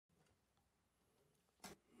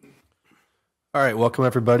All right, welcome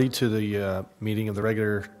everybody to the meeting of the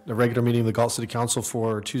regular meeting of the Galt City Council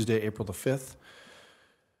for Tuesday, April the 5th.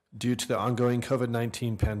 Due to the ongoing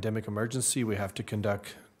COVID-19 pandemic emergency, we have to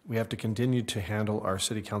continue to handle our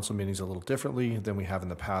city council meetings a little differently than we have in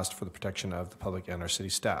the past for the protection of the public and our city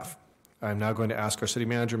staff. I'm now going to ask our city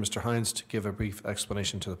manager, Mr. Hines, to give a brief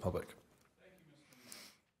explanation to the public.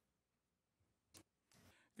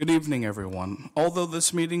 Good evening, everyone. Although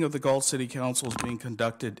this meeting of the Galt City Council is being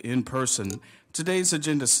conducted in person, today's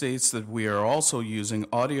agenda states that we are also using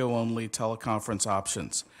audio-only teleconference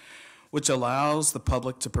options, which allows the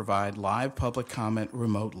public to provide live public comment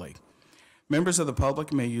remotely. Members of the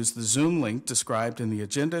public may use the Zoom link described in the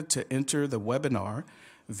agenda to enter the webinar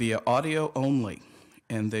via audio only,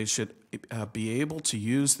 and they should be able to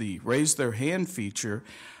use the raise their hand feature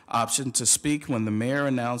option to speak when the mayor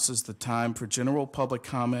announces the time for general public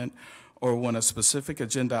comment or when a specific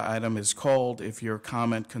agenda item is called if your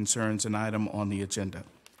comment concerns an item on the agenda.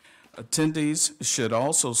 Attendees should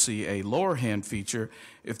also see a lower hand feature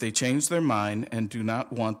if they change their mind and do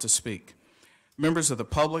not want to speak. Members of the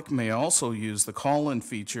public may also use the call-in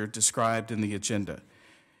feature described in the agenda.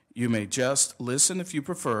 You may just listen if you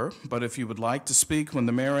prefer, but if you would like to speak when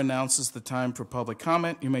the mayor announces the time for public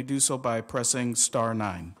comment, you may do so by pressing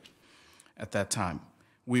 *9 at that time.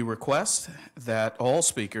 We request that all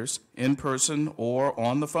speakers, in person or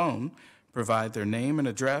on the phone, provide their name and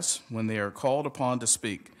address when they are called upon to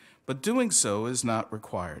speak, but doing so is not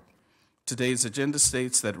required. Today's agenda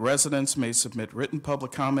states that residents may submit written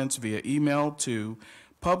public comments via email to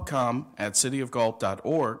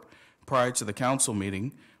pubcom@cityofgalt.org prior to the council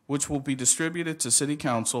meeting, which will be distributed to City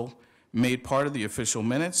Council, made part of the official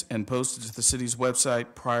minutes, and posted to the city's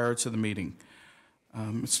website prior to the meeting.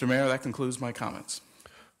 Mr. Mayor, that concludes my comments.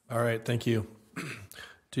 All right, thank you.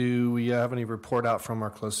 Do we have any report out from our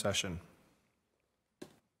closed session?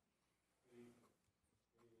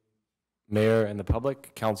 Mayor and the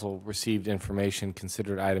public, council received information,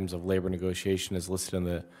 considered items of labor negotiation as listed in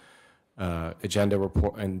the agenda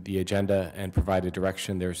report and provided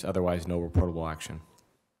direction. There's otherwise no reportable action.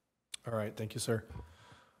 All right, thank you, sir.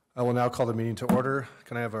 I will now call the meeting to order.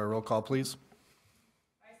 Can I have a roll call, please? Vice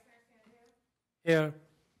Mayor Sandu? Here.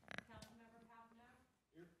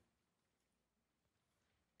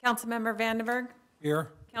 Councilmember Vandenberg?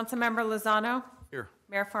 Here. Councilmember Lozano? Here.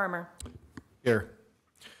 Mayor Farmer? Here.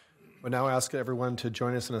 We'll now ask everyone to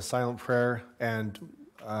join us in a silent prayer, and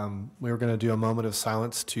we're going to do a moment of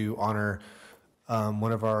silence to honor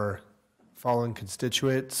one of our fallen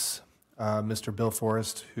constituents, Mr. Bill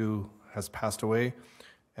Forrest, who has passed away,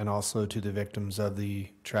 and also to the victims of the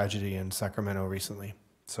tragedy in Sacramento recently.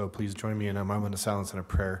 So please join me in a moment of silence and a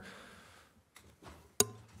prayer.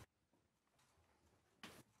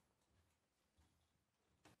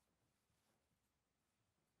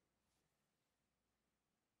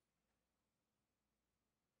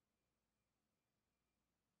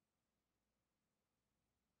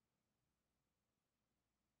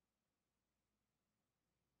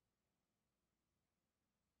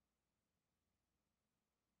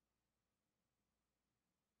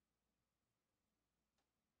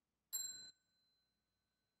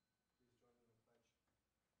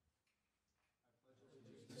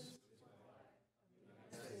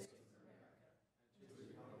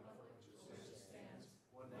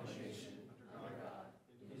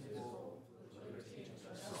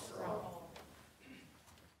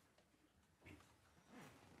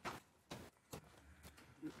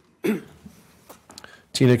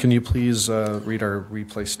 Tina, can you please read our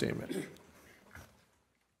replay statement?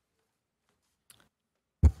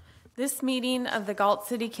 This meeting of the Galt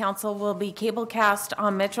City Council will be cablecast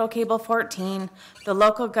on Metro Cable 14, the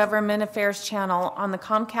local government affairs channel on the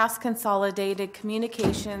Comcast Consolidated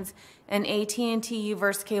Communications and AT&T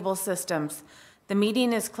Uverse cable systems. The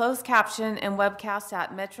meeting is closed caption and webcast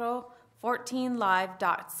at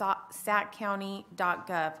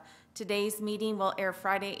metro14live.saccounty.gov. Today's meeting will air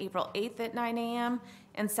Friday, April 8th at 9 a.m.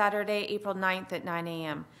 and Saturday, April 9th at 9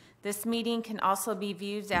 a.m. This meeting can also be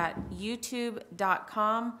viewed at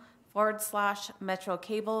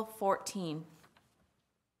youtube.com/MetroCable14.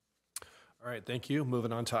 All right, thank you.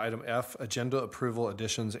 Moving on to item F, agenda approval,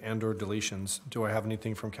 additions and/or deletions. Do I have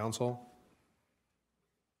anything from council?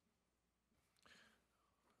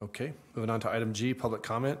 Okay, moving on to item G, public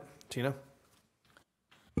comment. Tina?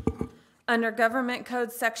 Under Government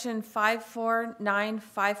Code Section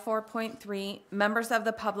 54954.3, members of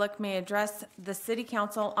the public may address the City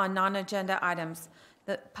Council on non-agenda items.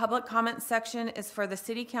 The public comment section is for the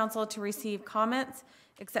City Council to receive comments,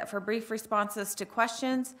 except for brief responses to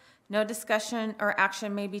questions. No discussion or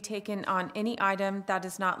action may be taken on any item that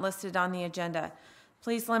is not listed on the agenda.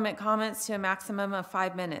 Please limit comments to a maximum of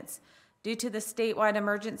 5 minutes. Due to the statewide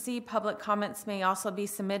emergency, public comments may also be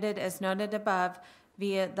submitted as noted above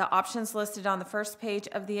via the options listed on the first page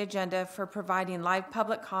of the agenda for providing live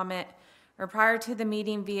public comment or prior to the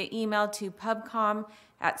meeting via email to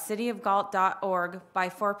pubcom@cityofgalt.org by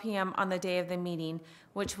 4 p.m. on the day of the meeting,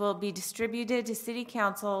 which will be distributed to City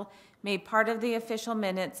Council, made part of the official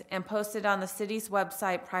minutes, and posted on the city's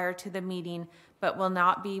website prior to the meeting, but will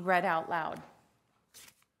not be read out loud.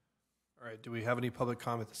 All right, do we have any public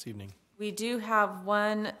comment this evening? We do have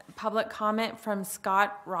one public comment from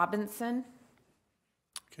Scott Robinson.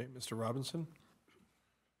 Okay, Mr. Robinson.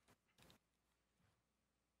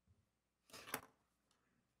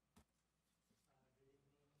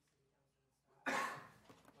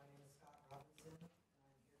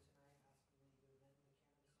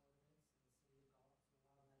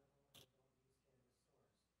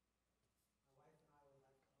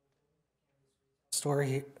 Store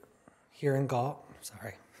here in Galt,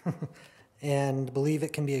 and believe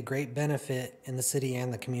it can be a great benefit in the city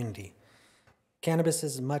and the community. Cannabis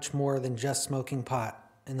is much more than just smoking pot.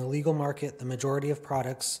 In the legal market, the majority of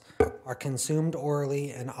products are consumed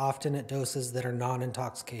orally and often at doses that are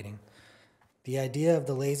non-intoxicating. The idea of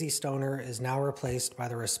the lazy stoner is now replaced by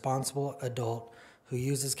the responsible adult who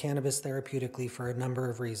uses cannabis therapeutically for a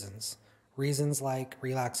number of reasons. Reasons like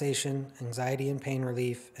relaxation, anxiety and pain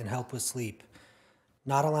relief, and help with sleep.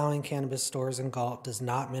 Not allowing cannabis stores in Galt does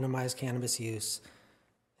not minimize cannabis use.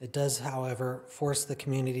 It does, however, force the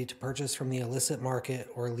community to purchase from the illicit market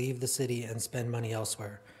or leave the city and spend money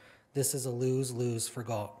elsewhere. This is a lose-lose for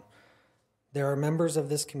Galt. There are members of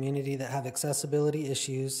this community that have accessibility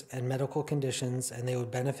issues and medical conditions, and they would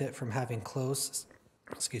benefit from having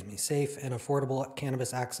safe and affordable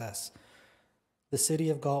cannabis access. The city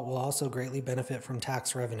of Galt will also greatly benefit from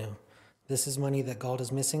tax revenue. This is money that Galt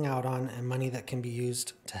is missing out on and money that can be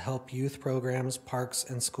used to help youth programs, parks,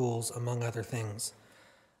 and schools, among other things.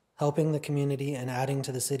 Helping the community and adding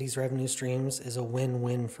to the city's revenue streams is a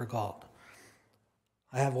win-win for Galt.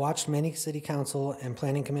 I have watched many city council and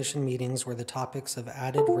planning commission meetings where the topics of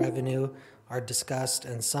added revenue are discussed,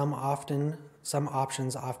 and some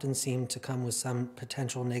options often seem to come with some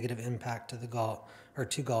potential negative impact to Galt,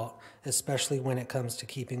 especially when it comes to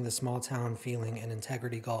keeping the small town feeling and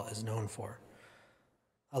integrity Galt is known for.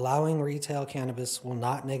 Allowing retail cannabis will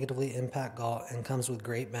not negatively impact Galt and comes with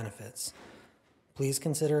great benefits. Please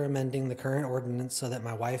consider amending the current ordinance so that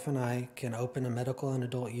my wife and I can open a medical and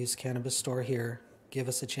adult use cannabis store here. Give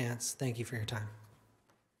us a chance. Thank you for your time.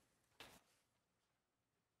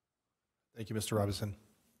 Thank you, Mr. Robinson.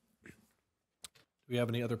 Do we have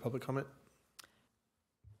any other public comment?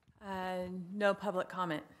 No public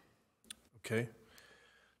comment. Okay. Do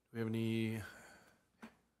we have any,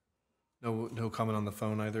 no comment on the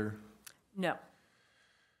phone either? No.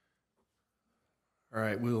 All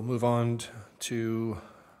right, we'll move on to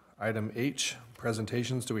item H,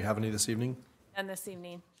 presentations. Do we have any this evening? And this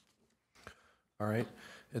evening. All right.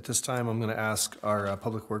 At this time, I'm going to ask our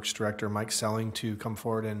Public Works Director, Mike Selling, to come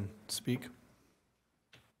forward and speak.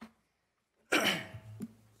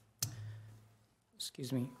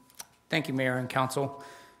 Excuse me. Thank you, Mayor and Council.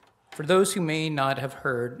 For those who may not have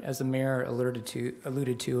heard, as the Mayor alluded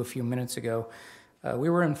to a few minutes ago, we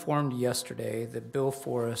were informed yesterday that Bill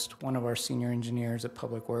Forrest, one of our senior engineers at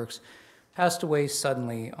Public Works, passed away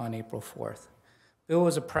suddenly on April 4th. Bill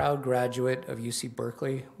was a proud graduate of UC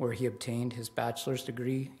Berkeley, where he obtained his bachelor's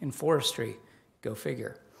degree in forestry. Go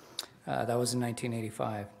figure. That was in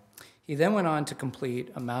 1985. He then went on to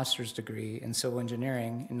complete a master's degree in civil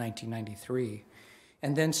engineering in 1993,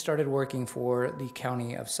 and then started working for the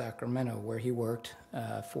County of Sacramento, where he worked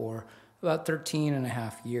for about 13 and a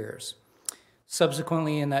half years.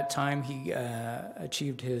 Subsequently, in that time, he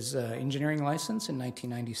achieved his engineering license in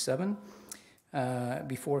 1997.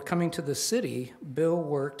 Before coming to the city, Bill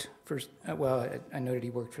worked for, I noted he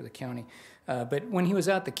worked for the county, but when he was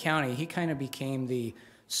at the county, he kind of became the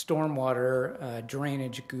stormwater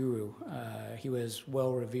drainage guru. He was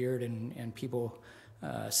well revered, and people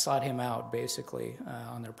sought him out, basically,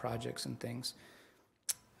 on their projects and things.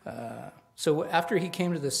 So after he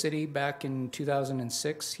came to the city back in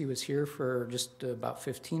 2006, he was here for just about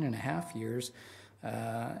 15 and a half years,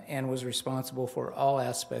 and was responsible for all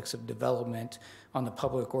aspects of development on the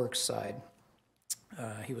public works side.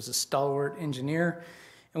 He was a stalwart engineer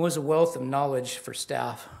and was a wealth of knowledge for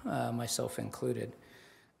staff, myself included.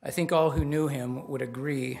 I think all who knew him would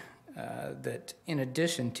agree that in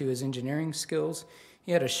addition to his engineering skills,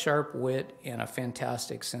 he had a sharp wit and a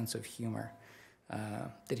fantastic sense of humor.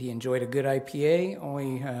 That he enjoyed a good IPA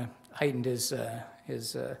only heightened his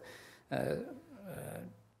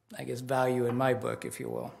I guess, value in my book, if you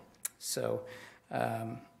will. So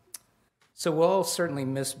we'll all certainly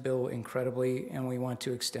miss Bill incredibly, and we want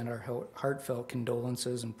to extend our heartfelt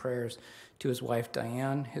condolences and prayers to his wife,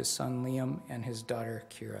 Diane, his son, Liam, and his daughter,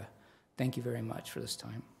 Kira. Thank you very much for this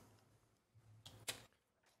time.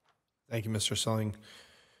 Thank you, Mr. Selling.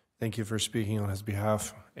 Thank you for speaking on his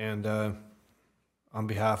behalf. And on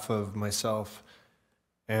behalf of myself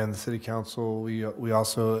and the City Council, we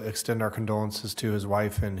also extend our condolences to his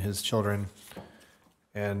wife and his children.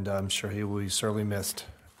 And I'm sure he will be sorely missed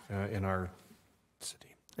in our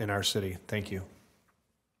city. Thank you.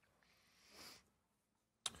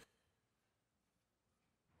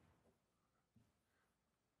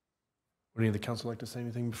 Would any of the council like to say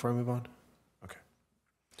anything before I move on? Okay.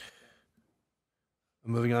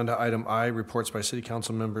 Moving on to item I, reports by city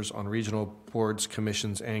council members on regional boards,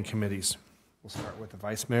 commissions, and committees. We'll start with the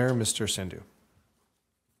Vice Mayor, Mr. Sandhu.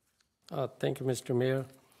 Thank you, Mr. Mayor.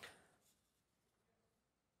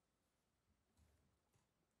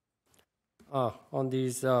 On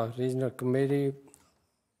these regional committee,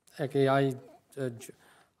 okay, I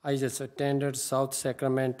just attended South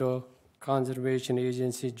Sacramento Conservation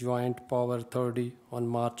Agency Joint Power Authority on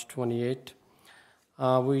March 28.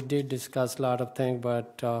 We did discuss a lot of things,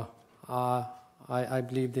 but I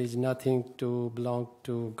believe there is nothing to belong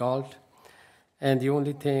to Galt. And the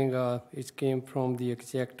only thing it came from the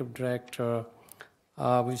executive director,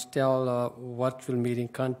 which tell virtual meeting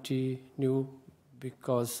continue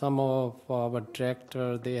because some of our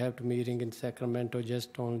director, they have to meeting in Sacramento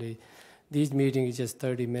just only. These meetings is just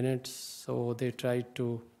 30 minutes, so they try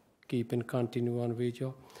to keep and continue on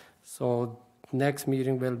video. So next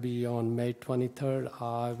meeting will be on May 23rd.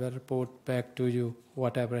 I will report back to you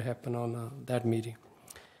whatever happened on that meeting.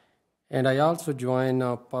 And I also joined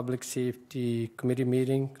a public safety committee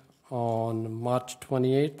meeting on March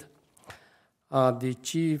 28th. The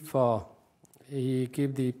chief, he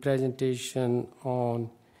gave the presentation on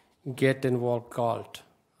Get Involved Galt.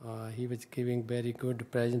 He was giving very good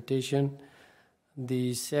presentation.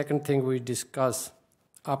 The second thing we discussed,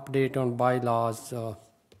 update on bylaws.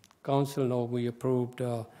 Council know we approved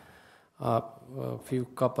a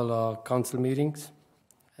couple council meetings.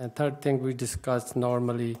 And third thing we discussed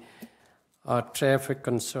normally, traffic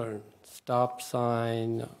concern, stop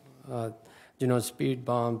sign, speed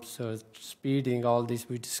bumps, speeding, all this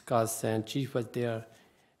we discussed, and chief was there.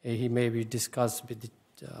 He maybe discussed with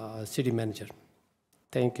the city manager.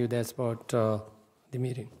 Thank you, that's about the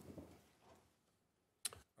meeting.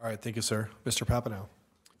 All right, thank you, sir. Mr. Papineau.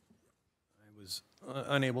 I was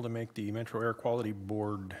unable to make the Metro Air Quality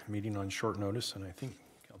Board meeting on short notice, and I think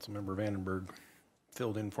Councilmember Vandenberg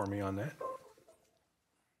filled in for me on that.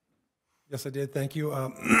 Yes, I did. Thank you.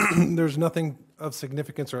 There's nothing of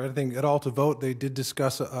significance or anything at all to vote. They did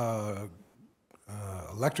discuss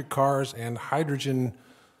electric cars and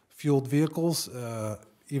hydrogen-fueled vehicles.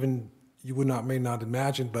 Even you may not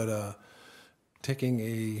imagine, but taking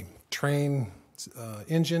a train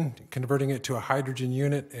engine, converting it to a hydrogen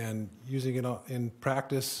unit, and using it in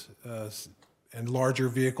practice and larger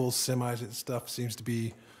vehicles, semis and stuff seems to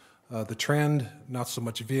be the trend. Not so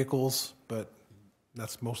much vehicles, but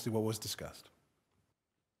that's mostly what was discussed.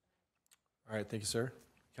 All right, thank you, sir.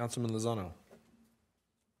 Councilman Lozano.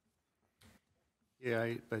 Yeah,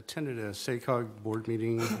 I attended a SACOG board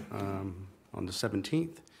meeting on the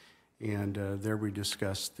 17th, and there we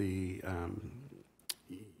discussed the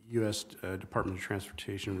U.S. Department of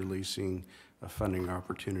Transportation releasing a funding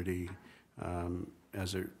opportunity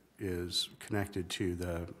as it is connected to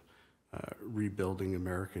the Rebuilding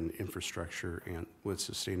American Infrastructure and with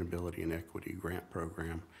Sustainability and Equity grant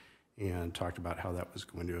program, and talked about how that was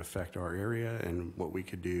going to affect our area and what we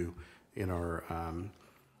could do in our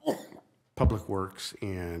public works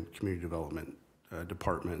and community development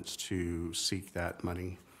departments to seek that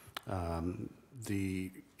money.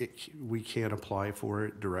 We can't apply for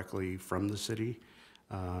it directly from the city.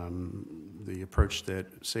 The approach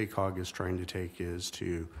that SACOG is trying to take is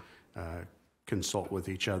to consult with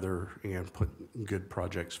each other and put good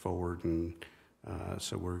projects forward, and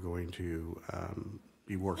so we're going to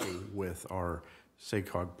be working with our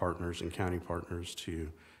SACOG partners and county partners to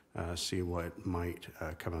see what might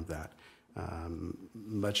come of that.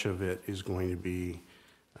 Much of it is going to be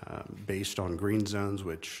based on green zones,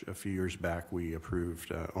 which a few years back we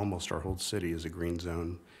approved almost our whole city as a green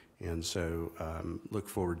zone, and so look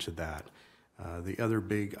forward to that. The other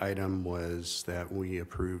big item was that we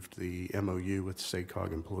approved the MOU with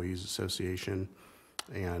SACOG Employees Association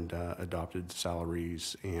and adopted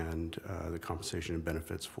salaries and the compensation and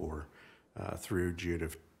benefits for through June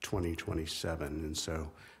of 2027. And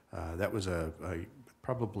so that was a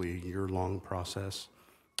probably a year-long process.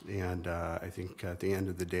 And I think at the end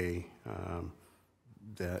of the day,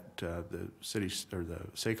 that the city or the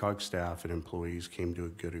SACOG staff and employees came to a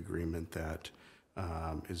good agreement that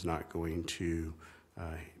is not going to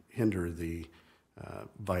hinder the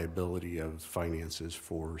viability of finances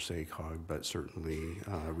for SACOG, but certainly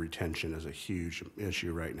retention is a huge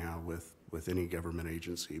issue right now with any government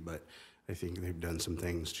agency. But I think they've done some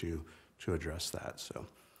things to address that. So,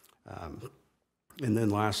 and then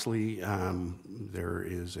lastly, there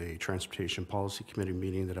is a Transportation Policy Committee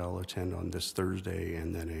meeting that I'll attend on this Thursday,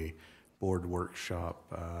 and then a board workshop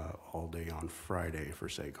all day on Friday for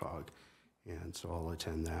SACOG. And so I'll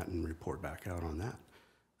attend that and report back out on that.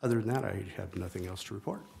 Other than that, I have nothing else to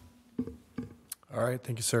report. All right,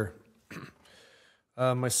 thank you, sir.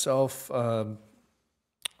 Myself, on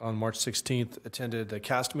March 16th, attended a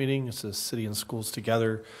CAST meeting. It's a City and Schools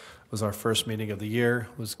Together. It was our first meeting of the year.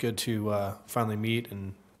 It was good to finally meet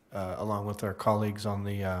and along with our colleagues on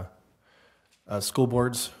the school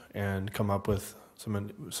boards and come up with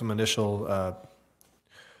some initial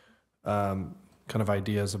kind of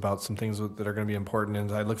ideas about some things that are going to be important.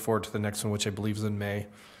 And I look forward to the next one, which I believe is in May.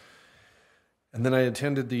 And then I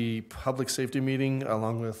attended the public safety meeting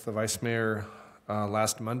along with the vice mayor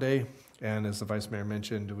last Monday. And as the vice mayor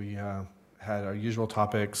mentioned, we had our usual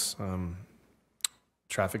topics,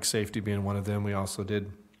 traffic safety being one of them. We also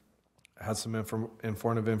had some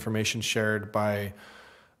informative information shared by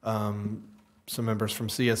some members from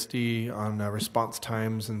CSD on response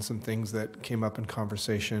times and some things that came up in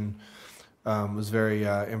conversation. It was very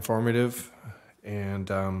informative. And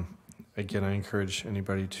again, I encourage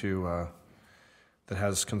anybody to that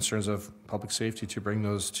has concerns of public safety to bring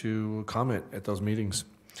those to comment at those meetings.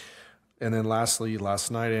 And then lastly,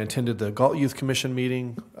 last night I attended the Galt Youth Commission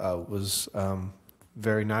meeting. It was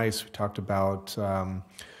very nice. We talked about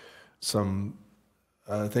some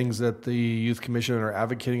things that the Youth Commission are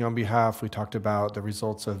advocating on behalf. We talked about the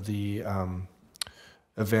results of the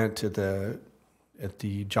event at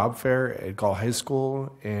the job fair at Galt High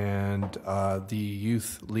School and the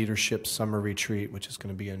Youth Leadership Summer Retreat, which is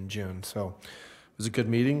going to be in June. So it was a good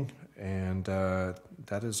meeting, and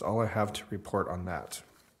that is all I have to report on that.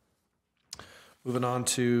 Moving on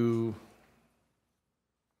to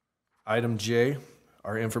item J,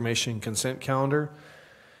 our information consent calendar.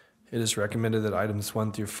 It is recommended that items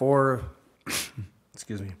 1 through 4,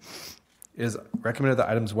 excuse me, it is recommended that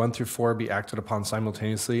items 1 through 4 be acted upon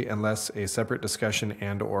simultaneously unless a separate discussion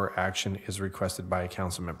and/or action is requested by a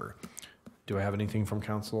council member. Do I have anything from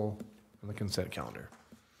council on the consent calendar?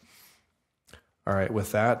 All right,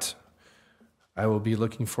 with that, I will be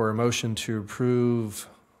looking for a motion to approve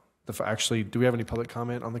the, actually, do we have any public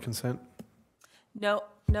comment on the consent? No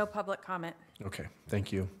public comment. Okay,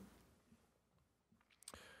 thank you.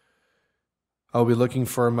 I'll be looking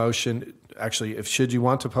for a motion. Actually, should you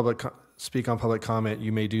want to speak on public comment,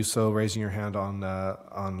 you may do so raising your hand on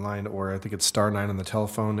online, or I think it's *9 on the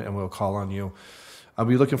telephone, and we'll call on you. I'll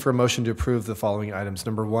be looking for a motion to approve the following items.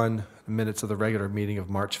 Number 1, the minutes of the regular meeting of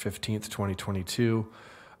March 15th, 2022.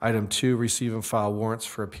 Item 2, receive and file warrants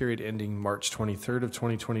for a period ending March 23rd of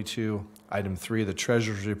 2022. Item 3, the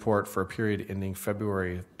treasurer's report for a period ending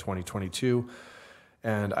February 2022.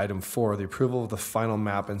 And item 4, the approval of the final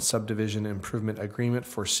map and subdivision improvement agreement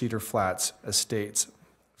for Cedar Flats Estates,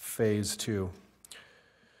 Phase 2.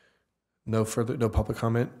 No public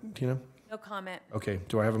comment, Tina? No comment. Okay,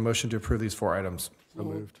 do I have a motion to approve these 4 items? So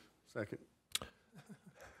moved. Second.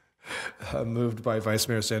 Moved by Vice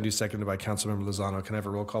Mayor Sandu, seconded by Councilmember Lozano. Can I have a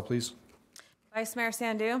roll call, please? Vice Mayor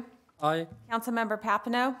Sandu? Aye. Councilmember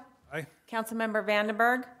Papineau? Aye. Councilmember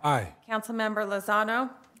Vandenberg? Aye. Councilmember Lozano?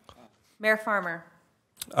 Mayor Farmer?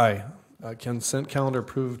 Aye. Consent calendar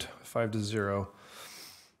approved 5-0.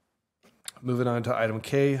 Moving on to item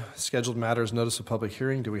K, scheduled matters, notice of public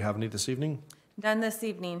hearing. Do we have any this evening? Done this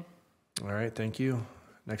evening. All right, thank you.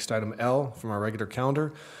 Next item L from our regular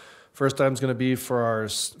calendar. First item is going to be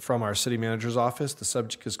from our city manager's office. The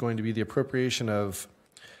subject is going to be the appropriation of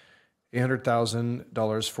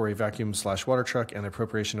 $800,000 for a vacuum/water truck and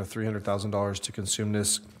appropriation of $300,000 to consume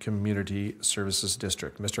this community services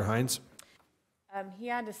district. Mr. Hines? He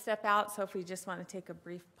had to step out, so if we just want to take a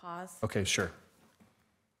brief pause. Okay, sure.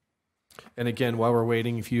 And again, while we're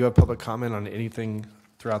waiting, if you have public comment on anything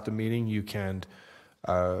throughout the meeting, you can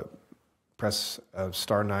press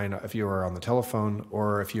 *9 if you are on the telephone,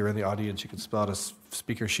 or if you're in the audience, you can spell out a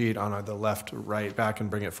speaker sheet on the left, right, back, and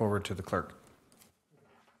bring it forward to the clerk.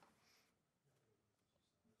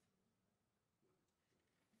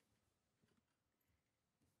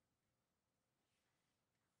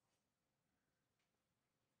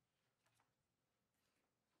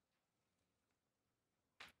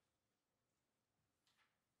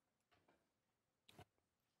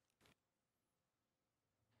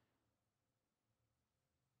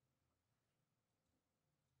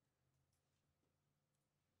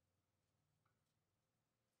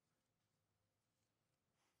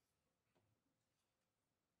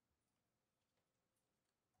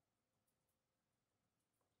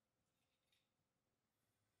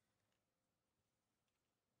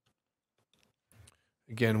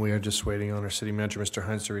 Again, we are just waiting on our city manager, Mr.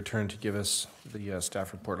 Hines, to return to give us the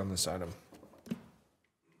staff report on this item.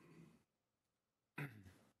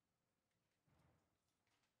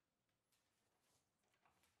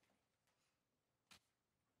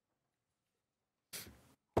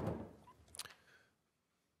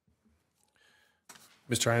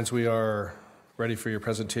 Mr. Hines, we are ready for your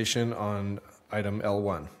presentation on item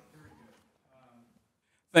L1.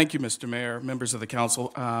 Thank you, Mr. Mayor, members of the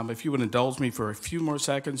council. If you would indulge me for a few more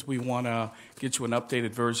seconds, we want to get you an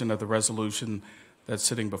updated version of the resolution that's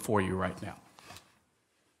sitting before you right now.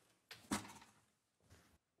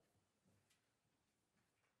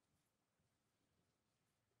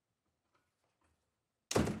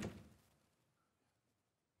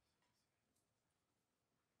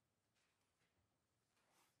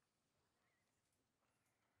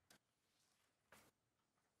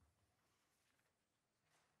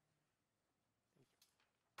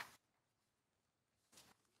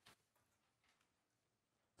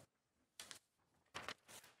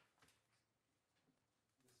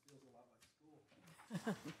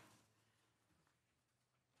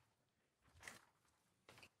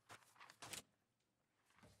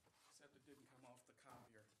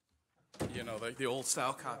 You know, the old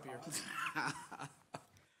style copier. Very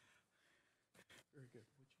good.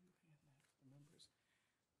 Would you hand that to the members?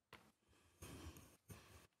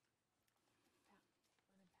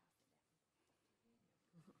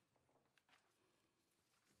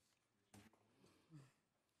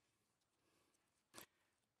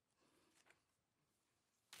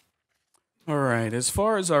 All right. As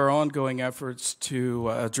far as our ongoing efforts to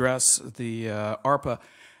address the ARPA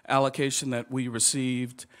allocation that we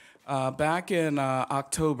received, back in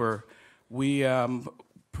October, we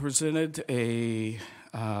presented the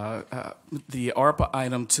ARPA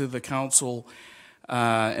item to the council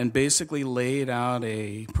and basically laid out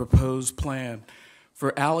a proposed plan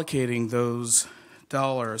for allocating those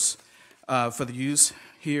dollars for the use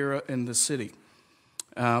here in the city.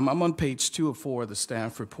 I'm on page 2 of 4 of the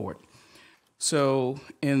staff report. So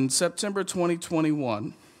in September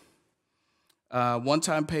 2021,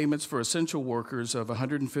 one-time payments for essential workers of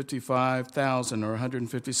 $155,000 or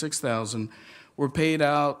 $156,000 were paid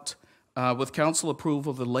out with council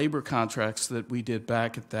approval of the labor contracts that we did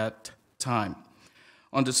back at that time.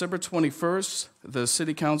 On December 21st, the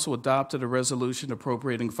City Council adopted a resolution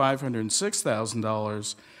appropriating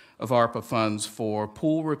 $506,000 of ARPA funds for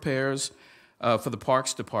pool repairs for the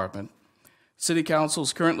Parks Department. City Council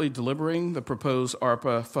is currently deliberating the proposed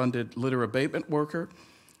ARPA-funded litter abatement worker.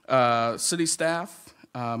 City staff,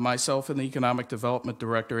 myself and the Economic Development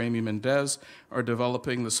Director, Amy Mendez, are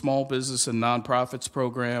developing the Small Business and Nonprofits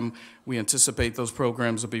program. We anticipate those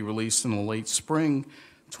programs will be released in the late spring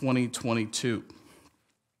 2022.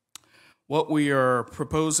 What we are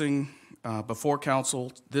proposing before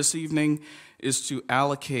council this evening is to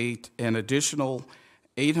allocate an additional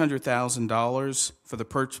 $800,000 for the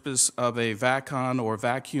purchase of a VACON or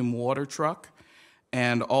vacuum water truck,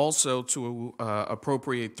 and also to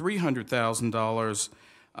appropriate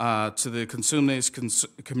 $300,000 to the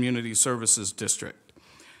Consumnes Community Services District.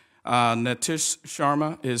 Natish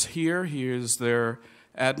Sharma is here. He is their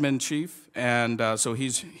admin chief, and so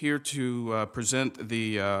he's here to present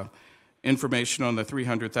the information on the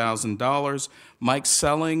 $300,000. Mike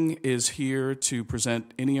Selling is here to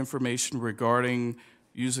present any information regarding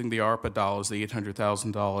using the ARPA dollars, the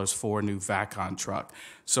 $800,000 for a new VACON truck.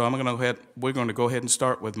 So we're going to go ahead and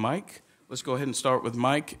start with Mike. Let's go ahead and start with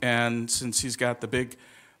Mike, and since he's got the big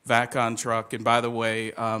VACON truck, and by the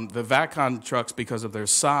way, the VACON trucks, because of their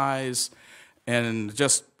size and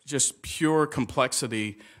just pure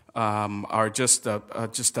complexity, are just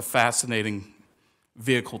a fascinating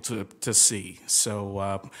vehicle to see.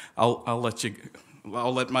 So I'll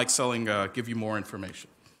let Mike Selling give you more information.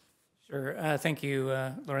 Sure. Thank you,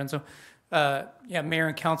 Lorenzo. Yeah, Mayor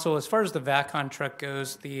and Council, as far as the VACON truck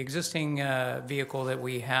goes, the existing vehicle that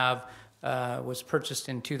we have was purchased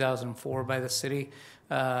in 2004 by the city.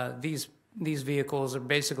 These vehicles are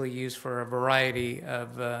basically used for a variety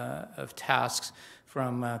of tasks,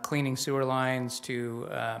 from cleaning sewer lines to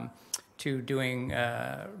doing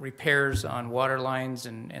repairs on water lines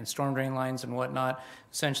and storm drain lines and whatnot.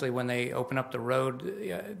 Essentially, when they open up the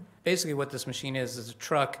road, basically what this machine is a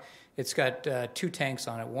truck. It's got 2 tanks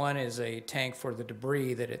on it. One is a tank for the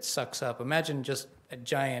debris that it sucks up. Imagine just a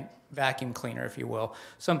giant vacuum cleaner, if you will,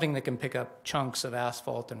 something that can pick up chunks of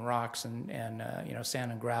asphalt and rocks and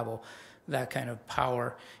sand and gravel, that kind of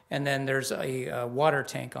power. And then there's a water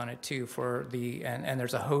tank on it too and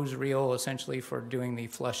there's a hose reel essentially for doing the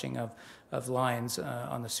flushing of of lines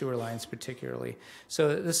on the sewer lines particularly.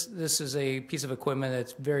 So this is a piece of equipment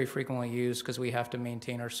that's very frequently used because we have to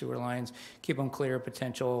maintain our sewer lines, keep them clear of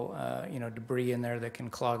potential debris in there that can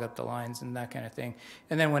clog up the lines and that kind of thing.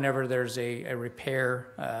 And then whenever there's a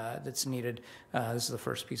repair that's needed, this is the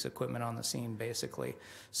first piece of equipment on the scene basically.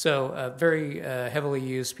 So a very heavily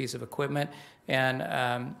used piece of equipment. And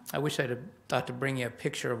I wish I'd have thought to bring you a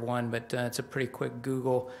picture of one, but it's a pretty quick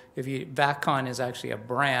Google. VACCON is actually a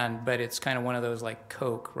brand, but it's kind of one of those like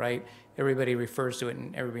Coke, right? Everybody refers to it,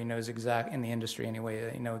 and everybody knows in the industry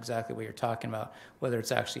anyway, they know exactly what you're talking about, whether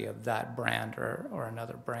it's actually of that brand or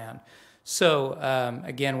another brand. So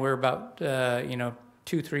again, we're about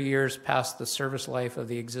 2-3 years past the service life of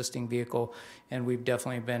the existing vehicle, and we've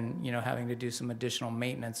definitely been having to do some additional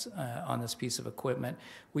maintenance on this piece of equipment.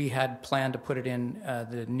 We had planned to put it in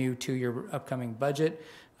the new 2-year upcoming budget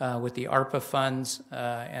with the ARPA funds,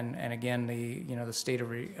 and again the state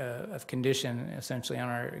of condition essentially on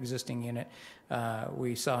our existing unit.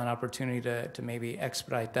 We saw an opportunity to maybe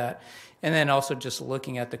expedite that, and then also just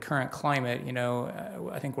looking at the current climate.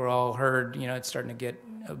 I think we're all heard. It's starting to get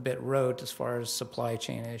a bit rote as far as supply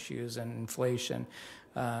chain issues and inflation.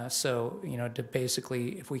 So to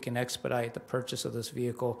basically, if we can expedite the purchase of this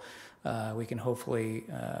vehicle, we can hopefully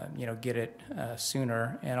get it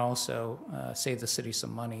sooner, and also save the city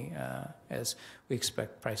some money as we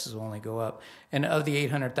expect prices will only go up. And of the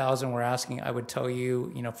 $800,000 we're asking, I would tell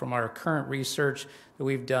you, from our current research that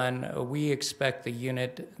we've done, we expect the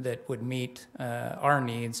unit that would meet our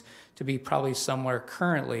needs to be probably somewhere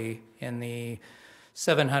currently in the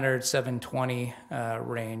 720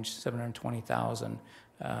 range, 720,000.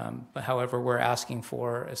 But however, we're asking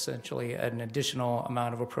for essentially an additional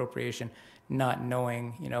amount of appropriation, not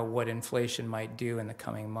knowing, what inflation might do in the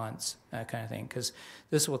coming months, that kind of thing. Because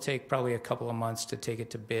this will take probably a couple of months to take it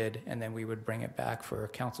to bid, and then we would bring it back for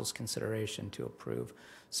council's consideration to approve.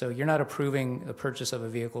 So you're not approving the purchase of a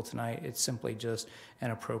vehicle tonight. It's simply just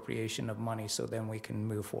an appropriation of money, so then we can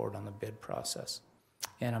move forward on the bid process.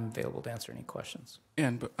 And I'm available to answer any questions.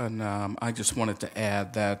 And I just wanted to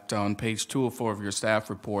add that on page 204 of your staff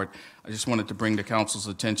report, I just wanted to bring to council's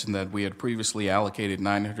attention that we had previously allocated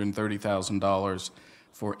 $930,000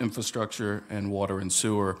 for infrastructure and water and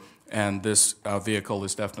sewer, and this vehicle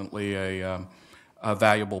is definitely a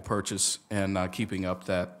valuable purchase in keeping up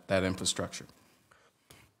that infrastructure.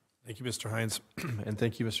 Thank you, Mr. Hines, and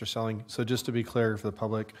thank you, Mr. Selling. So just to be clear for the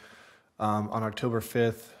public, on October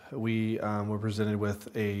 5th, we were presented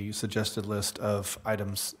with a suggested list of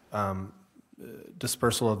items,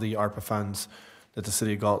 dispersal of the ARPA funds that the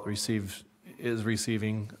city of Galt received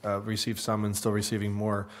some and still receiving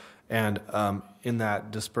more. And in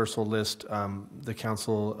that dispersal list, the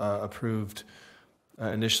council approved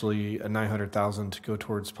initially a $900,000 to go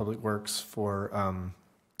towards public works for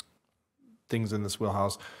things in this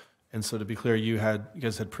wheelhouse. And so to be clear, you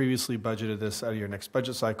guys had previously budgeted this out of your next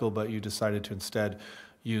budget cycle, but you decided to instead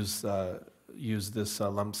use this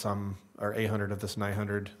lump sum, or 800 of this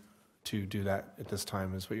 900, to do that at this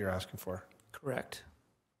time is what you're asking for. Correct.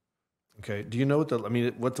 Okay. Do you know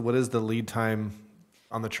what is the lead time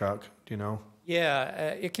on the truck? Do you know?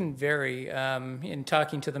 Yeah, it can vary. In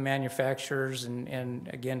talking to the manufacturers, and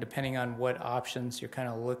again, depending on what options you're kind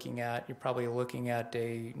of looking at, you're probably looking at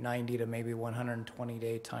a 90 to maybe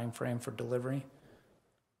 120-day time frame for delivery.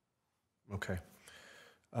 Okay.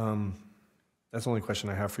 That's the only question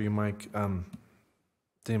I have for you, Mike. Does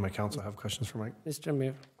any of my council have questions for Mike? Mr.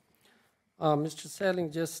 Mayor. Mr. Selling,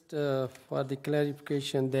 just for the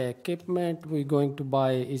clarification, the equipment we're going to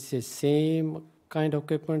buy is the same kind of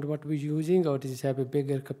equipment what we're using, or does it have a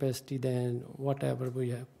bigger capacity than whatever we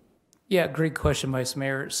have? Yeah, great question, Vice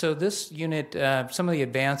Mayor. So this unit, some of the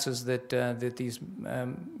advances that these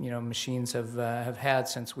machines have had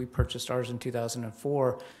since we purchased ours in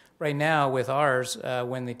 2004. Right now, with ours,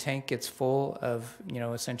 when the tank gets full of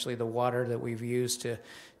essentially the water that we've used to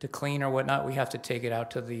clean or whatnot, we have to take it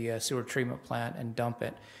out to the sewer treatment plant and dump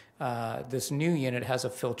it. This new unit has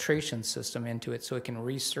a filtration system into it, so it can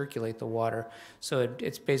recirculate the water. So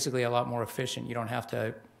it's basically a lot more efficient. You don't have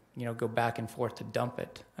to go back and forth to dump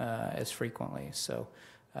it as frequently. So,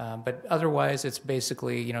 but otherwise, it's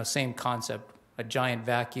basically same concept: a giant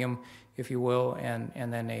vacuum, if you will,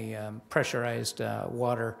 and then a pressurized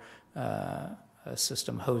water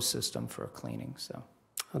system, hose system for cleaning. So,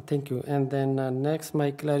 thank you. And then next,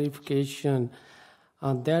 my clarification.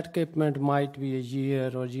 That equipment might be a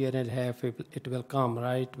year or year and a half. It will come,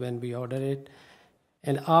 right, when we order it.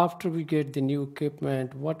 And after we get the new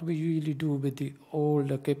equipment, what we usually do with the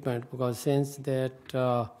old equipment? Because since that,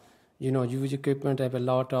 used equipment have a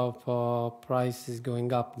lot of prices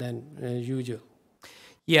going up than usual.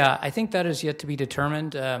 Yeah, I think that is yet to be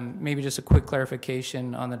determined. Maybe just a quick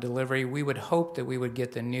clarification on the delivery. We would hope that we would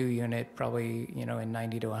get the new unit probably, in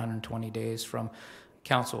 90 to 120 days from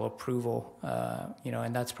council approval,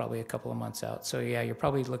 and that's probably a couple of months out. So yeah, you're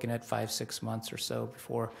probably looking at 5-6 months or so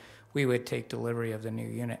before we would take delivery of the new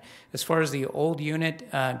unit. As far as the old unit,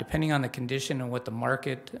 depending on the condition and what the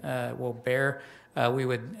market will bear, we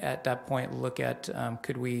would at that point look at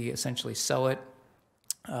could we essentially sell it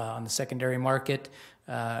on the secondary market.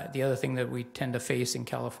 The other thing that we tend to face in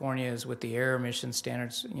California is with the air emission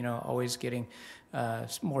standards, always getting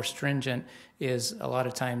more stringent, is a lot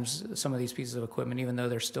of times some of these pieces of equipment, even though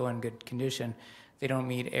they're still in good condition, they don't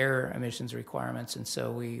meet air emissions requirements, and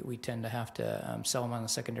so we tend to have to sell them on the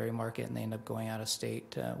secondary market, and they end up going out of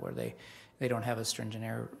state where they don't have as stringent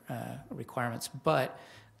air requirements. But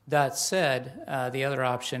that said, the other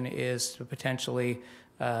option is to potentially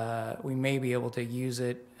we may be able to use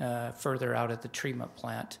it further out at the treatment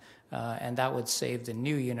plant, and that would save the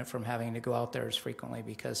new unit from having to go out there as frequently,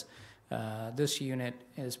 because this unit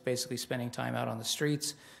is basically spending time out on the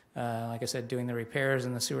streets, like I said, doing the repairs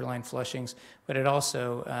and the sewer line flushings, but it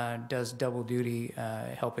also does double duty,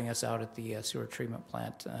 helping us out at the sewer treatment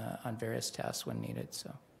plant on various tasks when needed.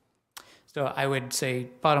 So I would say,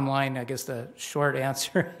 bottom line, I guess the short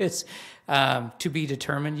answer is to be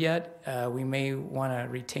determined yet. We may want to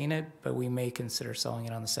retain it, but we may consider selling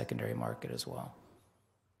it on the secondary market as well.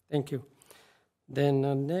 Thank you.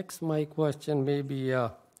 Then next, my question may be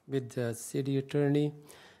with the city attorney.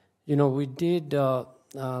 We did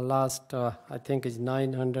last, I think it's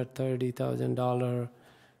 $930,000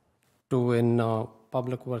 to in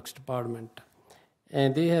Public Works Department.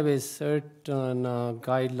 And they have a certain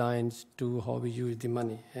guidelines to how we use the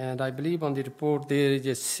money. And I believe on the report there is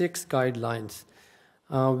just 6 guidelines.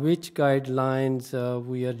 Which guidelines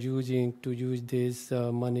we are using to use this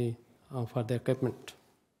money for the equipment?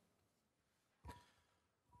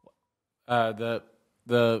 The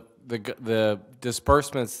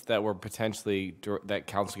disbursements that were potentially that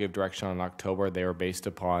council gave direction on in October, they were based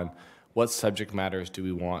upon what subject matters do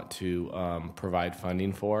we want to provide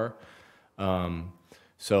funding for.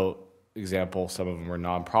 So, example, some of them were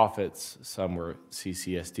nonprofits, some were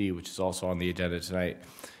CCSD, which is also on the agenda tonight.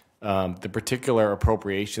 The particular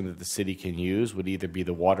appropriation that the city can use would either be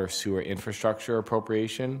the water sewer infrastructure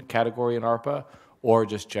appropriation category in ARPA, or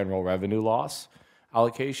just general revenue loss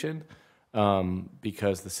allocation,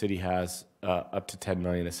 because the city has up to $10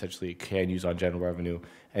 million essentially it can use on general revenue,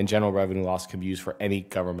 and general revenue loss can be used for any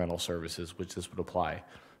governmental services, which this would apply.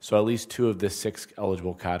 So at least 2 of the 6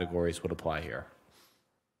 eligible categories would apply here.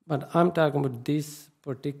 But I'm talking about this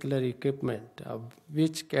particular equipment.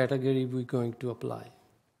 Which category are we going to apply?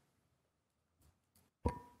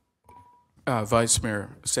 Vice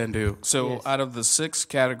Mayor Sandhu. So Yes. out of the 6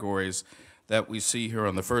 categories that we see here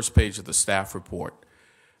on the first page of the staff report,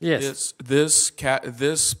 Yes. this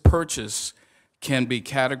purchase can be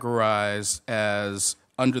categorized as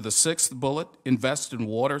under the 6th bullet, invest in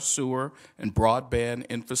water, sewer, and broadband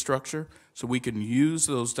infrastructure. So we can use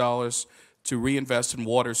those dollars to reinvest in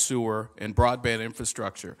water, sewer, and broadband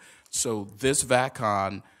infrastructure. So this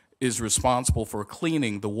VACON is responsible for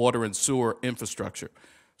cleaning the water and sewer infrastructure.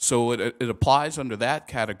 So it applies under that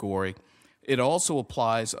category. It also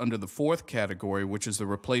applies under the 4th category, which is the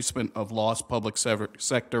replacement of lost public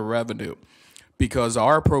sector revenue. Because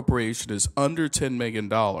our appropriation is under $10 million,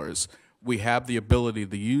 we have the ability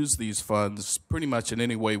to use these funds pretty much in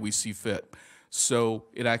any way we see fit. So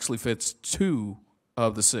it actually fits 2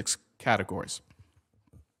 of the 6 categories.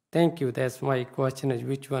 Thank you. That's my question, is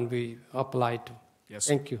which one we apply to. Yes.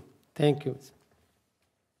 Thank you. Thank you.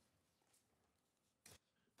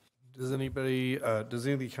 Does any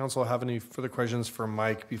of the council have any further questions for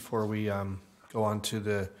Mike before we go on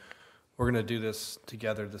to we're going to do this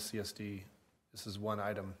together, the CSD. This is one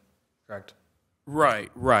item, correct? Right.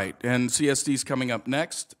 And CSD is coming up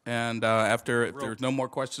next. And if there's no more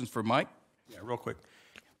questions for Mike. Yeah, real quick.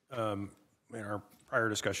 In our prior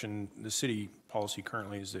discussion, the city policy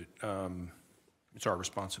currently is that it's our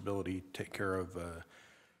responsibility to take care of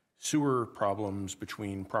sewer problems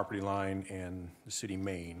between property line and the city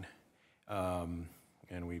main.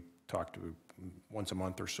 And we talk to once a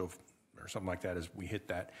month or so, or something like that as we hit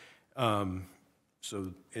that.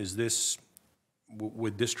 So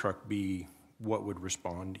would this truck be what would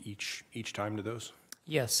respond each time to those?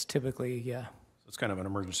 Yes, typically, yeah. So it's kind of an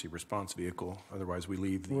emergency response vehicle. Otherwise, we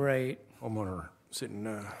leave the Right. homeowner sitting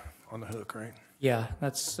on the hook, right? Yeah,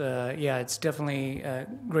 that's it's definitely a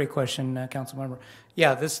great question, council member.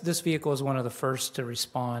 Yeah, this vehicle is one of the first to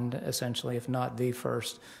respond, essentially, if not the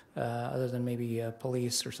first, other than maybe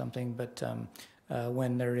police or something. But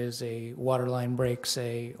when there is a water line break,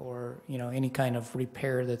 say, or, any kind of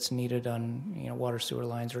repair that's needed on, water sewer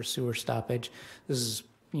lines or sewer stoppage. This is,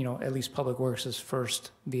 at least Public Works'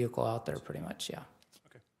 first vehicle out there, pretty much, yeah.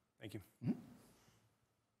 Okay, thank you.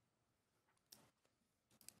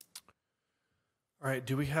 All right,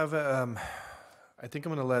 do we have, I think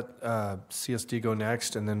I'm going to let CSD go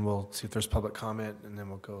next, and then we'll see if there's public comment, and then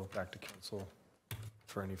we'll go back to council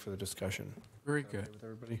for any further discussion. Very Okay good. with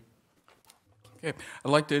everybody? Okay,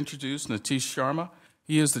 I'd like to introduce Nitish Sharma.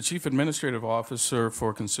 He is the Chief Administrative Officer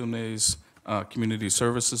for Consumnes Community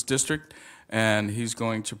Services District, and he's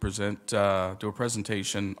going to do a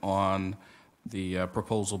presentation on the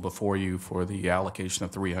proposal before you for the allocation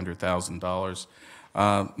of $300,000.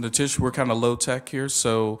 Nitish, we're kind of low-tech here,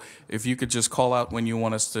 so if you could just call out when you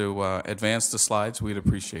want us to advance the slides, we'd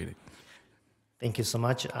appreciate it. Thank you so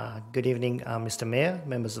much. Good evening, Mr. Mayor,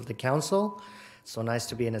 members of the council. So nice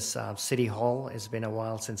to be in this city hall. It's been a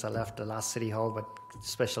while since I left the last city hall, but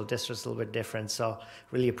special district's a little bit different. So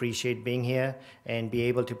really appreciate being here and be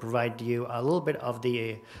able to provide you a little bit of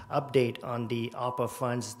the update on the ARPA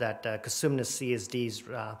funds that Consumnes CSD is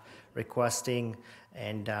requesting.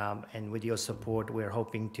 And with your support, we're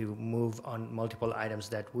hoping to move on multiple items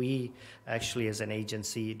that we actually as an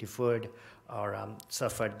agency deferred or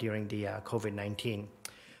suffered during the COVID-19.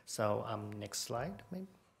 So next slide, maybe.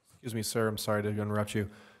 Excuse me, sir, I'm sorry to interrupt you.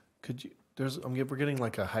 Could you, we're getting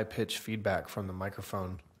like a high-pitched feedback from the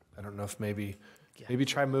microphone. I don't know if maybe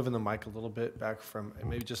try moving the mic a little bit back from,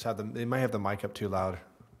 maybe just they might have the mic up too loud,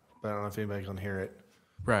 but I don't know if anybody can hear it.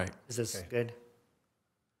 Right. Is this good?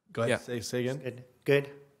 Go ahead, Yeah. say again.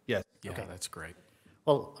 Good? Yes. Yeah, Okay. that's great.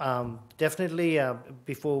 Well, definitely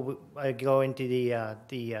before I go into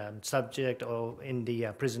the subject or in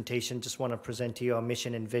the presentation, just want to present to you our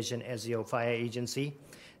mission and vision as your fire agency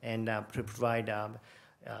and to provide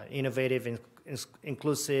innovative,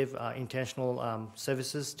 inclusive, intentional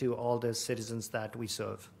services to all the citizens that we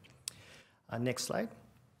serve. Next slide.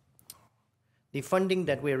 The funding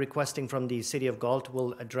that we're requesting from the City of Galt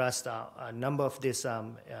will address a number of these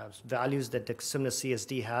values that the Consumnes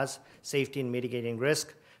CSD has: safety and mitigating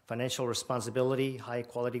risk, financial responsibility, high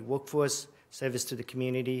quality workforce, service to the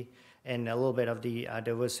community, and a little bit of the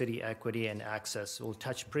diversity, equity, and access. We'll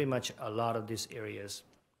touch pretty much a lot of these areas.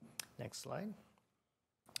 Next slide.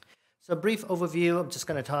 So a brief overview. I'm just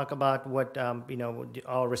going to talk about what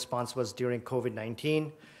our response was during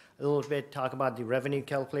COVID-19. A little bit talk about the revenue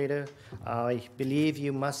calculator. I believe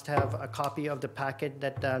you must have a copy of the packet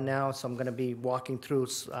that now, so I'm going to be walking through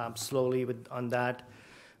slowly on that.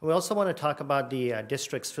 We also want to talk about the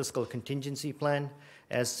district's fiscal contingency plan.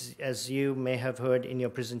 As you may have heard in your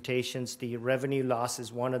presentations, the revenue loss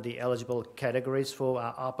is one of the eligible categories for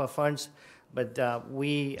ARPA funds. But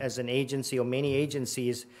we, as an agency, or many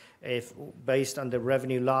agencies, if based on the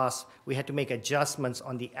revenue loss, we had to make adjustments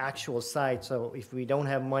on the actual side. So if we don't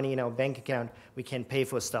have money in our bank account, we can't pay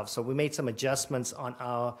for stuff. So we made some adjustments on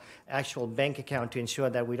our actual bank account to ensure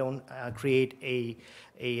that we don't create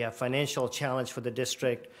a financial challenge for the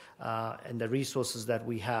district and the resources that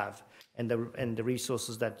we have and the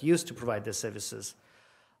resources that used to provide the services.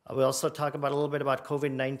 We also talk about a little bit about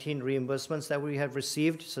COVID-19 reimbursements that we have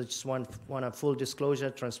received. So just want a full disclosure,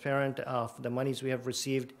 transparent of the monies we have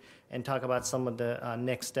received, and talk about some of the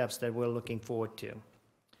next steps that we're looking forward to.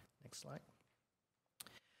 Next slide.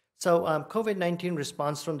 So COVID-19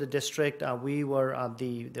 response from the district, we were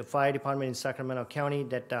the fire department in Sacramento County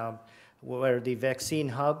that were the vaccine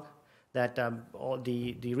hub, that all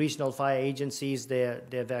the regional fire agencies, their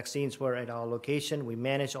vaccines were at our location. We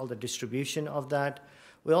managed all the distribution of that.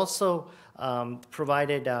 We also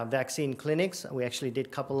provided vaccine clinics. We actually did a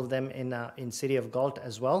couple of them in City of Galt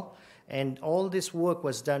as well. And all this work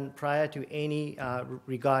was done prior to any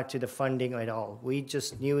regard to the funding at all. We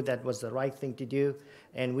just knew that was the right thing to do.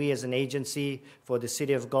 And we as an agency for the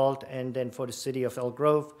City of Galt and then for the City of Elk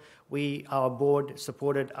Grove, our board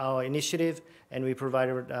supported our initiative, and we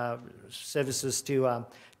provided services to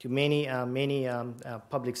many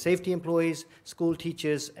public safety employees, school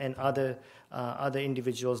teachers, and other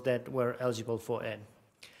individuals that were eligible for it.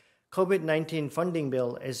 COVID-19 funding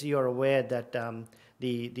bill, as you are aware, that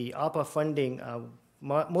the ARPA funding,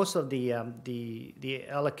 most of the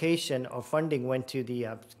allocation of funding went to the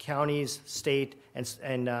counties, state,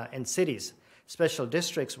 and cities. Special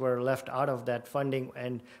districts were left out of that funding,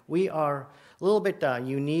 and we are a little bit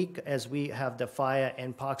unique as we have the fire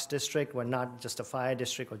and parks district. We're not just a fire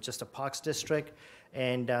district or just a parks district,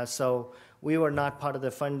 and so we were not part of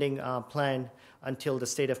the funding plan until the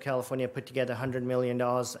state of California put together $100 million,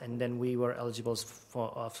 and then we were eligible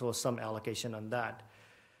for some allocation on that.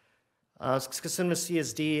 Kasumna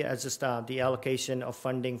CSD as just the allocation of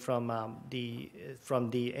funding from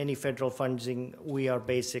any federal funding, we are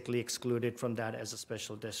basically excluded from that as a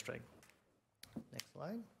special district. Next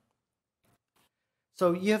slide.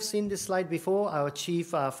 So you have seen this slide before. Our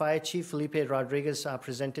Fire Chief Felipe Rodriguez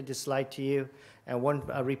presented this slide to you. I won't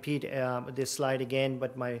repeat this slide again,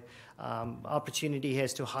 but my opportunity here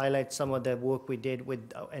is to highlight some of the work we did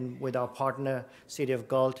with our partner, City of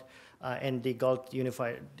Galt, and the Galt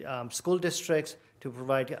Unified School Districts to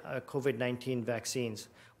provide COVID-19 vaccines.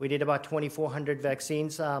 We did about 2,400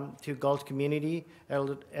 vaccines to Galt community,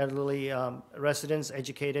 elderly residents,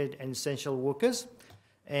 educated, and essential workers.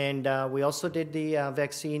 And we also did the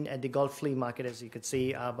vaccine at the Galt Flea Market, as you could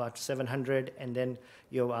see, about 700. And then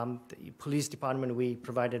the police department, we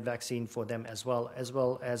provided vaccine for them as well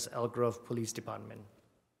as Elk Grove Police Department.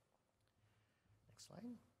 Next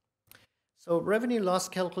slide. So revenue loss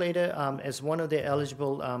calculator as one of the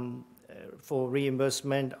eligible for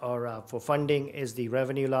reimbursement or for funding is the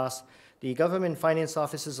revenue loss. The Government Finance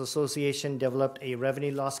Officers Association developed a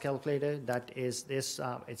revenue loss calculator. That is this,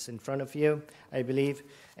 it's in front of you, I believe.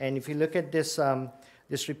 And if you look at this,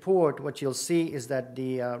 this report, what you'll see is that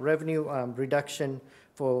the revenue reduction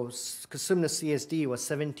for Kasumna CSD was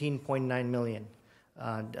 $17.9 million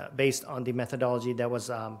based on the methodology that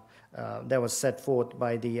was set forth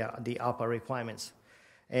by the ARPA requirements.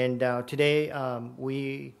 And today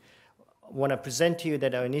we want to present to you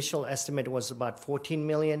that our initial estimate was about $14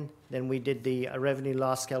 million. Then we did the revenue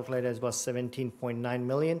loss calculator as was $17.9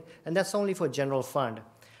 million, and that's only for general fund.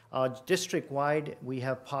 District-wide, we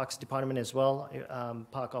have Parks Department as well,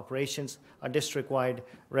 park operations. Our district-wide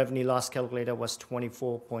revenue loss calculator was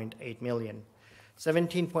 $24.8 million.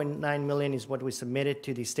 $17.9 million is what we submitted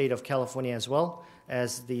to the state of California as well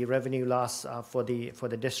as the revenue loss for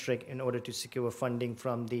the district in order to secure funding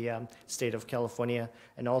from the state of California.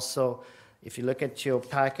 And also, if you look at your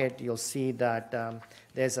packet, you'll see that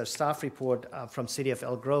there's a staff report from City of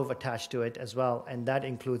Elk Grove attached to it as well, and that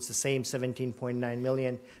includes the same $17.9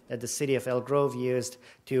 million that the City of Elk Grove used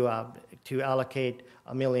to allocate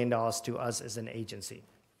 $1 million to us as an agency.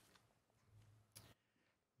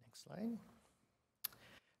 Next slide.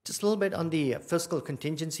 Just a little bit on the fiscal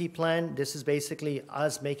contingency plan. This is basically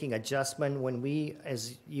us making adjustment when we,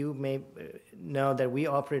 as you may know, that we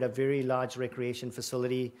operate a very large recreation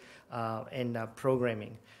facility and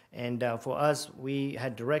programming. And for us, we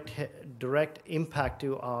had direct impact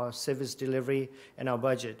to our service delivery and our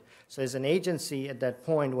budget. So as an agency at that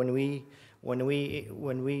point, when the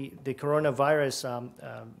coronavirus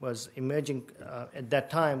was emerging at that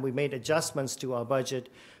time, we made adjustments to our budget.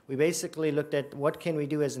 We basically looked at what can we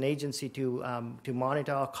do as an agency to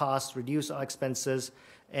monitor our costs, reduce our expenses,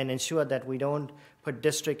 and ensure that we don't put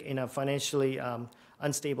district in a financially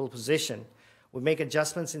unstable position. We make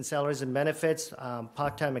adjustments in salaries and benefits,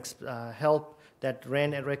 part-time help that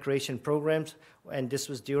ran at recreation programs, and this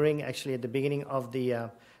was during actually at the beginning of the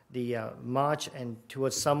March and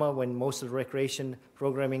towards summer when most of the recreation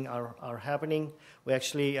programming are happening. We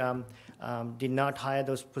actually did not hire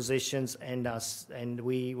those positions, and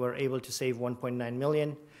we were able to save $1.9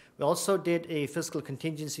 million. We also did a fiscal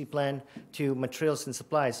contingency plan to materials and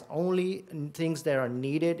supplies. Only things that are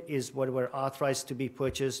needed is what were authorized to be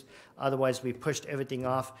purchased. Otherwise, we pushed everything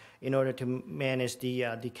off in order to manage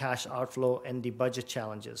the cash outflow and the budget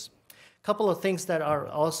challenges. Couple of things that are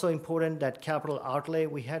also important, that capital outlay.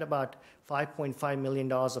 We had about $5.5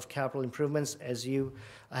 million of capital improvements, as you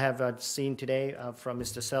have seen today from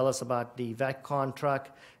Mr. Sellis about the VACCON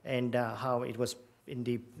truck and how it was in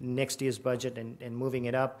the next year's budget and moving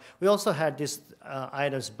it up. We also had these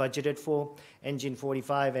items budgeted for, engine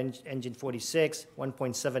 45 and engine 46,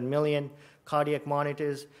 $1.7 million. Cardiac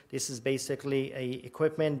monitors, this is basically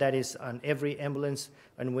equipment that is on every ambulance,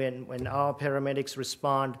 and when our paramedics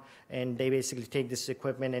respond and they basically take this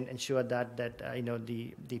equipment and ensure that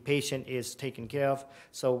the patient is taken care of.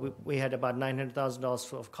 So we had about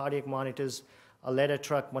 $900,000 of cardiac monitors, a ladder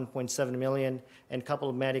truck, $1.7 million, and a couple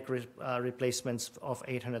of medic replacements of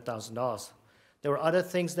 $800,000. There were other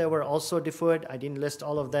things that were also deferred. I didn't list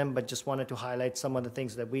all of them, but just wanted to highlight some of the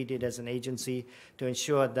things that we did as an agency to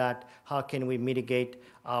ensure that how can we mitigate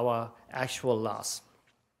our actual loss.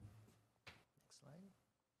 Next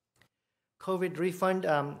slide. COVID refund,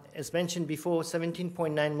 as mentioned before,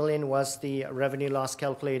 $17.9 million was the revenue loss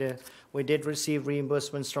calculator. We did receive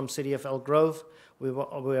reimbursements from City of Elk Grove. We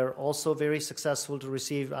were also very successful to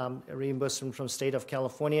receive reimbursement from State of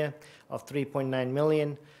California of $3.9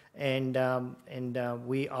 million. and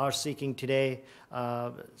we are seeking today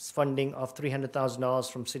funding of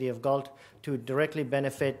 $300,000 from City of Galt to directly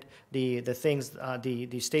benefit the things,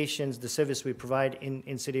 the stations, the service we provide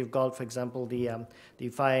in City of Galt, for example, the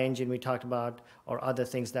fire engine we talked about, or other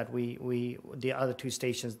things that the other two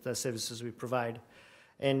stations, the services we provide.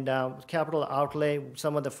 And capital outlay,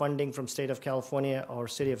 some of the funding from State of California or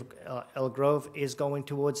City of Elk Grove is going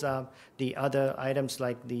towards the other items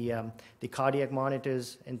like the cardiac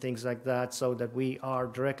monitors and things like that, so that we are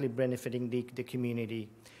directly benefiting the community.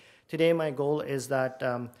 Today, my goal is that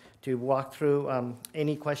to walk through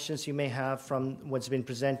any questions you may have from what's been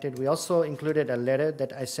presented. We also included a letter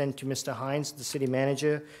that I sent to Mr. Hines, the city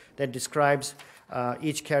manager, that describes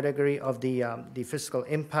each category of the fiscal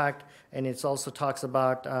impact, and it also talks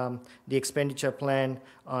about the expenditure plan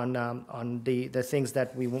on the things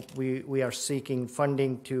that we are seeking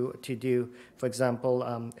funding to do. For example,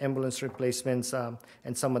 ambulance replacements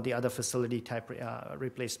and some of the other facility type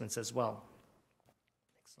replacements as well.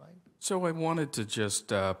 Next slide. So I wanted to just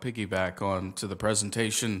piggyback on to the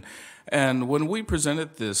presentation. And when we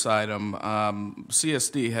presented this item,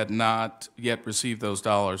 CSD had not yet received those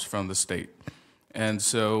dollars from the state. And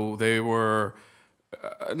so they were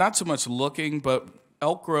not so much looking, but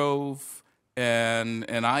Elk Grove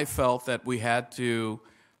and I felt that we had to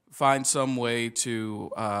find some way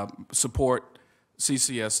to support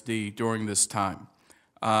CCSD during this time.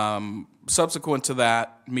 Subsequent to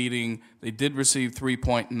that meeting, they did receive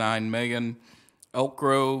 $3.9 million. Elk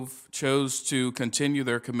Grove chose to continue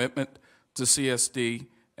their commitment to CSD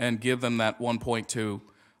and give them that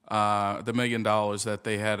 $1.2 million that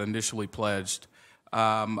they had initially pledged.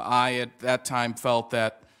 I at that time felt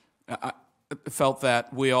that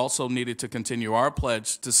we also needed to continue our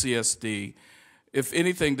pledge to CSD, if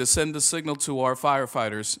anything, to send a signal to our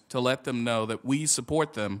firefighters to let them know that we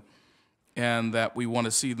support them and that we want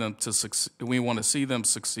to see them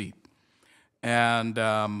succeed. And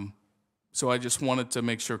so I just wanted to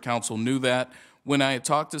make sure council knew that. When I had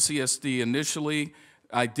talked to CSD initially,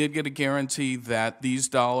 I did get a guarantee that these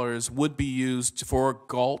dollars would be used for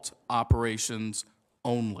Galt operations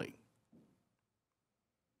only.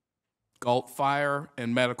 Galt fire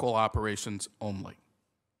and medical operations only.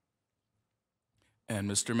 And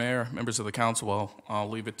Mr. Mayor, members of the council, I'll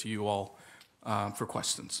leave it to you all for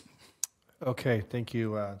questions. Okay, thank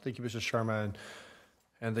you. Thank you, Mr. Sharma,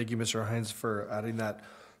 and thank you, Mr. Hines, for adding that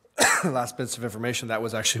last bits of information. That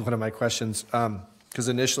was actually one of my questions. Because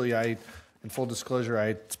initially, in full disclosure,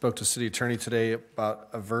 I spoke to City Attorney today about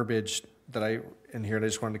a verbiage that in here, and I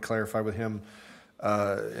just wanted to clarify with him.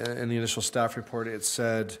 In the initial staff report, it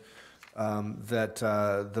said that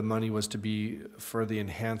the money was to be for the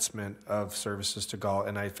enhancement of services to Galt,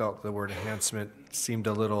 and I felt the word enhancement seemed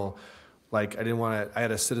a little like I didn't want to. I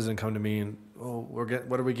had a citizen come to me and,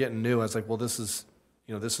 what are we getting new? I was like, well, this is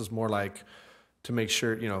more like to make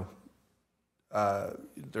sure,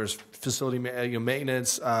 there's facility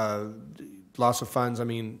maintenance, loss of funds. I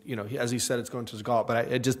mean, as he said, it's going to Galt, but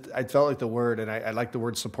I felt like the word, and I like the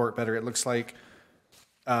word support better. It looks like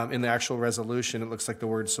in the actual resolution, it looks like the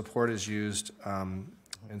word support is used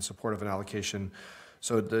in support of an allocation.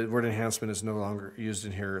 So the word enhancement is no longer used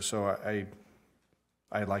in here. So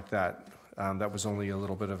I like that. That was only a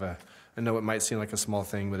little bit of I know it might seem like a small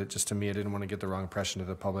thing, but to me, I didn't want to get the wrong impression to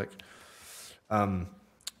the public.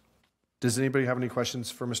 Does anybody have any questions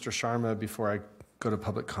for Mr. Sharma before I go to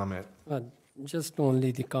public comment? Just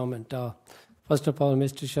only the comment. First of all,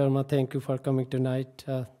 Mr. Sharma, thank you for coming tonight.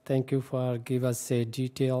 Thank you for giving us a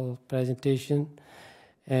detailed presentation.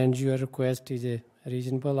 And your request is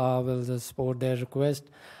reasonable. I will support that request.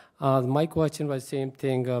 My question was same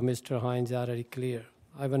thing Mr. Hines already clear.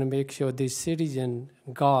 I want to make sure the citizen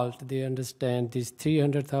Galt, they understand this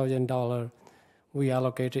 $300,000 we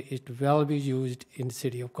allocated, it will be used in the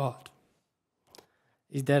city of Galt.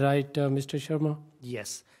 Is that right, Mr. Sharma?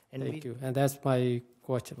 Yes. And thank you. And that's my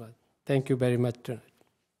question. Thank you very much tonight.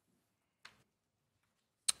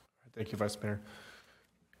 Thank you, Vice Mayor.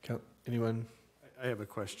 Anyone? I have a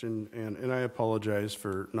question, and I apologize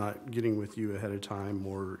for not getting with you ahead of time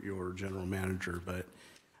or your general manager, but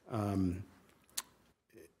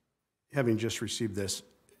having just received this,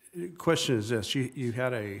 question is this: you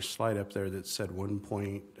had a slide up there that said I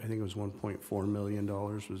think it was $1.4 million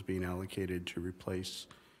was being allocated to replace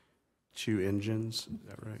 2 engines. Is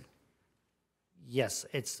that right? Yes,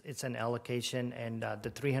 it's an allocation, and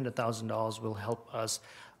the $300,000 will help us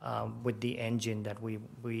with the engine that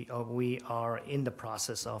we are in the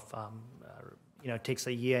process of. It takes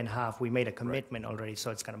a year and a half. We made a commitment already,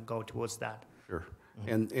 so it's going to go towards that. Sure.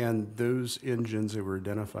 And those engines that were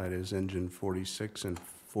identified as engine 46 and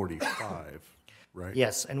 45. right?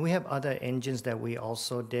 Yes, and we have other engines that we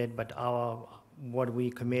also did, but what we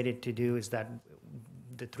committed to do is that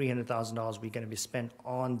the $300,000 we're going to be spent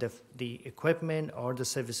on the equipment or the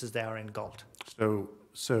services that are in Galt.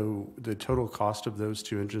 So the total cost of those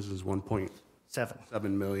two engines is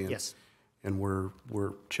 1.7 million? Yes. And we're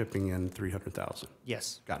chipping in 300,000?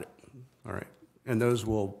 Yes. Got it. All right. And those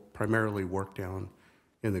will primarily work down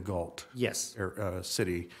in the Galt Yes.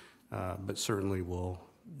 city, but certainly will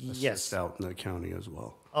assist out in the county as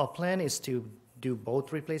well. Our plan is to do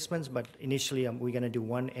both replacements, but initially we're going to do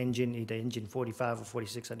one engine, either engine 45 or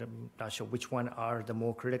 46. I'm not sure which one are the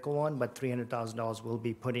more critical one, but $300,000 will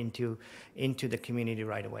be put into the community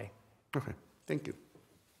right away. Okay, thank you.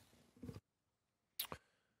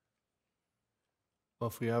 Well,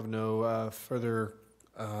 if we have no further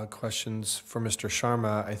questions for Mr.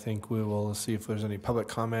 Sharma, I think we will see if there's any public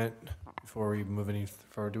comment before we move any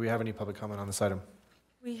forward. Do we have any public comment on this item?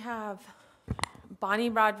 We have Bonnie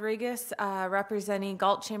Rodriguez, representing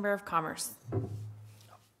Galt Chamber of Commerce.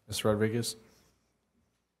 Ms. Rodriguez?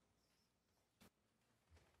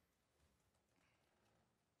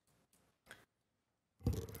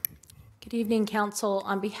 Good evening, Council.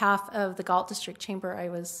 On behalf of the Galt District Chamber, I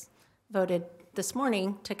was voted this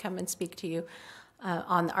morning to come and speak to you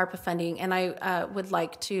on the ARPA funding, and I would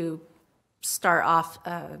like to start off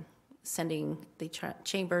sending the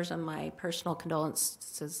chambers and my personal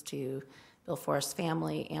condolences to Bill Forrest's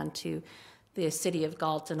family and to the city of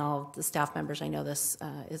Galt and all of the staff members. I know this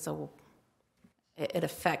it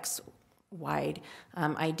affects wide.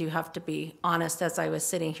 I do have to be honest, as I was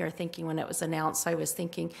sitting here thinking when it was announced, I was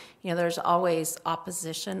thinking, there's always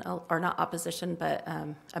opposition, or not opposition, but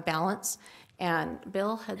a balance. And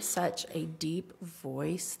Bill had such a deep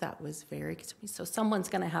voice that was very, so someone's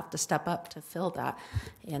going to have to step up to fill that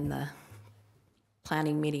in the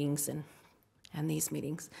planning meetings and these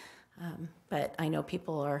meetings. But I know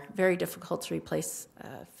people are very difficult to replace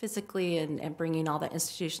physically and bringing all that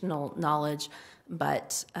institutional knowledge,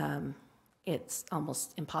 but it's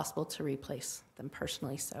almost impossible to replace them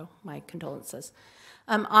personally, so my condolences.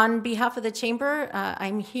 On behalf of the Chamber,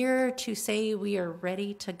 I'm here to say we are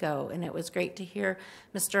ready to go, and it was great to hear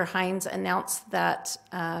Mr. Hines announce that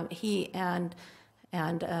he and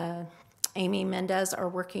Amy Mendez are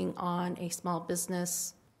working on a small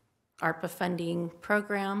business ARPA funding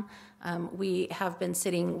program. We have been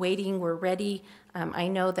sitting, waiting, we're ready. I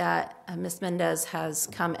know that Ms. Mendez has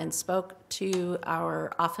come and spoke to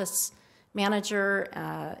our office manager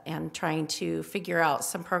and trying to figure out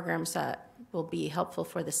some programs that will be helpful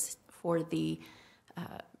for the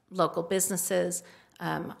local businesses.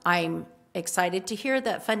 I'm excited to hear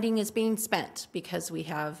that funding is being spent because we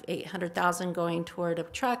have $800,000 going toward a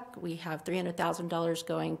truck. We have $300,000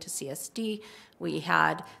 going to CSD. We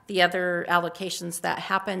had the other allocations that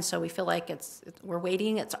happened, so we feel like we're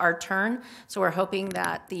waiting. It's our turn. So we're hoping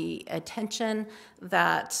that the attention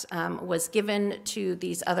that was given to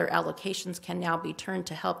these other allocations can now be turned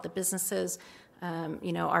to help the businesses.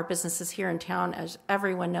 Our businesses here in town, as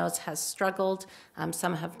everyone knows, has struggled.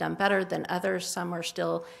 Some have done better than others. Some are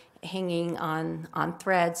still hanging on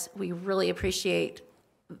threads. We really appreciate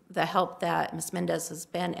the help that Ms. Mendez has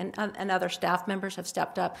been, and other staff members have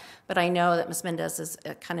stepped up, but I know that Ms. Mendez is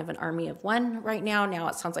kind of an army of one right now. Now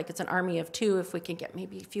it sounds like it's an army of two if we can get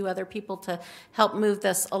maybe a few other people to help move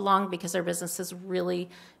this along, because our businesses really,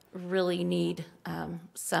 really need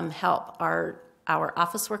some help. Our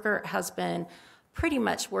office worker has been pretty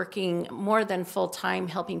much working more than full-time,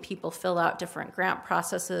 helping people fill out different grant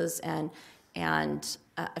processes and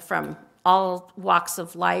from all walks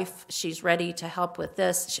of life. She's ready to help with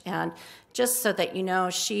this. And just so that you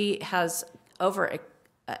know, she has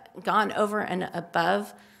gone over and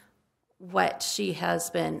above what she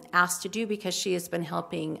has been asked to do, because she has been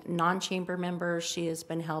helping non-chamber members. She has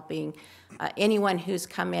been helping anyone who's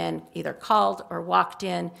come in, either called or walked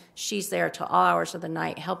in. She's there till all hours of the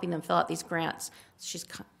night, helping them fill out these grants.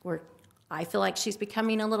 I feel like she's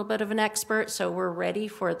becoming a little bit of an expert, so we're ready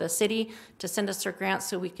for the city to send us her grants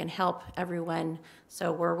so we can help everyone.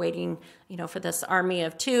 So we're waiting, for this army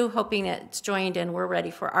of two, hoping it's joined, and we're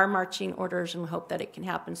ready for our marching orders, and hope that it can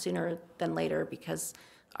happen sooner than later, because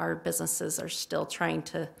our businesses are still trying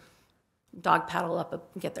to dog paddle up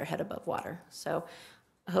and get their head above water. So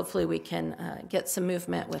hopefully we can get some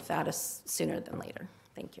movement with that sooner than later.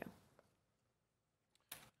 Thank you.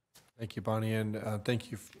 Thank you, Bonnie, and thank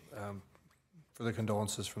you for the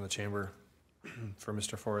condolences from the Chamber for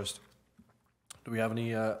Mr. Forrest. Do we have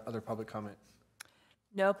any other public comment?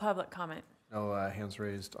 No public comment. No hands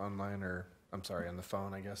raised online, or, I'm sorry, on the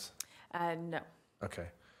phone, I guess? No. Okay.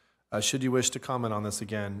 Should you wish to comment on this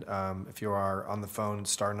again, if you are on the phone,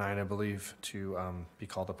 star 9, I believe, to be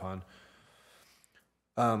called upon.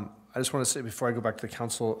 I just want to say before I go back to the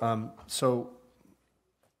council, so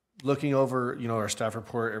looking over, our staff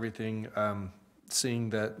report, everything, seeing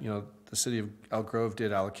that, the city of Elk Grove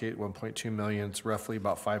did allocate 1.2 million. It's roughly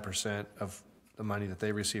about 5% of the money that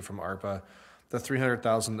they received from ARPA. The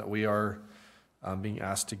 300,000 that we are being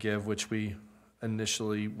asked to give, which we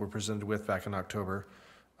initially were presented with back in October,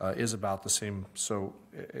 is about the same. So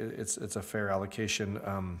it's a fair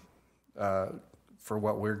allocation for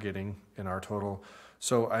what we're getting in our total.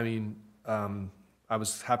 So I mean, I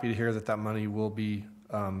was happy to hear that that money will be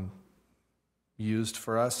used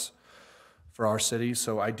for us, for our city.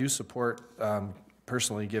 So I do support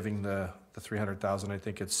personally giving the 300,000. I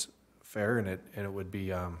think it's fair, and it would be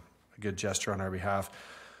a good gesture on our behalf.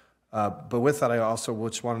 But with that, I also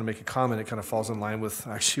just wanted to make a comment. It kind of falls in line with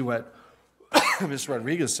actually what Mr.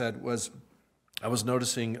 Rodriguez said. Was I was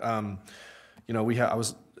noticing, I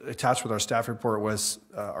was attached with our staff report was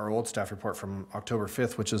our old staff report from October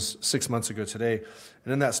 5th, which is 6 months ago today.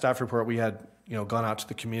 And in that staff report, we had gone out to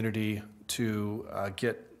the community to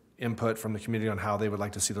get input from the community on how they would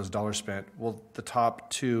like to see those dollars spent. Well, the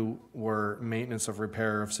top two were maintenance of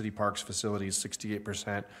repair of city parks facilities,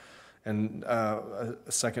 68%, and a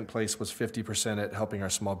second place was 50% at helping our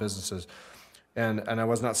small businesses. And I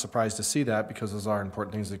was not surprised to see that, because those are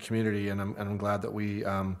important things to the community, and I'm glad that we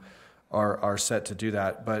are set to do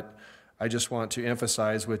that. But I just want to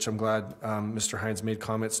emphasize, which I'm glad Mr. Hines made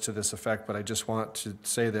comments to this effect, but I just want to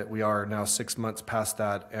say that we are now 6 months past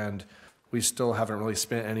that, and we still haven't really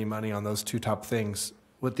spent any money on those two top things,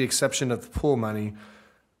 with the exception of the pool money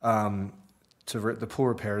to the pool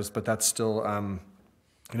repairs, but that's still,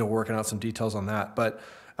 working out some details on that. But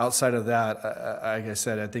outside of that, like I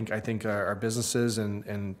said, I think our businesses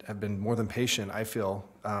and have been more than patient, I feel,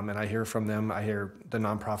 and I hear from them. I hear the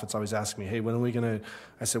nonprofits always ask me, hey, when are we going to,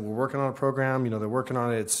 I said, we're working on a program, they're working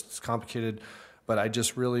on it, it's complicated, but I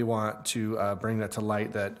just really want to bring that to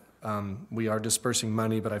light, that we are dispersing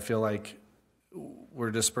money, but I feel like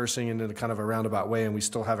we're dispersing it in a kind of a roundabout way, and we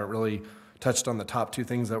still haven't really touched on the top two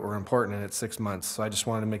things that were important, and it's 6 months. So I just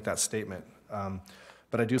wanted to make that statement.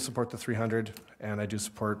 But I do support the 300, and I do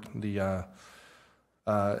support the,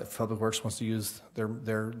 if Public Works wants to use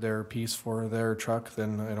their piece for their truck,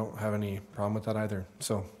 then I don't have any problem with that either.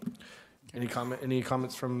 So any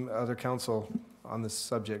comments from other council on this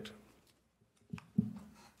subject?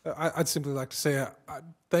 I'd simply like to say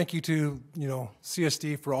thank you to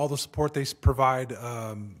CSD for all the support they provide.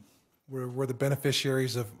 We're the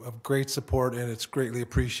beneficiaries of great support, and it's greatly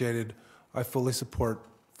appreciated. I fully support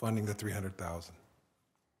funding the 300,000.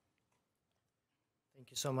 Thank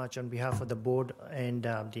you so much on behalf of the board and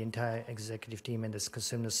the entire executive team and this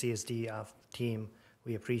consumer CSD team.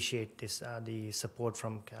 We appreciate this the support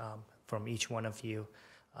from each one of you.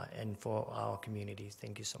 And for our communities,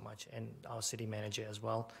 thank you so much. And our city manager as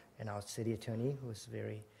well, and our city attorney, who is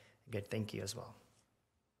very good. Thank you as well.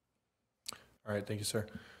 All right, thank you, sir.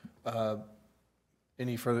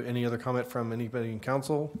 Any other comment from anybody in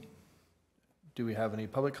council? Do we have any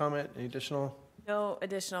public comment, any additional? No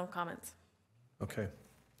additional comments. Okay.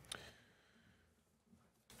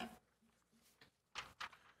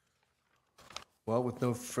 Well, with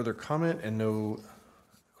no further comment and no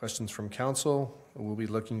questions from council, we'll be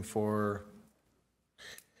looking for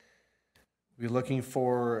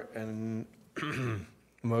an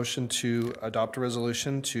motion to adopt a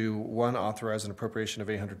resolution to, 1, authorize an appropriation of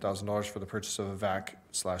 $800,000 for the purchase of a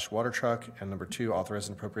vac/water truck, and number 2, authorize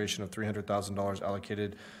an appropriation of $300,000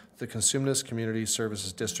 allocated to the Consumnes Community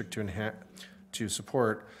Services District to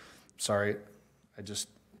support. Sorry,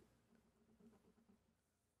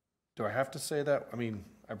 do I have to say that? I mean,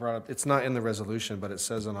 I brought up, it's not in the resolution, but it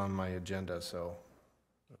says it on my agenda, so.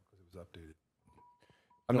 Because it was updated.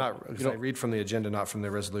 I'm not, because I read from the agenda, not from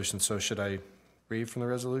the resolution, so should I read from the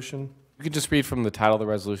resolution? You can just read from the title of the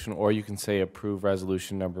resolution, or you can say approve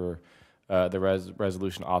resolution number,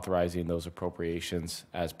 resolution authorizing those appropriations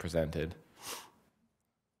as presented.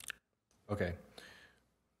 Okay.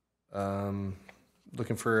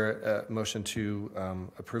 Looking for a motion to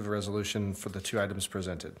approve the resolution for the 2 items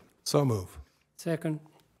presented. So move. Second.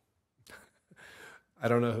 I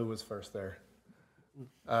don't know who was first there.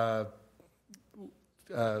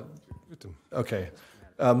 Okay.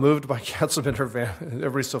 Moved by Councilmember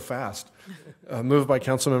everybody's so fast. Moved by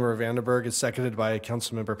Councilmember Vandenberg, is seconded by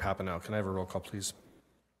Councilmember Papineau. Can I have a roll call, please?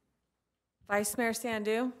 Vice Mayor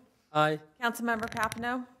Sandu? Aye. Councilmember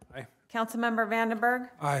Papineau? Aye. Councilmember Vandenberg?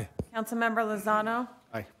 Aye. Councilmember Lozano?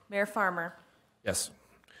 Aye. Mayor Farmer? Yes.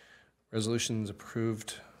 Resolution's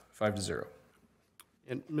approved 5-0.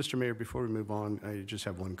 And Mr. Mayor, before we move on, I just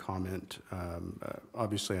have one comment.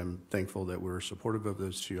 Obviously, I'm thankful that we're supportive of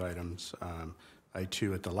those two items. I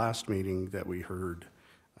too, at the last meeting that we heard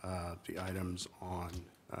the items on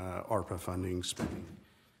ARPA funding spending,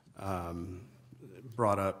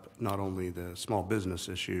 brought up not only the small business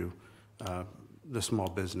issue, the small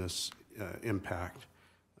business impact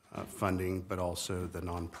funding, but also the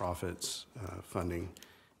nonprofits funding.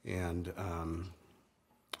 And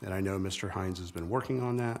I know Mr. Hines has been working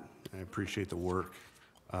on that. I appreciate the work.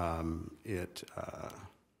 But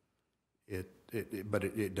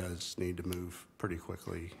it does need to move pretty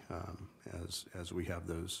quickly as we have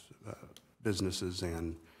those businesses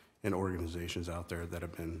and organizations out there that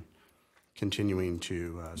have been continuing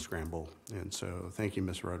to scramble. And so thank you,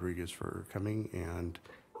 Ms. Rodriguez, for coming and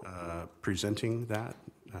presenting that.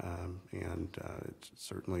 It's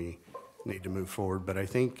certainly need to move forward. But I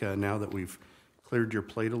think now that we've cleared your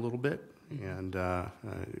plate a little bit, and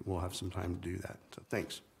we'll have some time to do that. So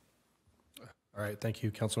thanks. All right, thank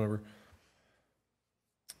you, Councilmember.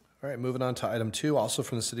 All right, moving on to item 2, also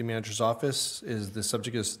from the City Manager's Office, is the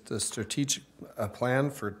subject is the strategic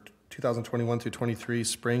plan for 2021 through 23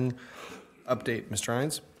 spring update. Mr.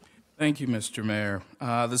 Hines? Thank you, Mr. Mayor.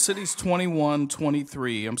 The city's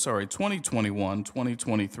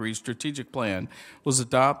 2021-2023 strategic plan was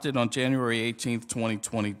adopted on January 18th,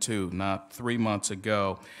 2022, not 3 months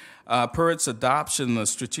ago. Per its adoption, the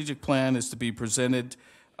strategic plan is to be presented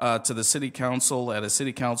to the City Council at a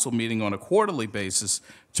City Council meeting on a quarterly basis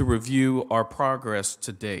to review our progress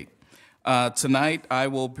to date. Tonight, I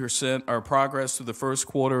will present our progress through the first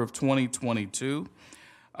quarter of 2022.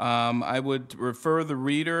 I would refer the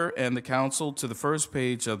reader and the council to the first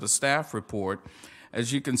page of the staff report.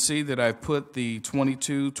 As you can see that I've put the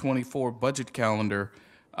 22-24 budget calendar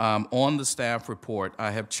on the staff report. I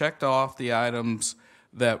have checked off the items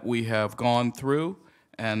that we have gone through,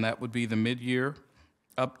 and that would be the mid-year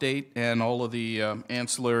update and all of the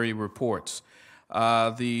ancillary reports.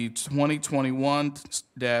 The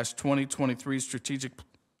 2021-2023 strategic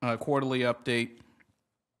quarterly update,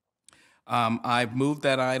 I've moved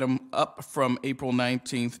that item up from April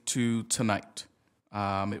 19th to tonight.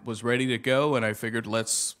 It was ready to go, and I figured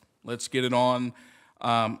let's get it on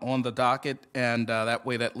the docket, and that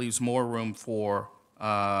way that leaves more room for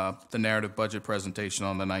the narrative budget presentation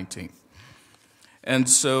on the 19th. And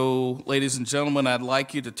so, ladies and gentlemen, I'd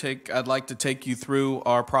like to take you through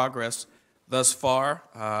our progress thus far.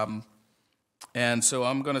 And so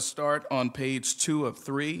I'm going to start on page 2 of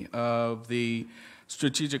 3 of the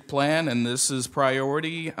strategic plan, and this is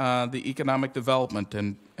priority, the economic development.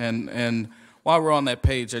 And while we're on that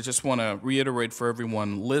page, I just want to reiterate for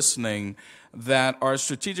everyone listening that our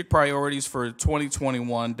strategic priorities for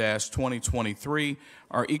 2021-2023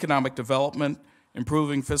 are economic development,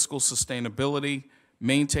 improving fiscal sustainability,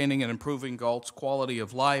 maintaining and improving Galt's quality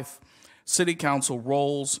of life, City Council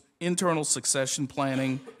roles, internal succession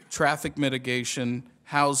planning, traffic mitigation,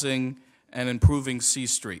 housing, and improving C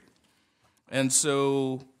Street. And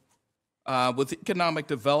so with economic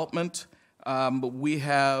development, we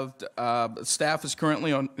have staff is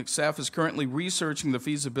currently researching the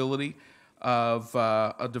feasibility of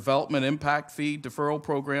a development impact fee deferral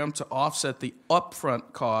program to offset the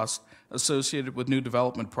upfront cost associated with new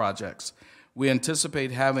development projects. We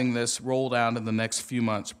anticipate having this rolled out in the next few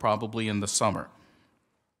months, probably in the summer.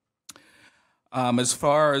 As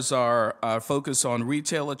far as our focus on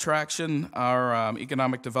retail attraction, our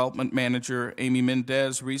economic development manager, Amy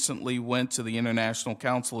Mendez, recently went to the International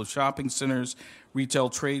Council of Shopping Centers retail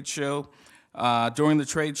trade show. During the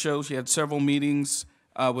trade show, she had several meetings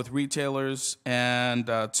with retailers and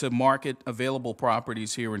to market available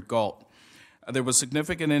properties here in Galt. There was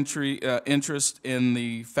significant interest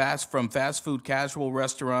in from fast food casual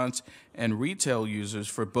restaurants and retail users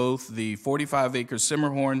for both the 45-acre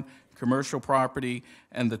Simmerhorn commercial property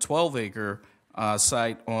and the 12-acre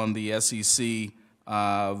site on the SEC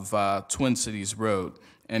of Twin Cities Road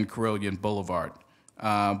and Carilion Boulevard.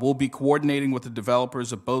 We'll be coordinating with the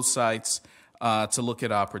developers of both sites to look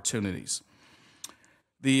at opportunities.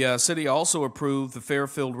 The city also approved the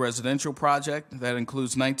Fairfield residential project that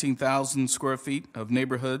includes 19,000 square feet of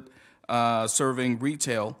neighborhood serving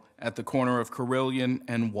retail at the corner of Carilion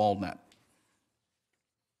and Walnut.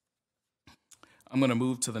 I'm going to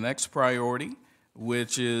move to the next priority,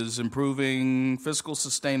 which is improving fiscal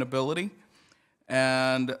sustainability.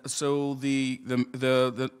 And so the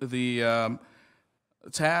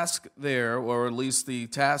task there, or at least the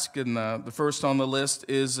task in the first on the list,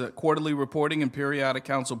 is quarterly reporting and periodic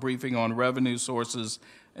council briefing on revenue sources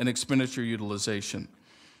and expenditure utilization.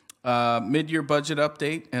 Mid-year budget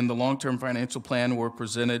update and the long-term financial plan were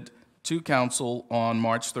presented to council on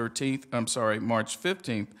March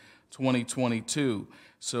 15th, 2022.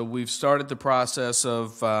 So we've started the process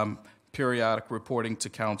of periodic reporting to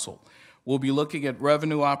council. We'll be looking at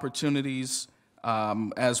revenue opportunities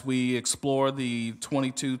as we explore the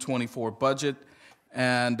 22-24 budget,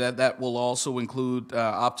 and that will also include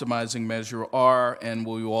optimizing Measure R, and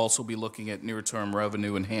we will also be looking at near-term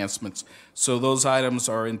revenue enhancements. So those items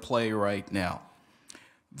are in play right now.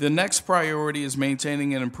 The next priority is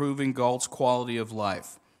maintaining and improving Galt's quality of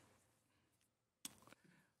life.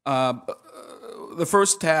 The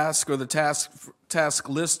first task, or the task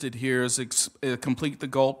listed here, is complete the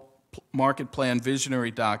Galt Market Plan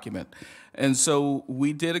Visionary Document. And so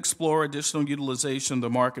we did explore additional utilization of the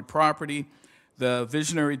market property. The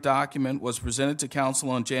visionary document was presented to council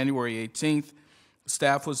on January 18th.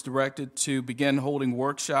 Staff was directed to begin holding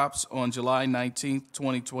workshops on July 19th,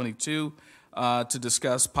 2022 to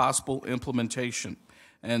discuss possible implementation.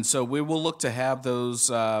 And so we will look to have those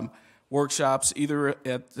workshops either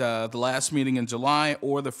at the last meeting in July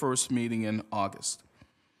or the first meeting in August.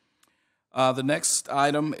 The next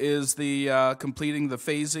item is the completing the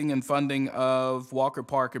phasing and funding of Walker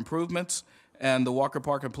Park improvements. And the Walker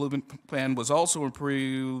Park Improvement Plan was also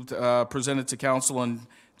presented to council on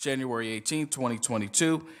January 18,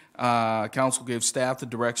 2022. Council gave staff the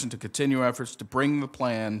direction to continue efforts to bring the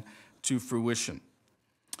plan to fruition.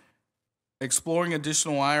 Exploring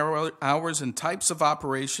additional hours and types of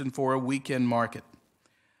operation for a weekend market.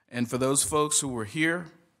 And for those folks who were here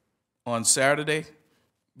on Saturday,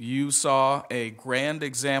 you saw a grand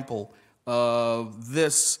example of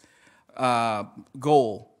this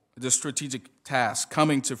goal, the strategic task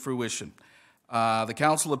coming to fruition. The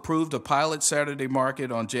council approved a pilot Saturday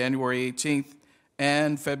market on January 18th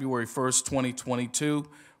and February 1st, 2022.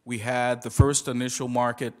 We had the first initial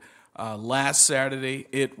market last Saturday.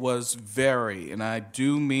 It was very, and I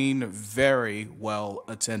do mean very, well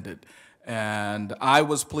attended. And I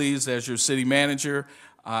was pleased as your city manager.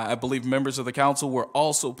 I believe members of the council were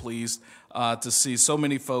also pleased to see so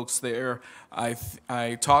many folks there.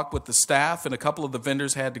 I talked with the staff, and a couple of the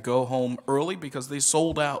vendors had to go home early because they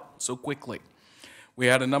sold out so quickly. We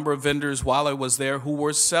had a number of vendors while I was there who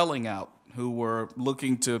were selling out, who were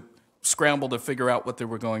looking to scramble to figure out what they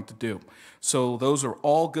were going to do. So those are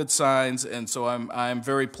all good signs, and so I'm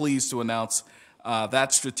very pleased to announce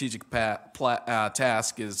that strategic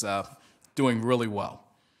task is doing really well.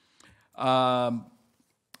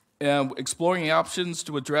 Exploring options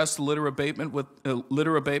to address the litter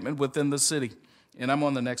abatement within the city. And I'm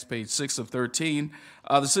on the next page, 6 of 13.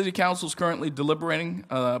 The City Council is currently deliberating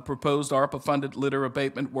proposed ARPA-funded litter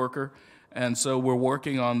abatement worker, and so we're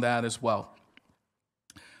working on that as well.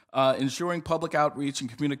 Ensuring public outreach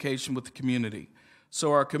and communication with the community.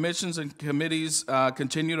 So our commissions and committees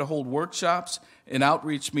continue to hold workshops and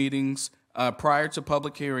outreach meetings prior to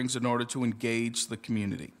public hearings in order to engage the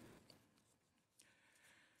community.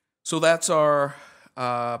 So that's our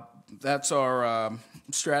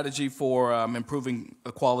strategy for improving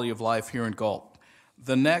the quality of life here in Galt.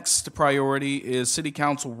 The next priority is city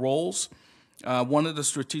council roles. One of the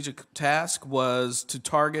strategic tasks was to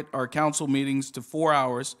target our council meetings to 4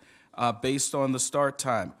 hours based on the start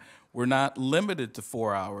time. We're not limited to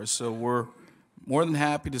 4 hours, so we're more than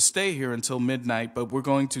happy to stay here until midnight, but we're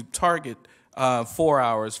going to target 4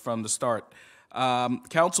 hours from the start.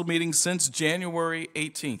 Council meetings since January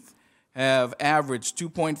 18th have averaged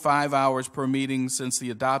 2.5 hours per meeting since the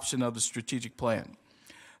adoption of the strategic plan.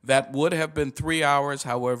 That would have been 3 hours.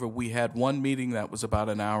 However, we had one meeting that was about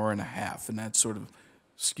an hour and a half, and that sort of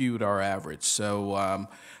skewed our average. So,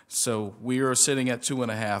 so we are sitting at two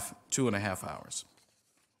and a half hours.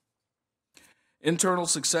 Internal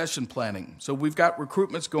succession planning. So we've got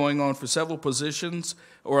recruitments going on for several positions,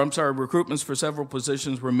 recruitments for several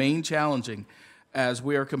positions remain challenging as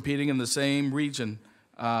we are competing in the same region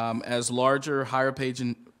as larger, higher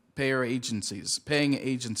paying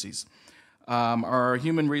agencies. Our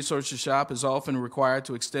human resources shop is often required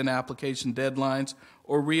to extend application deadlines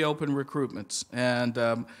or reopen recruitments.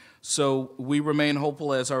 And so we remain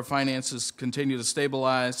hopeful as our finances continue to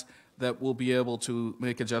stabilize that we'll be able to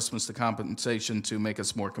make adjustments to compensation to make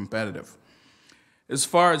us more competitive. As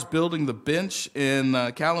far as building the bench, in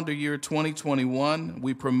calendar year 2021,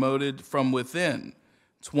 we promoted from within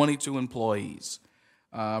 22 employees.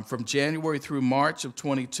 From January through March of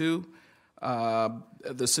 22,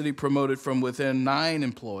 the city promoted from within 9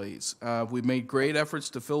 employees. We've made great efforts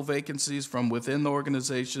to fill vacancies from within the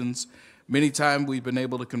organizations. Many times we've been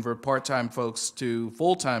able to convert part-time folks to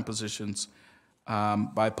full-time positions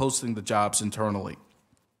by posting the jobs internally.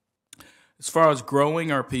 As far as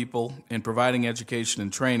growing our people and providing education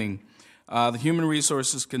and training, The Human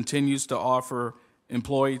Resources continues to offer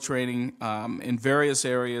employee training in various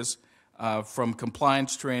areas, from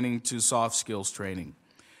compliance training to soft skills training.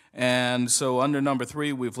 And so under number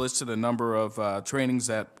 3, we've listed a number of trainings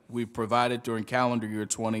that we've provided during calendar year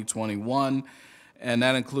 2021, and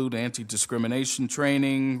that include anti-discrimination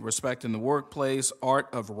training, respect in the workplace, art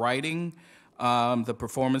of writing, the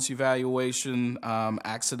performance evaluation,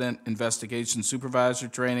 accident investigation supervisor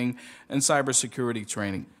training, and cybersecurity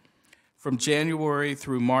training. From January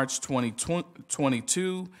through March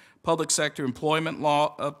 2022, public sector employment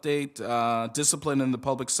law update, discipline in the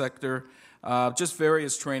public sector, just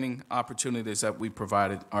various training opportunities that we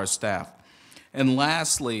provided our staff. And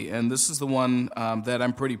lastly, and this is the one that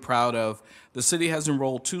I'm pretty proud of, the city has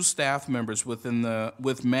enrolled 2 staff members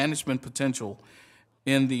with management potential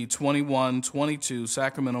in the 21-22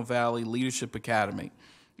 Sacramento Valley Leadership Academy.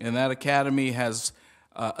 And that academy has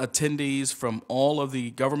attendees from all of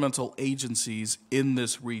the governmental agencies in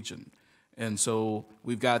this region. And so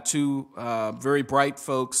we've got 2 very bright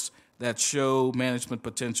folks that show management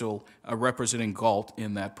potential representing Galt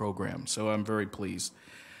in that program. So I'm very pleased.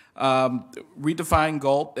 Redefine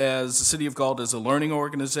Galt as the City of Galt as a learning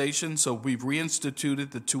organization. So we've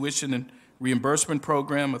reinstituted the tuition and reimbursement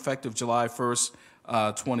program effective July 1st,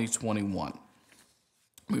 2021.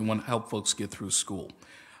 We want to help folks get through school.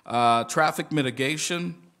 Traffic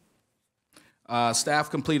mitigation. Staff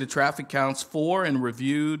completed traffic counts for and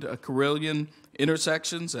reviewed Carilion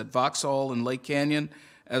intersections at Vauxhall and Lake Canyon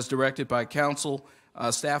as directed by council.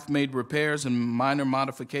 Staff made repairs and minor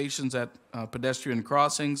modifications at pedestrian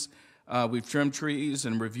crossings. We've trimmed trees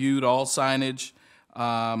and reviewed all signage,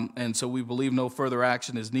 and so we believe no further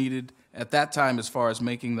action is needed at that time as far as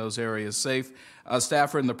making those areas safe.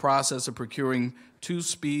 Staff are in the process of procuring 2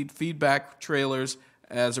 speed feedback trailers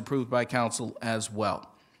as approved by council as well.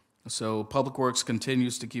 So Public Works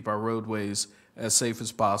continues to keep our roadways as safe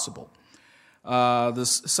as possible. The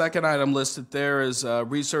second item listed there is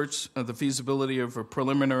research of the feasibility of a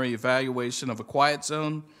preliminary evaluation of a quiet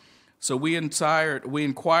zone. So we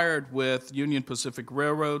inquired with Union Pacific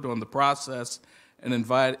Railroad on the process and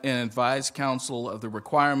advised council of the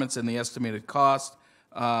requirements and the estimated cost.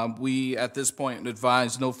 We, at this point,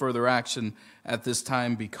 advise no further action at this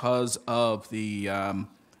time because of the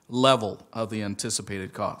level of the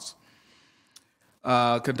anticipated costs.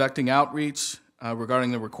 Conducting outreach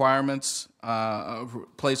regarding the requirements,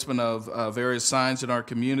 placement of various signs in our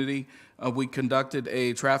community. We conducted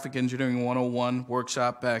a Traffic Engineering 101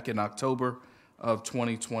 workshop back in October of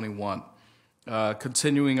 2021.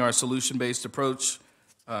 Continuing our solution-based approach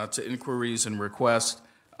to inquiries and requests,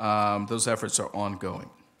 those efforts are ongoing.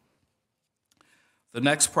 The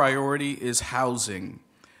next priority is housing.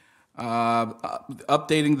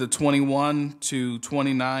 Updating the 21 to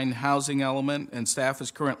 29 housing element, and staff is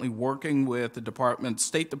currently working with the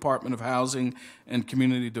State Department of Housing and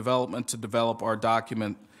Community Development to develop our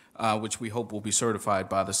document, which we hope will be certified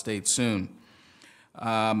by the state soon.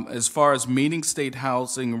 As far as meeting state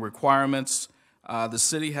housing requirements, the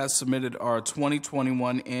city has submitted our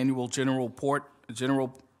 2021 annual general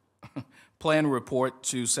plan report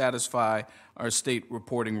to satisfy our state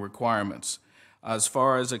reporting requirements. As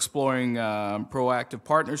far as exploring proactive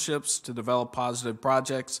partnerships to develop positive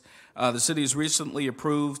projects, the city has recently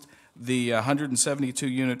approved the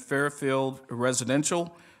 172-unit Fairfield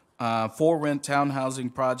residential for-rent town-housing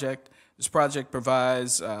project. This project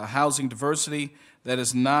provides housing diversity that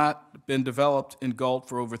has not been developed in Galt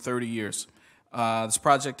for over 30 years. This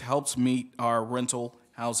project helps meet our rental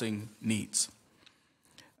housing needs.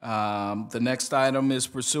 The next item is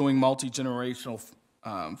pursuing multi-generational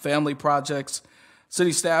family projects.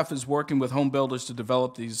 City staff is working with home builders to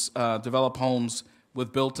develop homes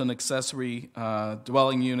with built-in accessory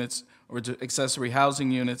dwelling units or accessory housing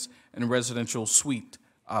units and residential suite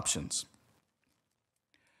options.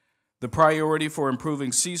 The priority for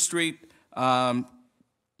improving C Street,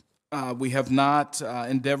 we have not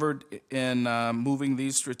endeavored in moving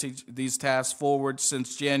these tasks forward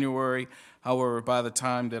since January. However, by the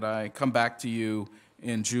time that I come back to you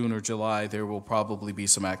in June or July, there will probably be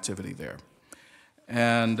some activity there.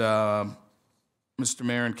 And Mr.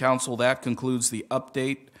 Mayor and Council, that concludes the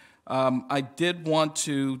update. I did want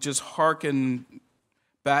to just hearken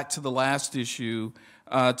back to the last issue,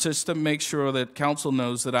 just to make sure that Council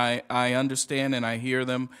knows that I understand and I hear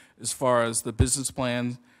them as far as the business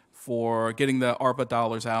plan for getting the ARPA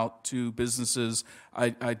dollars out to businesses.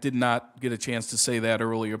 I did not get a chance to say that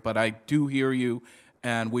earlier, but I do hear you.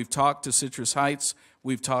 And we've talked to Citrus Heights,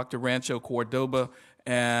 we've talked to Rancho Cordoba,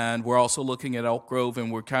 and we're also looking at Elk Grove,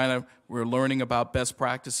 and we're learning about best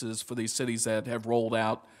practices for these cities that have rolled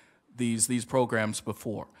out these programs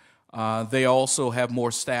before. They also have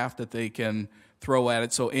more staff that they can throw at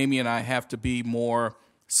it. So Amy and I have to be more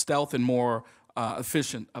stealth and more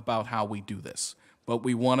efficient about how we do this. But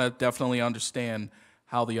we want to definitely understand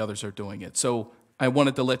how the others are doing it. So I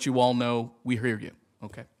wanted to let you all know we hear you,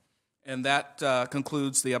 okay? And that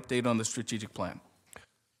concludes the update on the strategic plan.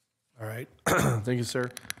 All right. Thank you, sir.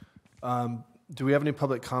 Do we have any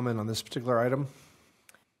public comment on this particular item?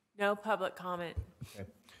 No public comment. Okay.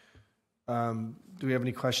 Do we have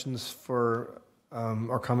any questions for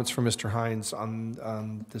or comments for Mr. Hines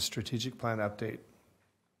on the strategic plan update?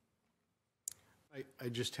 I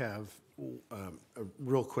just have a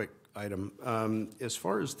real quick item. As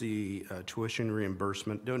far as the tuition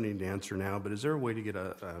reimbursement, don't need to answer now, but is there a way to get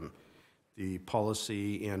the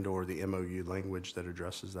policy and/or the MOU language that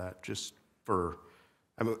addresses that? Just for,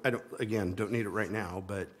 I don't need it right now,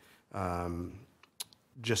 but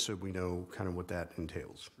just so we know kind of what that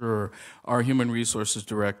entails. Sure. Our Human Resources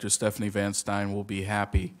Director, Stephanie Van Stein, will be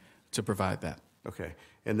happy to provide that. Okay.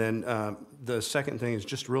 And then the second thing is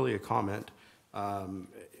just really a comment.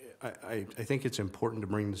 I think it's important to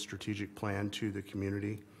bring the strategic plan to the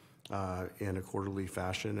community in a quarterly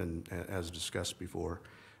fashion, and as discussed before.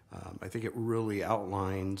 I think it really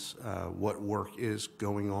outlines what work is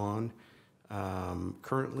going on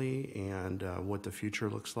currently and what the future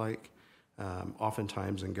looks like.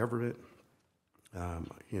 Oftentimes in government,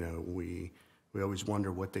 we always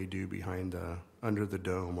wonder what they do behind under the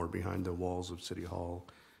dome or behind the walls of City Hall,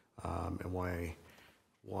 and why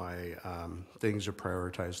things are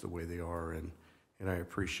prioritized the way they are. And I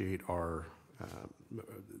appreciate our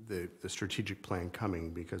the strategic plan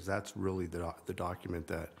coming, because that's really the document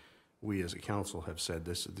that we as a council have said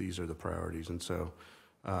these are the priorities. And so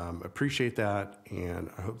appreciate that, and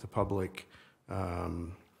I hope the public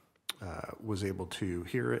was able to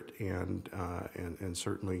hear it and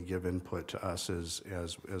certainly give input to us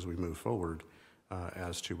as we move forward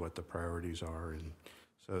as to what the priorities are. And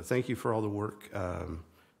so thank you for all the work,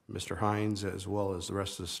 Mr. Hines, as well as the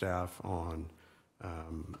rest of the staff on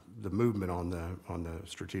the movement on the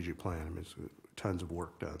strategic plan. I mean, it's tons of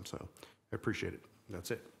work done, so I appreciate it.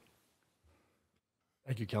 That's it.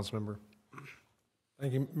 Thank you, Councilmember.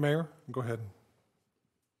 Thank you, Mayor. Go ahead.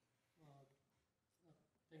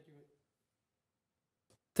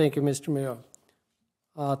 Thank you, Mr. Mayor.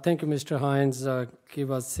 Thank you, Mr. Hines.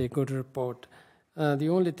 Give us a good report. The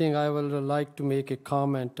only thing I would like to make a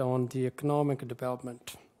comment on the economic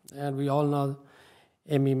development. And we all know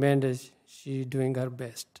Amy Mendez, she's doing her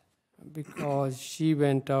best because she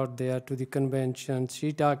went out there to the convention.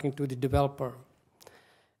 She talking to the developer,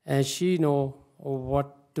 and she know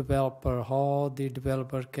what developer, how the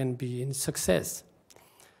developer can be in success.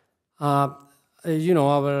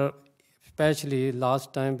 Especially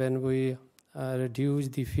last time when we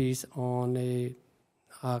reduced the fees on a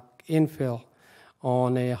infill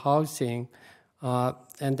on a housing,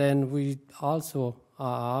 and then we also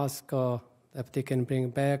ask if they can bring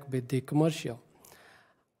back with the commercial.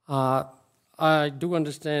 I do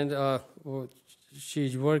understand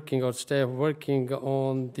she's working, or staff working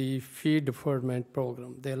on the fee deferment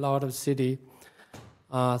program. There are a lot of city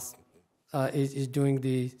is doing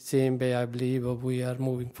the same way, I believe, we are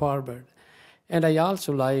moving forward. And I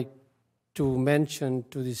also like to mention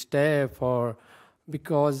to the staff,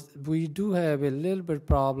 because we do have a little bit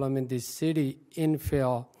problem in the city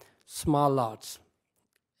infill small lots.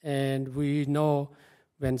 And we know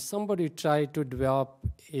when somebody try to develop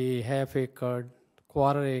a half acre,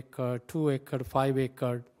 quarter acre, 2 acre, 5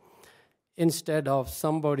 acre, instead of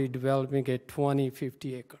somebody developing a 20,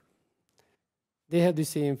 50 acre, they have the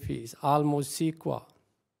same fees, almost equal.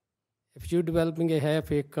 If you're developing a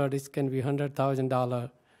half acre, it can be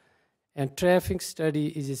 $100,000, and traffic study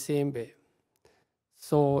is the same way.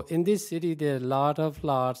 So in this city, there are a lot of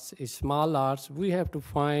lots, small lots. We have to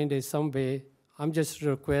find some way. I'm just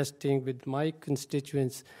requesting with my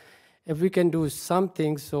constituents, if we can do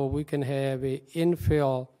something so we can have an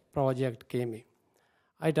infill project coming.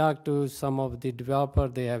 I talked to some of the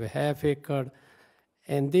developers, they have a half acre,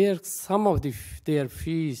 and some of their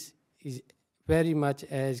fees is very much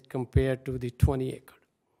as compared to the 20 acre.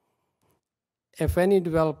 If any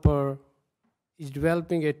developer is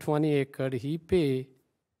developing a 20 acre, he pay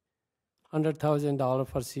 $100,000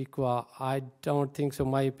 for CEQA. I don't think, so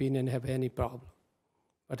my opinion, have any problem.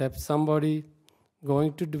 But if somebody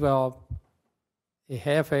going to develop a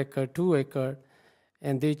half acre, 2 acre,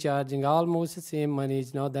 and they charging almost the same money,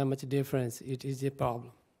 it's not that much difference, it is a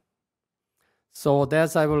problem. So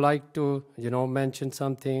that's, I would like to, mention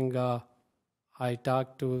something. I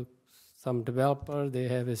talked to some developer, they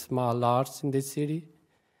have a small lots in this city.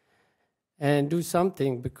 and do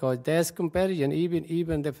something, because there's comparison.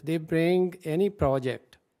 Even if they bring any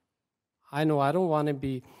project, I know I don't want to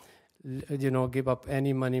be, give up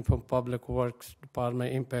any money from Public Works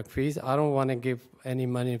Department impact fees. I don't want to give any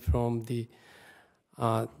money from the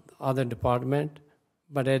other department.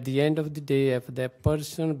 But at the end of the day, if that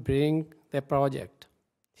person bring the project,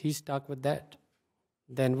 he's stuck with that.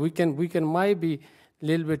 Then we can might be a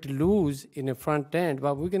little bit loose in the front end,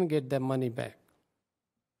 but we can get that money back.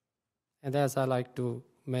 And as I like to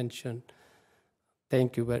mention,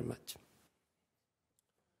 thank you very much.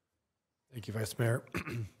 Thank you, Vice Mayor.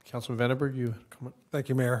 Councilman Vandenberg, you comment? Thank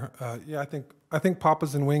you, Mayor. Yeah, I think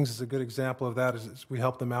Papa's and Wings is a good example of that. Is we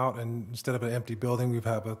help them out, and instead of an empty building, we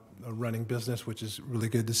have a running business, which is really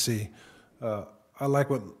good to see. I like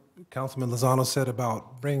what Councilman Lozano said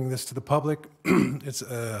about bringing this to the public. It's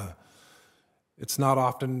not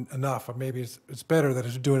often enough, or maybe it's better that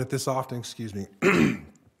it's doing it this often. Excuse me.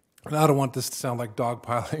 And I don't want this to sound like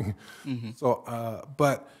dogpiling. So,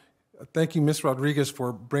 but thank you, Ms. Rodriguez,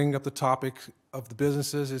 for bringing up the topic of the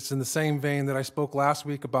businesses. It's in the same vein that I spoke last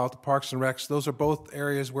week about the Parks and Recs. Those are both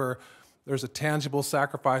areas where there's a tangible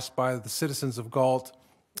sacrifice by the citizens of Galt.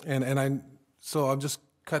 So I'll just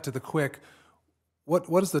cut to the quick.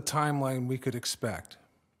 What is the timeline we could expect?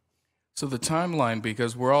 So the timeline,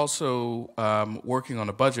 because we're also working on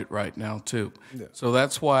a budget right now too. Yeah. So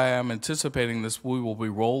that's why I'm anticipating this. We will be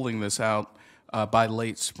rolling this out by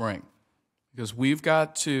late spring. Because we've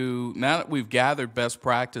got to, now that we've gathered best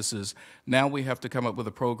practices, now we have to come up with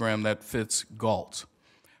a program that fits Galt,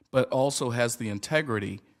 but also has the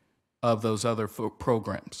integrity of those other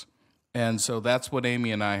programs. And so that's what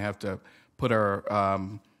Amy and I have to put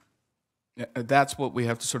our, that's what we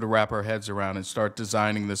have to sort of wrap our heads around and start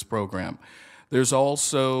designing this program. There's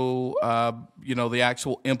also, the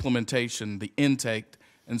actual implementation, the intake,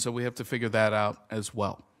 and so we have to figure that out as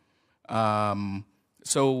well.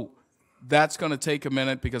 So that's going to take a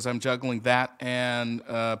minute because I'm juggling that and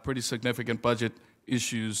pretty significant budget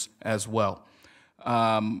issues as well.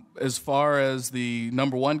 As far as the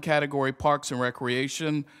number one category, Parks and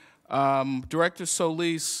Recreation, Director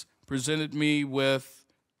Solis presented me with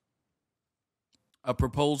a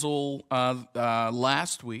proposal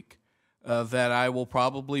last week that I will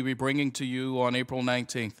probably be bringing to you on April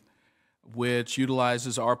 19th, which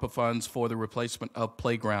utilizes ARPA funds for the replacement of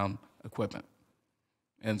playground equipment.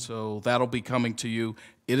 And so that'll be coming to you.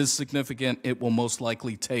 It is significant. It will most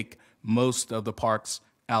likely take most of the parks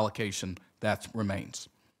allocation that remains.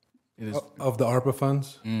 It is of the ARPA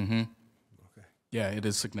funds? Mm-hmm. Okay. Yeah, it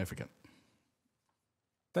is significant.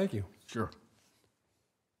 Thank you. Sure.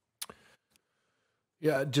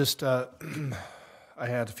 Yeah, just I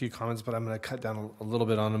had a few comments, but I'm going to cut down a little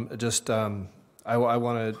bit on them. Just I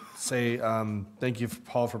want to say thank you,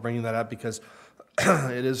 Paul, for bringing that up, because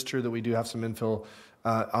it is true that we do have some infill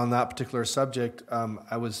on that particular subject.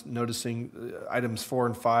 I was noticing items 4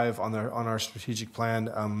 and 5 on our strategic plan.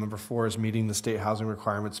 Number 4 is meeting the state housing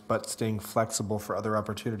requirements, but staying flexible for other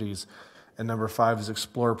opportunities. And number 5 is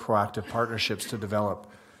explore proactive partnerships to develop.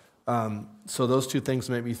 So those two things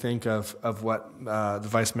make me think of what the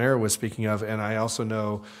Vice Mayor was speaking of. And I also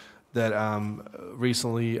know that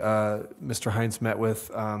recently Mr. Hines met with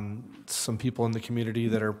some people in the community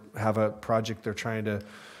that have a project they're trying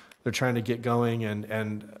to get going,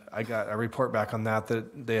 and I got a report back on that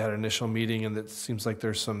they had an initial meeting, and it seems like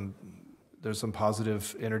there's some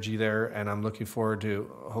positive energy there, and I'm looking forward to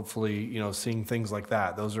hopefully seeing things like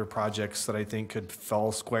that. Those are projects that I think could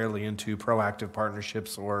fall squarely into proactive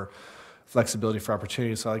partnerships or flexibility for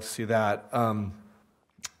opportunity. So I like to see that.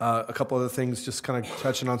 A couple other things, just kind of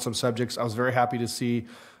touching on some subjects. I was very happy to see,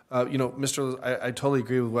 I totally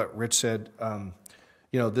agree with what Rich said.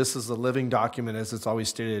 This is a living document, as it's always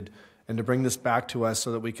stated, and to bring this back to us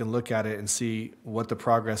so that we can look at it and see what the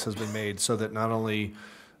progress has been made, so that not only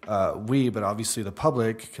we, but obviously the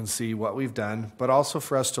public can see what we've done, but also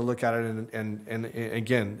for us to look at it and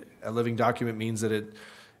again, a living document means that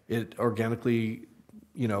it organically,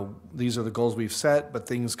 these are the goals we've set, but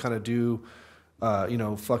things kind of do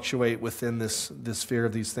fluctuate within this sphere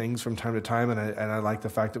of these things from time to time, and I like the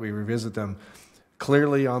fact that we revisit them.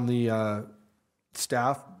 Clearly on the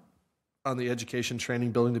staff, on the education,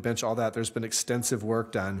 training, building the bench, all that, there's been extensive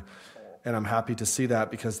work done, and I'm happy to see that,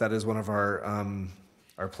 because that is one of our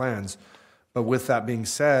plans. But with that being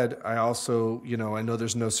said, I also, I know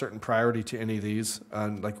there's no certain priority to any of these,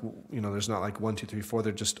 there's not like 1, 2, 3, 4,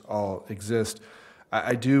 they just all exist.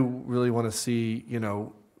 I do really want to see,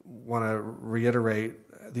 want to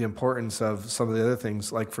reiterate the importance of some of the other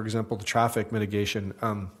things, like, for example, the traffic mitigation.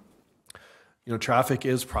 Traffic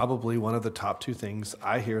is probably one of the top 2 things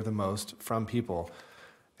I hear the most from people.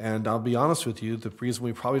 And I'll be honest with you, the reason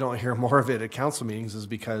we probably don't hear more of it at council meetings is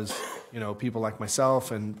because, people like myself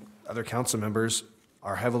and other council members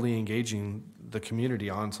are heavily engaging the community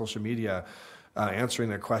on social media, answering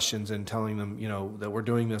their questions and telling them, that we're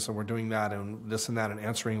doing this and we're doing that and this and that, and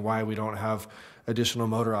answering why we don't have additional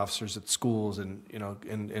motor officers at schools, and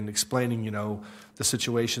and explaining, the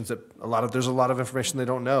situations that there's a lot of information they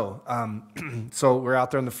don't know. So we're out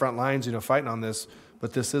there in the front lines, fighting on this,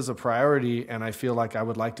 but this is a priority, and I feel like I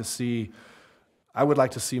would like to see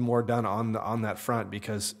more done on that front,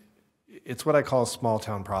 because it's what I call a small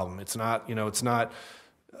town problem. It's not, it's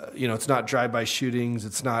not drive-by shootings.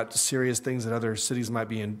 It's not serious things that other cities might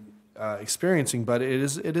be experiencing, but it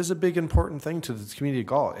is a big, important thing to the community of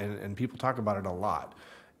Galt, and people talk about it a lot.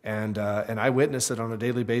 And I witness it on a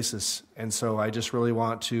daily basis. And so I just really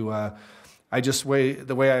want to,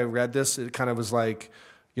 the way I read this, it kind of was like,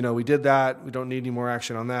 we did that. We don't need any more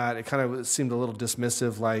action on that. It kind of seemed a little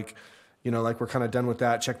dismissive, like we're kind of done with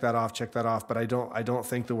that. Check that off. But I don't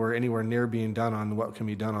think that we're anywhere near being done on what can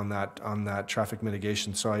be done on that traffic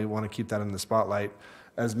mitigation. So I want to keep that in the spotlight.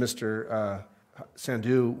 As Mr.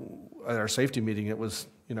 Sandhu at our safety meeting, it was,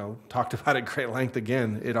 talked about at great length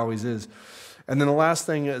again. It always is. And then the last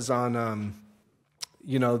thing is on,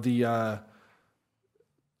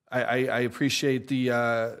 I appreciate the,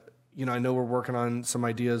 I know we're working on some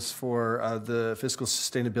ideas for the fiscal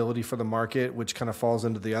sustainability for the market, which kind of falls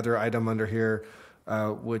into the other item under here,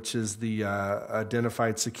 which is the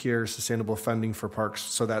identified, secure, sustainable funding for parks.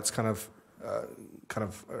 So that's kind of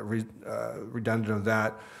redundant of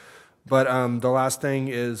that. But the last thing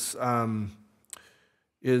is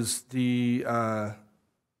the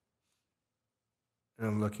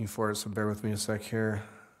I'm looking for it, so bear with me a sec here.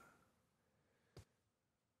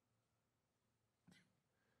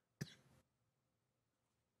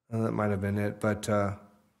 That might have been it, but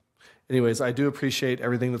anyways, I do appreciate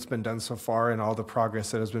everything that's been done so far and all the progress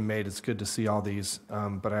that has been made. It's good to see all these,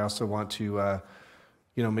 but I also want to,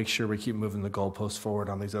 make sure we keep moving the goalposts forward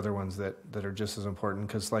on these other ones that are just as important.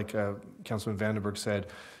 Because, like Councilman Vandenberg said,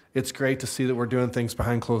 it's great to see that we're doing things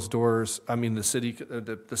behind closed doors. I mean, the city,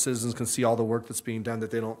 the citizens can see all the work that's being done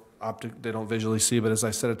that they don't visually see. But as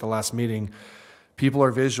I said at the last meeting, people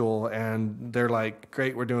are visual and they're like,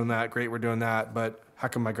 great, we're doing that. Great, we're doing that. But how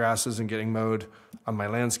come my grass isn't getting mowed on my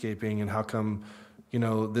landscaping? And how come,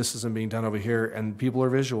 this isn't being done over here? And people are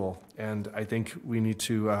visual. And I think we need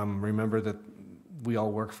to remember that we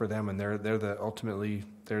all work for them, and they're ultimately,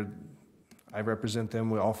 I represent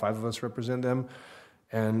them. All five of us represent them.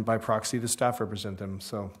 And by proxy, the staff represent them.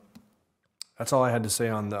 So that's all I had to say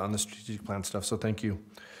on the strategic plan stuff. So thank you.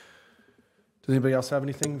 Does anybody else have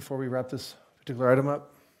anything before we wrap this particular item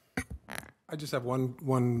up? I just have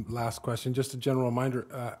one last question. Just a general reminder.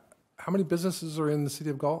 How many businesses are in the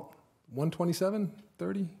city of Galt? 127?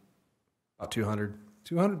 30? About 200.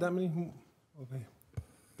 200? That many? Okay.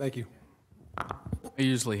 Thank you. I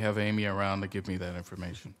usually have Amy around to give me that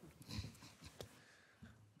information.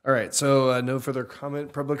 All right, so no further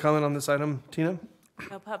public comment on this item, Tina?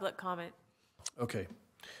 No public comment. Okay.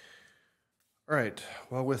 All right,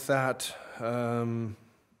 well, with that,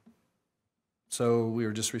 so we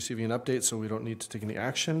are just receiving an update, so we don't need to take any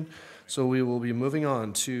action. So we will be moving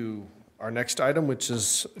on to our next item, which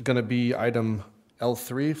is going to be item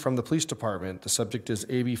L3 from the Police Department. The subject is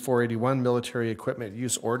AB 481, Military Equipment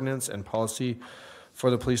Use Ordinance and Policy for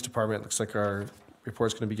the Police Department. Looks like our report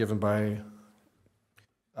is going to be given by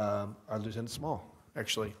our Lieutenant Small,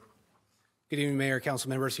 actually. Good evening, Mayor, Council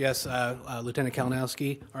members. Yes, Lieutenant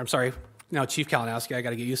Kalinowski, or I'm sorry, now Chief Kalinowski, I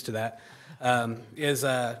got to get used to that, is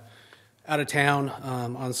out of town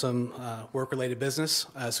on some work-related business,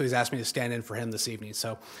 so he's asked me to stand in for him this evening.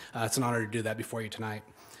 So it's an honor to do that before you tonight.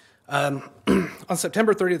 On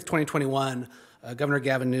September 30th, 2021, Governor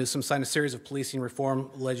Gavin Newsom signed a series of policing reform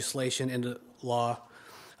legislation into law.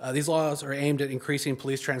 These laws are aimed at increasing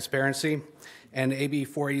police transparency, and AB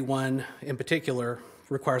 481 in particular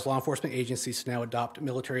requires law enforcement agencies to now adopt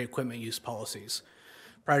military equipment use policies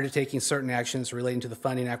prior to taking certain actions relating to the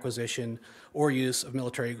funding, acquisition, or use of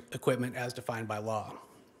military equipment as defined by law.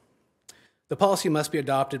 The policy must be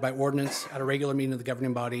adopted by ordinance at a regular meeting of the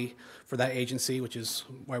governing body for that agency, which is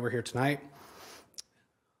why we're here tonight.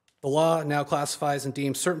 The law now classifies and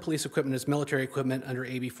deems certain police equipment as military equipment under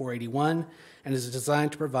AB 481 and is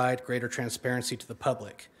designed to provide greater transparency to the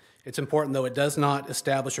public. It's important, though, it does not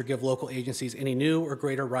establish or give local agencies any new or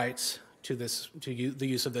greater rights to the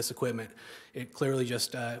use of this equipment. It clearly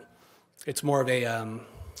just, it's more of a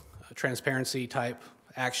transparency type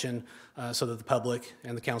action so that the public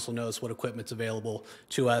and the council knows what equipment's available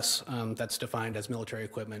to us that's defined as military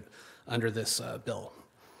equipment under this bill.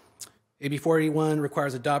 AB 481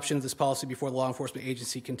 requires adoption of this policy before the law enforcement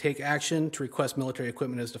agency can take action to request military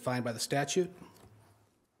equipment as defined by the statute.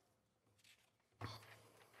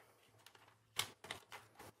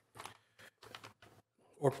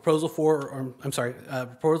 Proposal for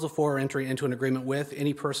or entering into an agreement with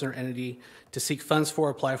any person or entity to seek funds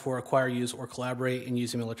for, apply for, acquire, use, or collaborate in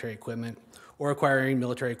using military equipment or acquiring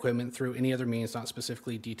military equipment through any other means not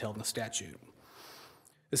specifically detailed in the statute.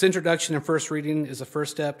 This introduction and first reading is the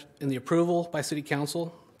first step in the approval by City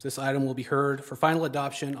Council. This item will be heard for final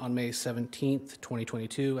adoption on May 17th,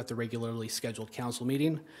 2022 at the regularly scheduled council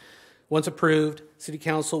meeting. Once approved, City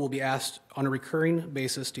Council will be asked on a recurring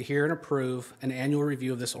basis to hear and approve an annual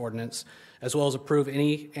review of this ordinance, as well as approve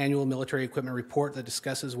any annual military equipment report that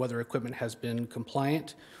discusses whether equipment has been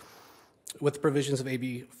compliant with the provisions of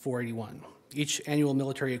AB 481. Each annual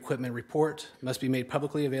military equipment report must be made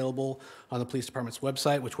publicly available on the police department's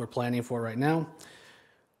website, which we're planning for right now,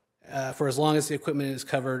 for as long as the equipment is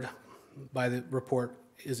covered by the report,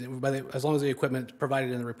 as long as the equipment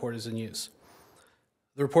provided in the report is in use.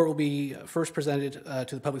 The report will be first presented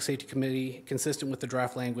to the Public Safety Committee consistent with the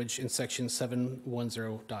draft language in section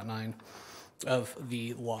 710.9 of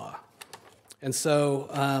the law. And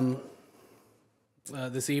so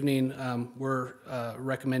this evening we're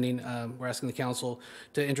asking the council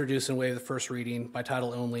to introduce and waive the first reading by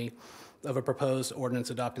title only of a proposed ordinance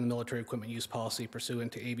adopting the military equipment use policy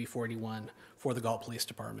pursuant to AB 481 for the Galt Police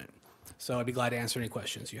Department. So I'd be glad to answer any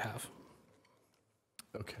questions you have.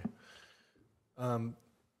 Okay.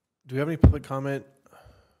 Do we have any public comment?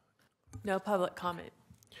 No public comment.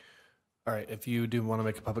 All right, if you do want to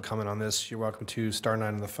make a public comment on this, you're welcome to star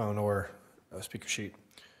 9 on the phone or a speaker sheet.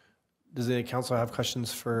 Does the council have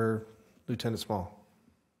questions for Lieutenant Small?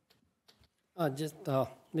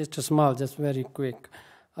 Mr. Small, just very quick.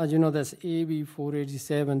 As you know, that's AB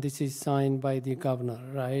 487. This is signed by the governor,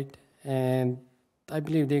 right? And I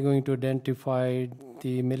believe they're going to identify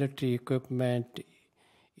the military equipment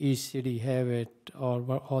each city have it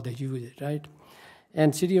or how they use it, right?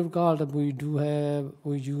 And City of Galt,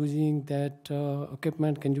 we're using that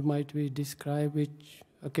equipment. Can you might be describe which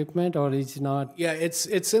equipment, or it's not? Yeah, it's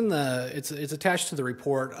attached to the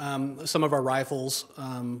report. Some of our rifles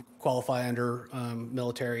qualify under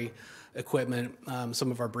military equipment. Some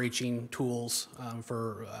of our breaching tools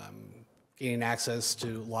for gaining access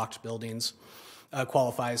to locked buildings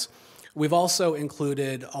qualifies. We've also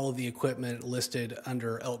included all of the equipment listed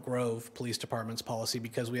under Elk Grove Police Department's policy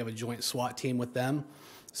because we have a joint SWAT team with them.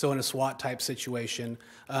 So in a SWAT type situation,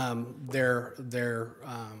 their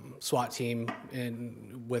SWAT team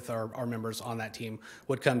with our members on that team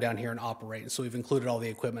would come down here and operate. And so we've included all the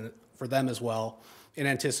equipment for them as well in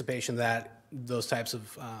anticipation that those types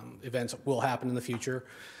of events will happen in the future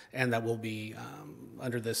and that will be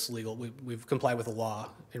under this legal, we've complied with the law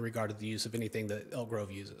in regard to the use of anything that Elk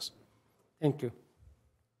Grove uses. Thank you.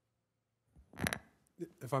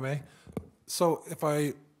 If I may. So if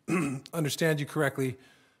I understand you correctly,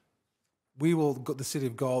 the City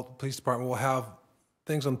of Galt Police Department will have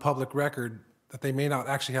things on public record that they may not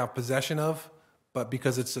actually have possession of, but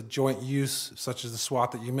because it's a joint use, such as the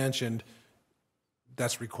SWAT that you mentioned,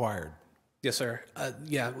 that's required. Yes, sir.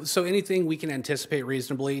 Yeah, so anything we can anticipate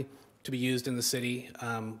reasonably to be used in the city,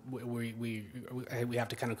 we have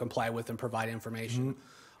to kind of comply with and provide information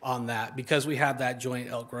on that. Because we have that joint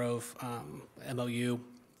Elk Grove MOU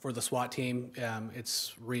for the SWAT team,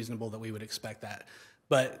 it's reasonable that we would expect that.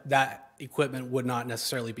 But that equipment would not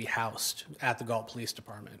necessarily be housed at the Galt Police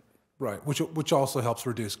Department. Right, which also helps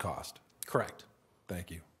reduce cost. Correct. Thank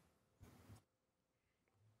you.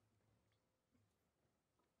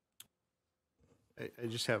 I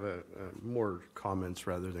just have more comments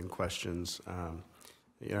rather than questions.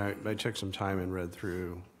 I took some time and read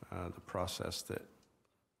through the process that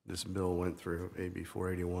this bill went through, AB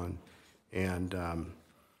 481. And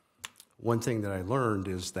one thing that I learned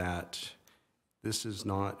is that this is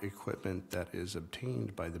not equipment that is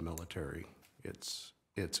obtained by the military. It's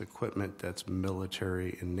equipment that's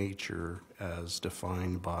military in nature as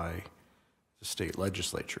defined by the state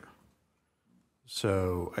legislature.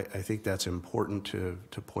 So I think that's important to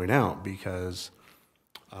point out because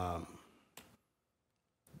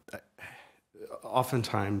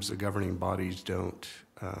oftentimes the governing bodies don't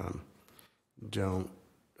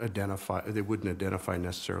identify, they wouldn't identify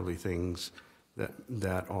necessarily things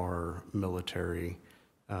that are military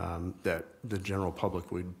that the general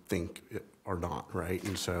public would think are not, right?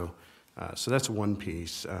 And so that's one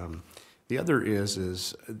piece. The other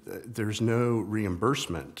is there's no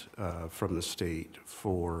reimbursement from the state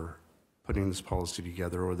for putting this policy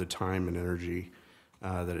together or the time and energy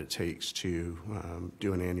that it takes to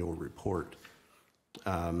do an annual report.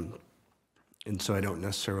 And so I don't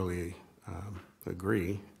necessarily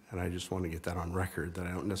agree, and I just want to get that on record, that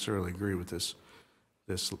I don't necessarily agree with this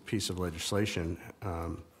piece of legislation.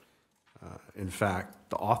 In fact,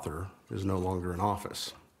 the author is no longer in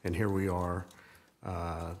office, and here we are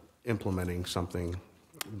implementing something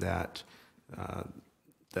that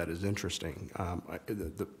that is interesting.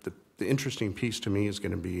 The interesting piece to me is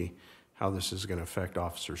going to be how this is going to affect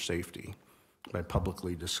officer safety by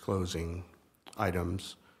publicly disclosing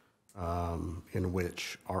items in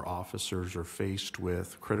which our officers are faced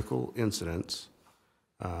with critical incidents.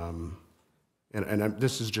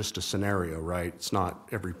 This is just a scenario, right? It's not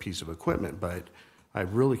every piece of equipment, but I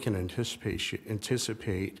really can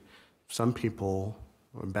anticipate some people,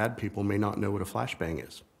 bad people, may not know what a flashbang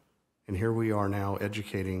is. And here we are now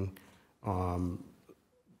educating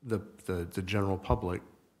the general public,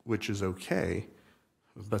 which is okay,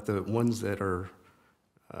 but the ones that are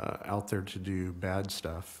out there to do bad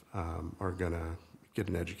stuff are going to get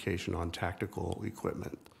an education on tactical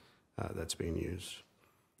equipment that's being used.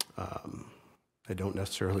 I don't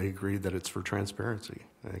necessarily agree that it's for transparency.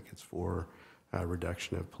 I think it's for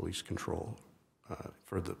reduction of police control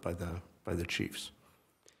by the chiefs.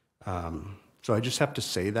 So I just have to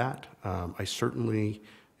say that. I certainly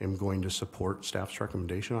am going to support staff's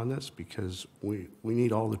recommendation on this because we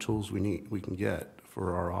need all the tools we can get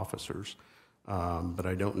for our officers. But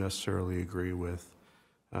I don't necessarily agree with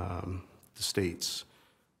the state's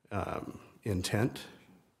intent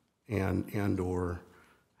and or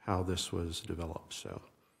how this was developed. So,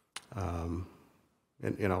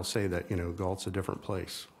 and I'll say that, Galt's a different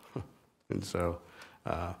place. And so,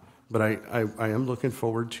 but I am looking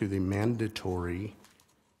forward to the mandatory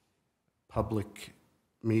public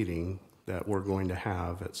meeting that we're going to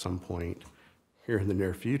have at some point here in the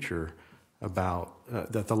near future about,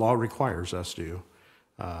 that the law requires us to.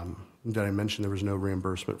 Did I mention there was no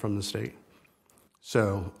reimbursement from the state?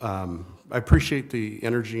 So I appreciate the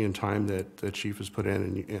energy and time that the chief has put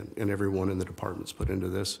in and everyone in the department's put into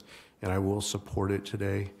this, and I will support it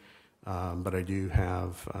today. But I do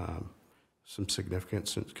have some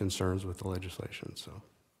significant concerns with the legislation. So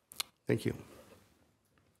thank you.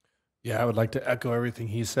 Yeah, I would like to echo everything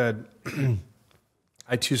he said.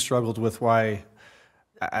 I too struggled with why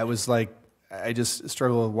I just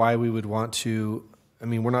struggle with why we would want to. I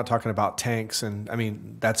mean, we're not talking about tanks, and I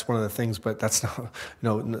mean, that's one of the things, but that's not,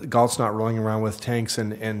 Galt's not rolling around with tanks,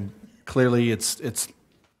 and clearly it's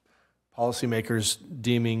policymakers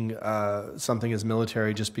deeming something as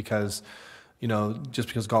military just because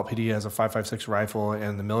Galt PD has a 5.56 rifle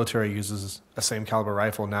and the military uses a same caliber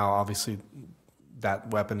rifle. Now, obviously, that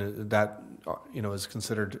weapon is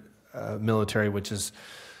considered military, which is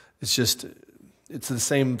it's the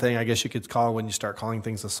same thing, I guess you could call when you start calling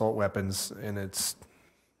things assault weapons, and it's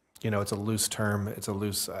a loose term, it's a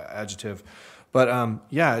loose adjective. But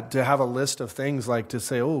to have a list of things like to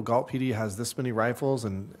say, oh, Galt PD has this many rifles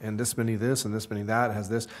and this many this and this many that, has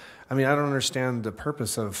this. I mean, I don't understand the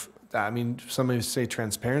purpose of that. I mean, somebody say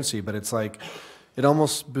transparency, but it's like, it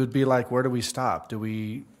almost would be like, where do we stop? Do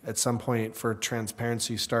we, at some point for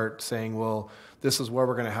transparency, start saying, well, this is where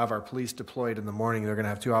we're going to have our police deployed in the morning. They're going to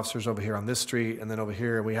have 2 officers over here on this street, and then over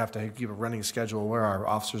here we have to keep a running schedule where our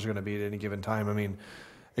officers are going to be at any given time. I mean,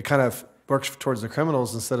 it kind of works towards the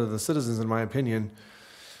criminals instead of the citizens, in my opinion.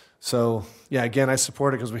 So, yeah, again, I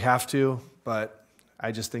support it because we have to, but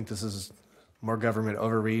I just think this is more government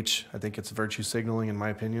overreach. I think it's virtue signaling, in my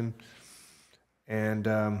opinion. And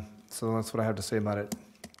so that's what I have to say about it.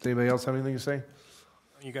 Does anybody else have anything to say?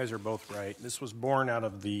 You guys are both right. This was born out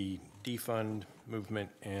of the defund movement,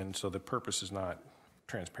 and so the purpose is not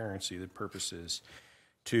transparency. The purpose is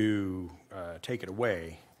to take it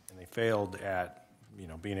away, and they failed at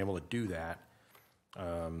being able to do that.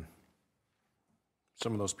 Some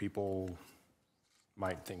of those people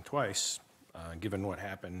might think twice, given what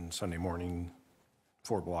happened Sunday morning,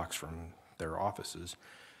 4 blocks from their offices.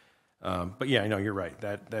 But yeah, I know you're right.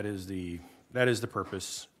 That is the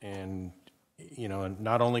purpose, and and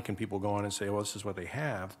not only can people go on and say, well, this is what they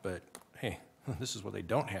have, but hey, this is what they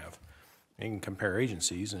don't have. They can compare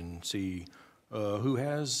agencies and see who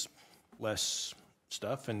has less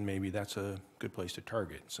stuff, and maybe that's a good place to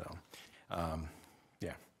target. So,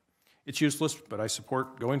 yeah, it's useless, but I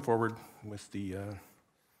support going forward with the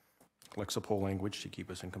Lexapol language to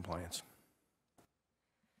keep us in compliance.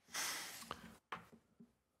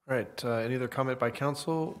 All right, any other comment by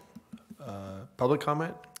council? Public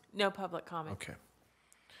comment? No public comment. Okay.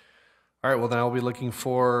 All right, well, then I'll be looking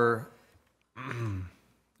for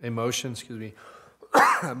a motion,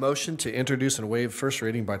 a motion to introduce and waive first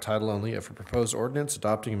reading by title only of a proposed ordinance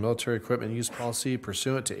adopting a military equipment use policy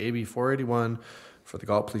pursuant to AB 481 for the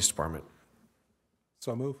Galt Police Department.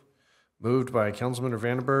 So move. Moved by Councilmember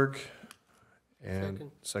Vandenberg and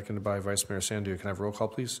seconded by Vice Mayor Sandu. Can I have a roll call,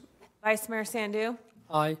 please? Vice Mayor Sandu.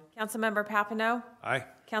 Aye. Councilmember Papineau. Aye.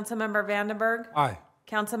 Councilmember Vandenberg. Aye.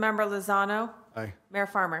 Councilmember Lozano. Aye. Mayor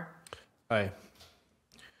Farmer. Aye.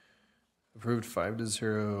 Approved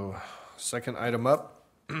 5-0. Second item up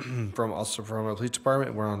from our police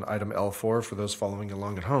department. We're on item L4 for those following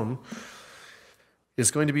along at home. Is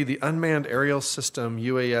going to be the unmanned aerial system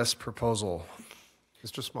UAS proposal.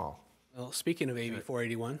 Mr. Small. Well, speaking of AB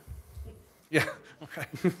 481. Yeah. Okay.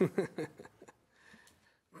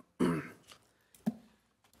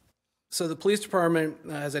 So the police department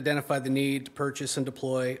has identified the need to purchase and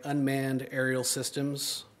deploy unmanned aerial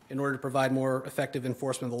systems in order to provide more effective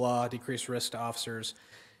enforcement of the law, decrease risk to officers,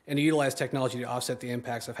 and to utilize technology to offset the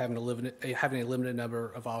impacts of having a limited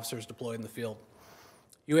number of officers deployed in the field.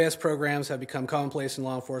 UAS programs have become commonplace in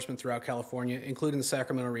law enforcement throughout California, including the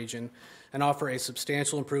Sacramento region, and offer a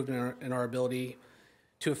substantial improvement in our ability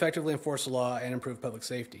to effectively enforce the law and improve public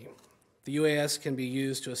safety. The UAS can be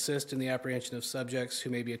used to assist in the apprehension of subjects who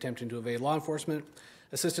may be attempting to evade law enforcement,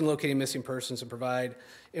 assist in locating missing persons, and provide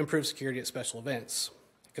improved security at special events.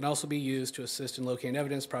 It can also be used to assist in locating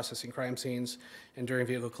evidence, processing crime scenes, and during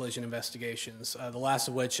vehicle collision investigations, the last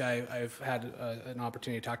of which I've had an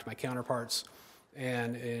opportunity to talk to my counterparts.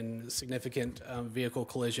 And in significant vehicle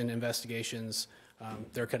collision investigations,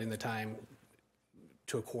 they're cutting the time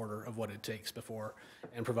to a quarter of what it takes before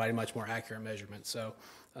and providing much more accurate measurements. So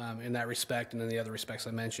in that respect and in the other respects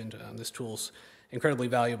I mentioned, this tool's incredibly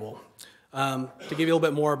valuable. To give you a little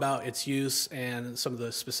bit more about its use and some of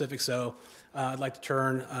the specifics, though, I'd like to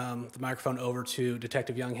turn the microphone over to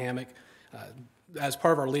Detective Young Hammock. As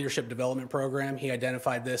part of our leadership development program, he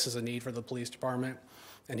identified this as a need for the police department.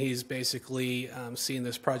 And he's basically seen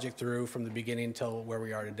this project through from the beginning until where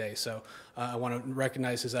we are today. So I want to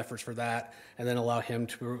recognize his efforts for that and then allow him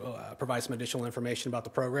to provide some additional information about the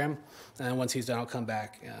program. And once he's done, I'll come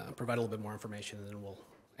back, provide a little bit more information, and then we'll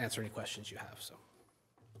answer any questions you have. So.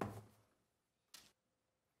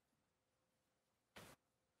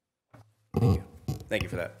 Thank you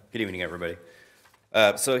for that. Good evening, everybody.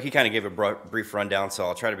 So he kind of gave a brief rundown, so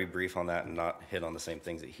I'll try to be brief on that and not hit on the same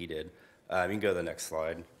things that he did. You can go to the next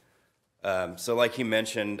slide. So like he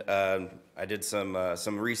mentioned, I did some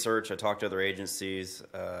research. I talked to other agencies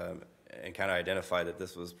and kind of identified that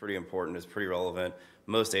this was pretty important. It's pretty relevant.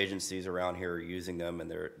 Most agencies around here are using them, and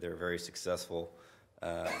they're very successful.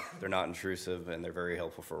 They're not intrusive, and they're very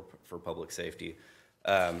helpful for public safety.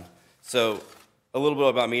 So a little bit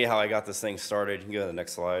about me, how I got this thing started. You can go to the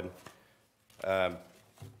next slide.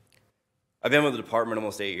 I've been with the department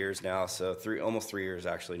almost 8 years now, so almost 3 years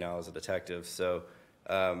actually now as a detective. So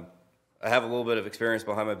I have a little bit of experience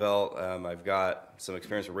behind my belt. I've got some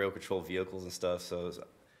experience with rail control vehicles and stuff, so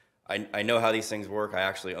I know how these things work. I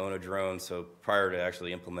actually own a drone, so prior to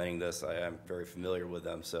actually implementing this, I am very familiar with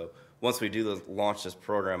them. So once we do launch this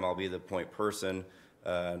program, I'll be the point person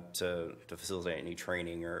to facilitate any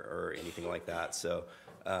training or anything like that. So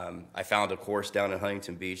I found a course down in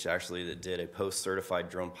Huntington Beach actually that did a post-certified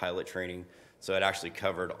drone pilot training. So it actually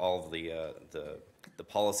covered all of the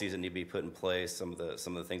policies that need to be put in place, some of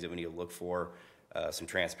the things that we need to look for, some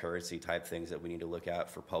transparency type things that we need to look at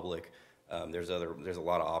for public. There's a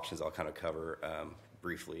lot of options I'll kind of cover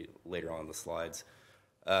briefly later on in the slides.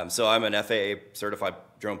 So I'm an FAA certified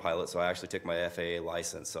drone pilot, so I actually took my FAA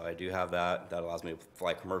license. So I do have that. That allows me to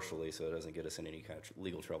fly commercially, so it doesn't get us in any kind of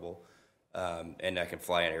legal trouble. And I can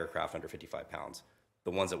fly an aircraft under 55 pounds.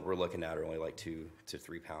 The ones that we're looking at are only like 2 to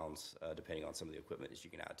 3 pounds, depending on some of the equipment that you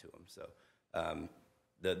can add to them. So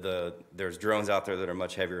there's drones out there that are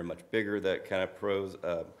much heavier and much bigger that kind of propose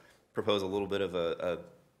a little bit of a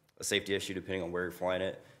safety issue depending on where you're flying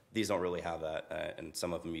it. These don't really have that, and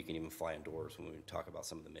some of them you can even fly indoors when we talk about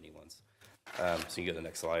some of the mini ones. So you can go to the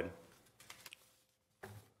next slide.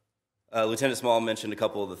 Lieutenant Small mentioned a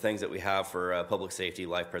couple of the things that we have for public safety,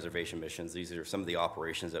 life preservation missions. These are some of the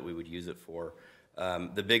operations that we would use it for.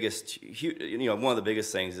 The biggest, one of the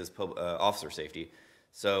biggest things is officer safety.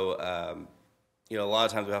 So, a lot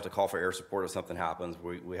of times we have to call for air support if something happens.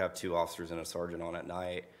 We have 2 officers and a sergeant on at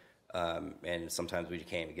night, and sometimes we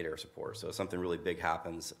can't even get air support. So if something really big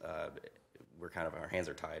happens, our hands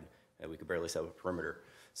are tied, and we could barely set up a perimeter.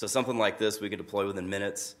 So something like this we could deploy within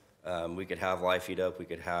minutes. We could have live feed up, we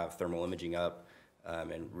could have thermal imaging up,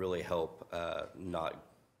 and really help not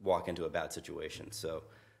walk into a bad situation. So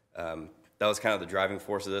that was kind of the driving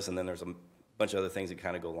force of this, and then there's a bunch of other things that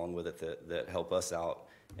kind of go along with it that help us out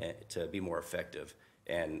to be more effective.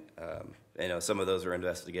 And some of those are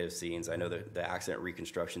investigative scenes. I know that the accident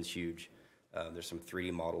reconstruction is huge. There's some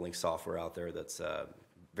 3D modeling software out there that's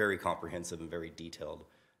very comprehensive and very detailed,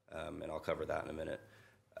 and I'll cover that in a minute.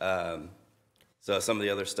 So some of the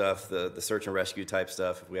other stuff, the search and rescue type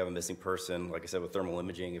stuff, if we have a missing person, like I said, with thermal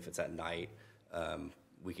imaging, if it's at night,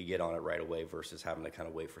 we could get on it right away versus having to kind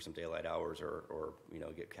of wait for some daylight hours or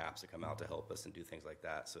get CAPS to come out to help us and do things like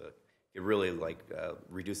that. So it really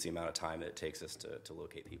reduce the amount of time that it takes us to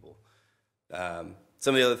locate people.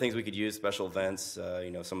 Some of the other things we could use, special events,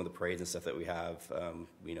 some of the parades and stuff that we have,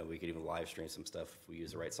 we could even live stream some stuff if we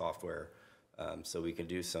use the right software. So we can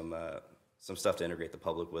do some stuff to integrate the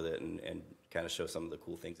public with it and kind of show some of the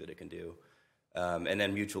cool things that it can do. And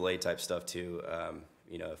then mutual aid type stuff too.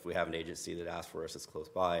 If we have an agency that asks for us that's close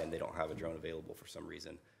by and they don't have a drone available for some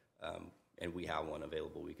reason, and we have one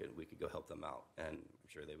available, we could go help them out. And I'm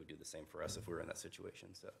sure they would do the same for us if we were in that situation.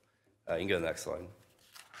 So you can go to the next slide.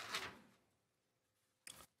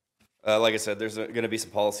 Like I said, there's going to be some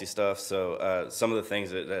policy stuff. So some of the things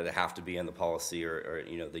that have to be in the policy are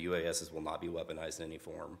the UASs will not be weaponized in any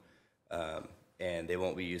form. And they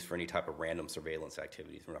won't be used for any type of random surveillance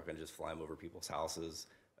activities. We're not going to just fly them over people's houses.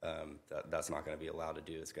 That's not going to be allowed to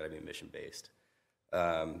do. It's got to be mission-based.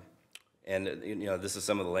 And this is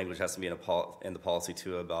some of the language has to be in the policy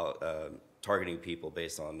too about targeting people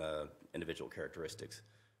based on individual characteristics,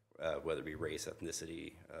 whether it be race,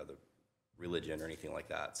 ethnicity, the religion, or anything like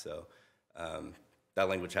that. So that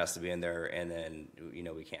language has to be in there. And then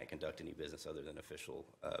we can't conduct any business other than official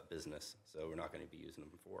business. So we're not going to be using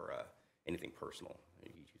them for anything personal.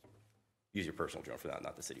 You use your personal drone for that,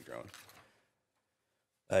 not the city drone.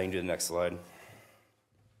 You can do the next slide.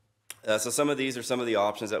 So some of these are some of the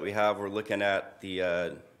options that we have. We're looking at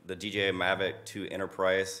the DJI Mavic 2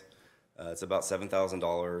 Enterprise. It's about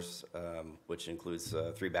 $7,000, which includes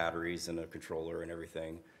 3 batteries and a controller and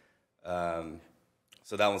everything.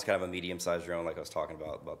 So that one's kind of a medium-sized drone, like I was talking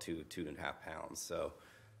about 2.5 pounds. So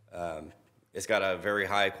it's got a very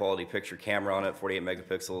high-quality picture camera on it, 48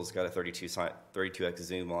 megapixels. It's got a 32x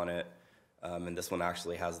zoom on it. And this one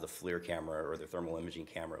actually has the FLIR camera, or the thermal imaging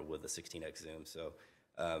camera, with the 16x zoom. So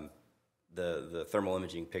the thermal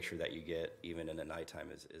imaging picture that you get, even in the nighttime,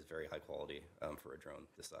 is very high quality for a drone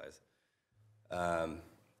this size.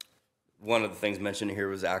 One of the things mentioned here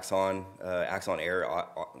was Axon. Axon Air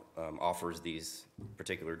offers these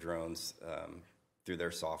particular drones through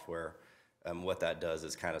their software. What that does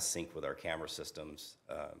is kind of sync with our camera systems,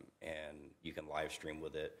 and you can live stream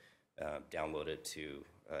with it, download it to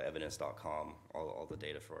evidence.com, all the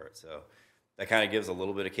data for it. So that kind of gives a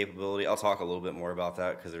little bit of capability. I'll talk a little bit more about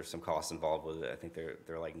that because there's some costs involved with it. I think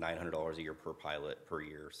they're like $900 a year per pilot per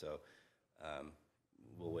year. So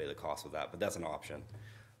we'll weigh the cost of that, but that's an option.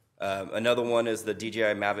 Another one is the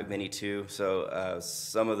DJI Mavic Mini 2. So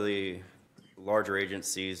some of the larger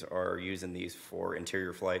agencies are using these for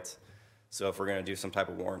interior flights. So if we're going to do some type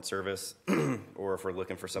of warrant service, or if we're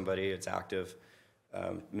looking for somebody, it's active,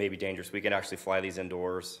 maybe dangerous, we can actually fly these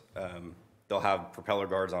indoors. They'll have propeller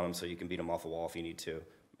guards on them so you can beat them off a wall if you need to.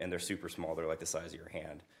 And they're super small. They're like the size of your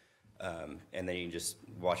hand. And then you can just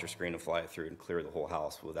watch your screen and fly it through and clear the whole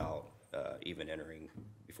house without even entering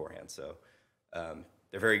beforehand. So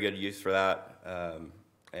they're very good use for that.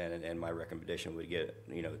 And my recommendation would get,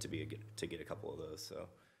 to get a couple of those. So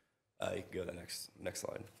you can go to the next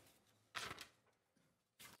slide.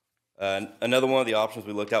 Another one of the options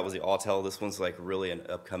we looked at was the Autel. This one's like really an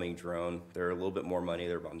upcoming drone. They're a little bit more money.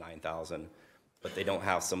 They're about $9,000, but they don't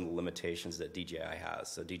have some of the limitations that DJI has.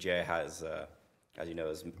 So DJI has, as you know,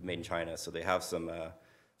 is made in China. So they have some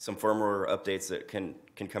firmware updates that can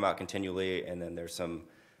come out continually, and then there's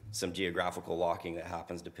some geographical locking that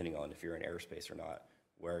happens depending on if you're in airspace or not,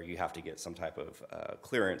 where you have to get some type of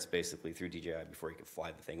clearance basically through DJI before you can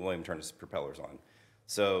fly the thing. It won't even turn its propellers on.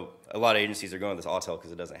 So a lot of agencies are going to this Autel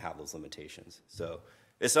because it doesn't have those limitations. So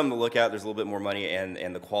it's something to look at. There's a little bit more money,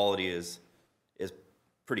 and the quality is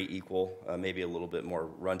pretty equal, maybe a little bit more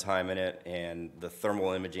runtime in it, and the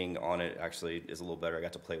thermal imaging on it actually is a little better. I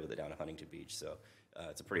got to play with it down at Huntington Beach, so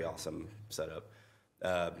it's a pretty awesome setup.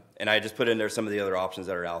 And I just put in there some of the other options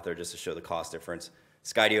that are out there just to show the cost difference.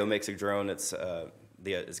 Skydio makes a drone. It's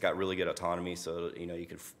got really good autonomy, so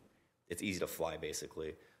it's easy to fly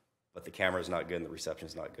basically. But the camera is not good and the reception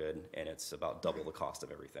is not good, and it's about double the cost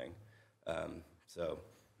of everything. So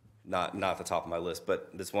not at the top of my list, but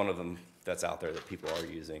it's one of them that's out there that people are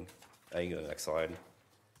using. You can go to the next slide.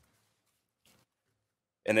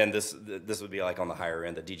 And then this would be like on the higher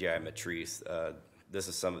end, the DJI Matrice. This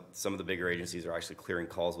is some of the bigger agencies are actually clearing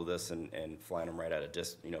calls with this and flying them right out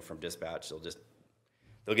of from dispatch.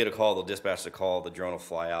 They'll get a call, they'll dispatch the call, the drone will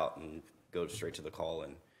fly out and go straight to the call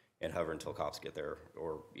and hover until cops get there,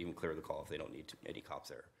 or even clear the call if they don't need any cops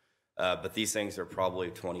there. But these things are probably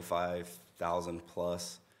 25,000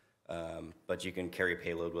 plus. But you can carry a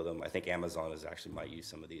payload with them. I think Amazon might use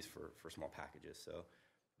some of these for small packages. So,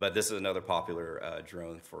 but this is another popular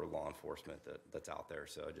drone for law enforcement that's out there.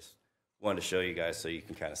 So I just wanted to show you guys so you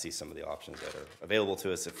can kind of see some of the options that are available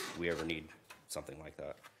to us if we ever need something like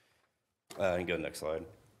that. And go to the next slide.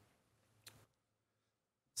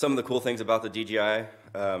 Some of the cool things about the DJI,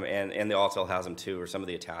 and the Autel has them too, are some of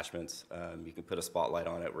the attachments. You can put a spotlight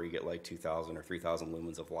on it where you get like 2,000 or 3,000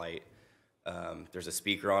 lumens of light. There's a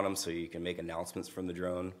speaker on them so you can make announcements from the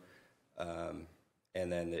drone.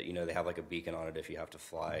 And then, they have like a beacon on it if you have to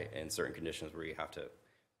fly in certain conditions where you have to.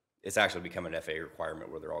 It's actually become an FAA requirement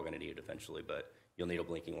where they're all going to need it eventually, but you'll need a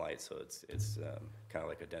blinking light, so it's kind of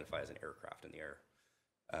like identify as an aircraft in the air.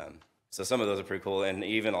 So some of those are pretty cool, and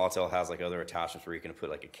even Autel has like other attachments where you can put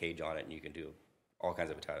like a cage on it and you can do all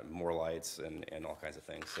kinds of more lights and all kinds of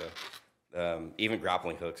things. So even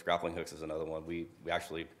grappling hooks. Grappling hooks is another one. We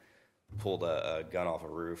actually pulled a gun off a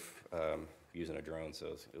roof using a drone, so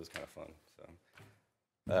it was kind of fun. So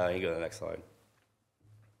you can go to the next slide.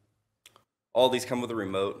 All these come with a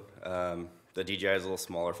remote. The DJI is a little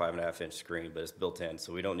smaller, 5.5-inch screen, but it's built in,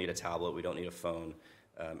 so we don't need a tablet, we don't need a phone.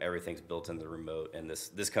 Everything's built into the remote, and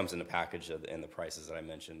this comes in the package and the prices that I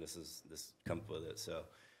mentioned. This comes with it. So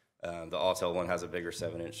the Autel one has a bigger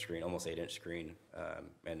 7-inch screen, almost 8-inch screen,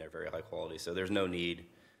 and they're very high quality. So there's no need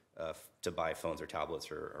to buy phones or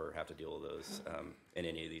tablets or have to deal with those in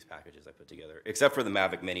any of these packages I put together, except for the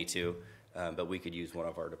Mavic Mini 2, but we could use one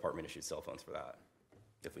of our department-issued cell phones for that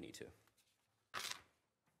if we need to.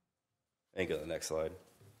 And go to the next slide.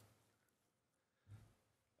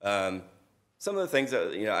 Some of the things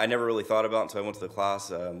that I never really thought about until I went to the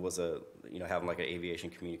class was having like an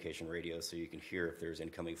aviation communication radio, so you can hear if there's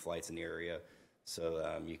incoming flights in the area.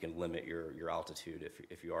 So you can limit your altitude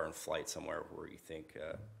if you are in flight somewhere where you think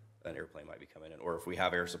an airplane might be coming in, or if we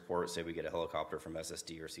have air support, say we get a helicopter from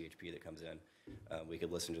SSD or CHP that comes in, we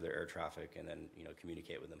could listen to their air traffic and then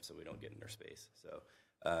communicate with them so we don't get in their space. So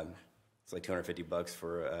it's like $250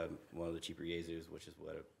 for one of the cheaper Yaesus, which is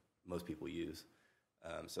what most people use.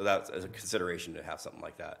 So that's a consideration to have something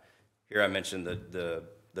like that. Here I mentioned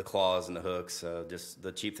the claws and the hooks. Just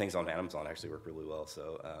the cheap things on Amazon actually work really well.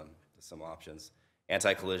 So some options.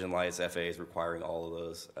 Anti-collision lights, FAA is requiring all of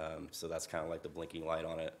those. So that's kind of like the blinking light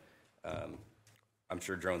on it. I'm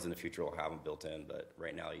sure drones in the future will have them built in, but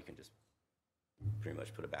right now you can just pretty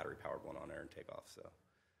much put a battery-powered one on there and take off.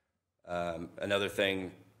 So another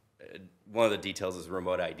thing, one of the details is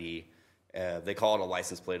remote ID. They call it a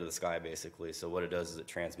license plate of the sky, basically. So what it does is it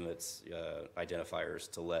transmits identifiers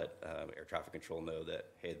to let air traffic control know that,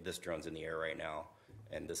 hey, this drone's in the air right now,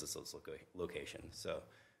 and this is its location. So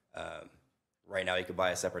right now you could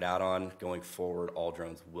buy a separate add-on. Going forward, all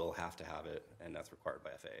drones will have to have it, and that's required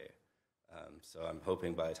by FAA. So I'm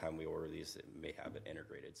hoping by the time we order these, it may have it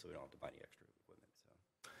integrated, so we don't have to buy any extra equipment.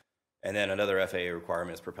 So. And then another FAA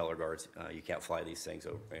requirement is propeller guards. You can't fly these things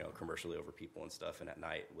over, commercially over people and stuff, and at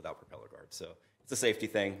night without propeller guards. So it's a safety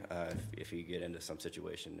thing. If you get into some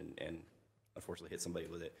situation and unfortunately hit somebody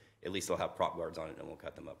with it, at least they'll have prop guards on it and won't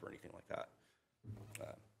cut them up or anything like that.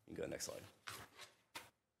 You can go to the next slide.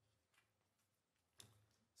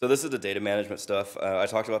 So this is the data management stuff. I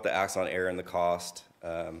talked about the Axon Air and the cost.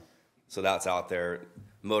 So that's out there.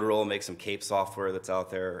 Motorola makes some CAPE software that's out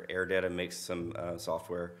there. AirData makes some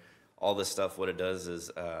software. All this stuff, what it does is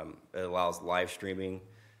it allows live streaming.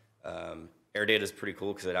 AirData is pretty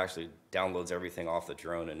cool because it actually downloads everything off the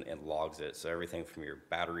drone and logs it. So everything from your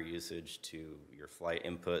battery usage to your flight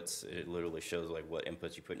inputs, it literally shows like what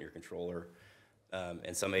inputs you put in your controller.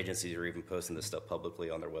 And some agencies are even posting this stuff publicly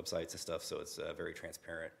on their websites and stuff, so it's very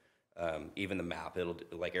transparent. Even the map,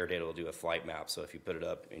 like AirData will do a flight map, so if you put it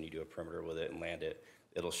up and you do a perimeter with it and land it,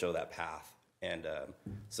 it'll show that path. And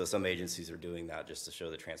so some agencies are doing that just to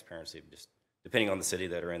show the transparency. Just depending on the city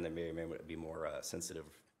that are in, they may be more sensitive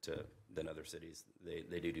than other cities.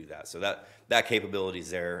 They do that. So that capability is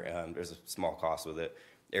there. There's a small cost with it.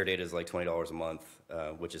 AirData is like $20 a month,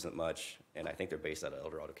 which isn't much, and I think they're based out of El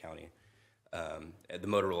Dorado County. The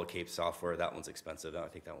Motorola CAPE software, that one's expensive. I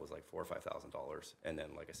think that was like $4,000 or $5,000. And then,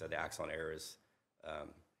 like I said, the Axon Air is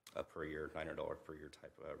a per year, $900 per year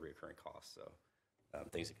type of reoccurring cost. So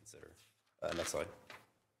things to consider. Next slide.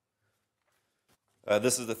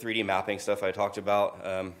 This is the 3D mapping stuff I talked about.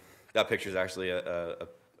 That picture is actually a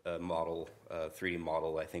model, 3D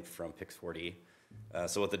model, I think, from Pix4D.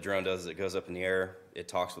 So what the drone does is it goes up in the air, it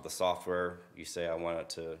talks with the software, you say I want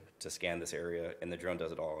it to scan this area, and the drone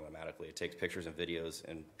does it all automatically. It takes pictures and videos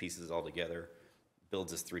and pieces it all together,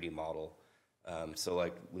 builds this 3D model. So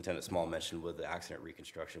like Lieutenant Small mentioned with the accident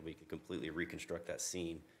reconstruction, we can completely reconstruct that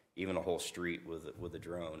scene even a whole street with a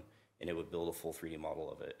drone, and it would build a full 3D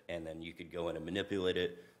model of it. And then you could go in and manipulate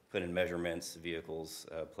it, put in measurements, vehicles,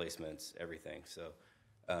 placements, everything. So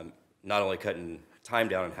not only cutting time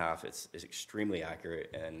down in half, it's extremely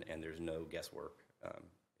accurate, and there's no guesswork.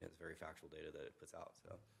 It's very factual data that it puts out.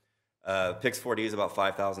 So Pix 4D is about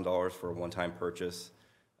 $5,000 for a one-time purchase.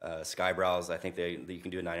 Skybrowse, I think you can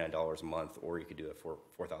do it $99 a month, or you could do it for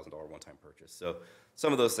 $4,000 one-time purchase. So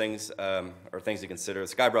some of those things are things to consider.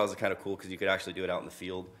 Skybrowse is kind of cool because you could actually do it out in the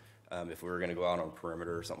field. If we were going to go out on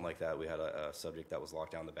perimeter or something like that, we had a subject that was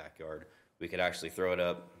locked down in the backyard. We could actually throw it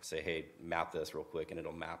up, say, hey, map this real quick, and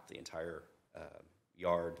it'll map the entire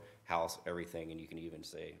yard, house, everything, and you can even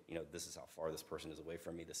say, this is how far this person is away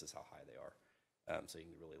from me, this is how high they are. So you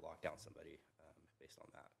can really lock down somebody based on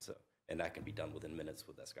that. So, and that can be done within minutes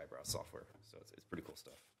with that Skybrowse software. So it's pretty cool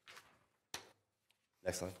stuff.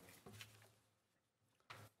 Next slide.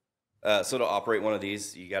 So to operate one of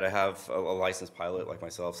these, you got to have a licensed pilot like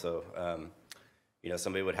myself. So,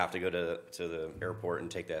 somebody would have to go to the airport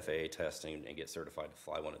and take the FAA test and get certified to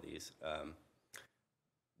fly one of these.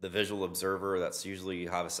 The visual observer, that's usually you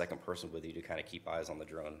have a second person with you to kind of keep eyes on the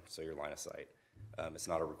drone, so your line of sight. It's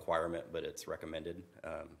not a requirement, but it's recommended,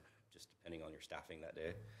 just depending on your staffing that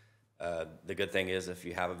day. The good thing is if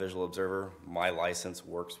you have a visual observer, my license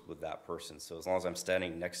works with that person. So as long as I'm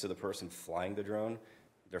standing next to the person flying the drone,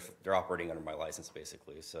 they're operating under my license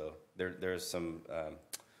basically. So there's some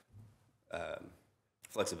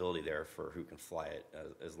flexibility there for who can fly it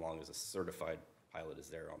as long as a certified pilot is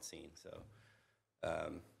there on scene. So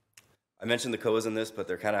I mentioned the COAs in this, but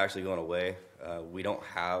they're kind of actually going away. We don't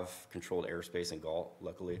have controlled airspace in Galt,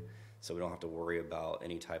 luckily, so we don't have to worry about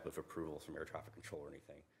any type of approvals from air traffic control or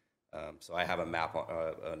anything. So I have an app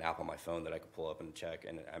on my phone that I can pull up and check,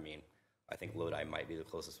 and I think Lodi might be the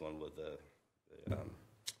closest one with the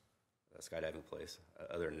skydiving place.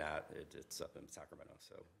 Other than that, it's up in Sacramento,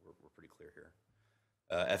 so we're pretty clear here.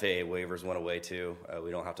 FAA waivers went away too.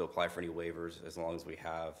 We don't have to apply for any waivers as long as we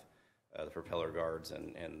have the propeller guards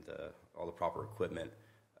and all the proper equipment.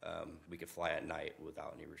 We could fly at night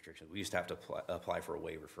without any restrictions. We used to have to apply for a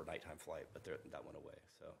waiver for nighttime flight, but that went away.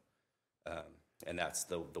 So, and that's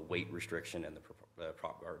the weight restriction and the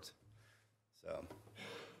prop guards. So,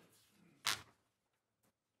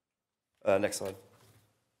 next slide.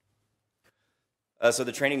 So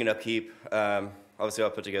the training and upkeep, obviously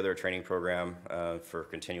I'll put together a training program for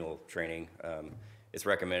continual training. It's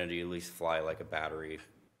recommended you at least fly like a battery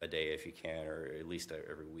a day if you can, or at least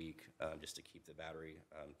every week, just to keep the battery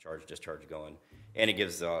discharge going. And it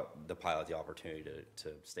gives the pilot the opportunity to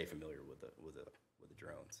stay familiar with the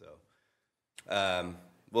drone. So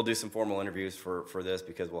we'll do some formal interviews for this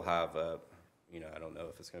because we'll have, I don't know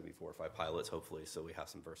if it's going to be 4 or 5 pilots, hopefully, so we have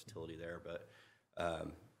some versatility there. But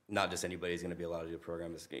not just anybody's going to be allowed to do a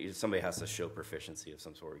program. Somebody has to show proficiency of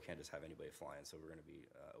some sort. We can't just have anybody flying, so we're going to be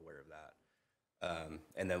aware of that.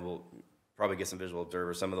 And then we'll probably get some visual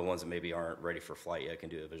observers. Some of the ones that maybe aren't ready for flight yet can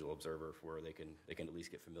do a visual observer where they can at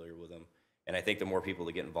least get familiar with them. And I think the more people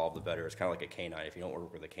that get involved, the better. It's kind of like a canine. If you don't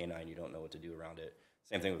work with a canine, you don't know what to do around it.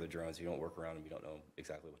 Same thing with the drones. If you don't work around them, you don't know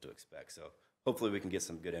exactly what to expect. So hopefully we can get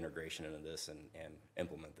some good integration into this and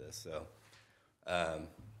implement this. So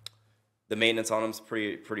the maintenance on them is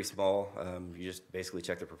pretty small. You just basically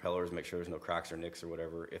check the propellers, make sure there's no cracks or nicks or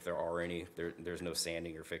whatever. If there are any, there's no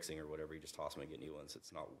sanding or fixing or whatever. You just toss them and get new ones.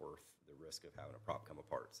 It's not worth the risk of having a prop come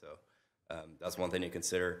apart. So that's one thing to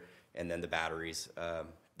consider. And then the batteries,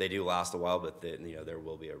 they do last a while, but there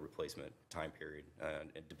will be a replacement time period,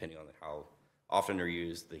 and depending on how often they're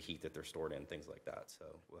used, the heat that they're stored in, things like that. So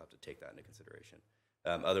we'll have to take that into consideration.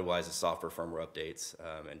 Otherwise, the software firmware updates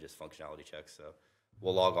and just functionality checks. So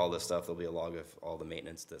we'll log all this stuff. There'll be a log of all the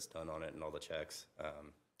maintenance that's done on it and all the checks,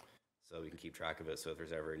 so we can keep track of it. So if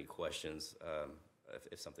there's ever any questions,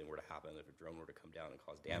 if something were to happen, if a drone were to come down and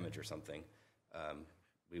cause damage or something,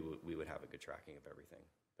 we would have a good tracking of everything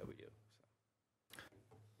that we do. So.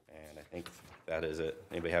 And I think that is it.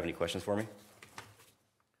 Anybody have any questions for me?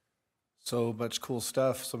 So much cool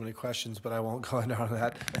stuff, so many questions, but I won't go into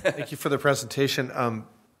that. Thank you for the presentation.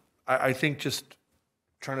 I think just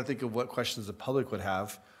trying to think of what questions the public would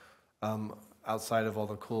have outside of all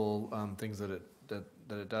the cool things that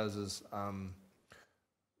it does is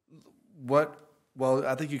well,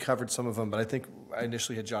 I think you covered some of them, but I think I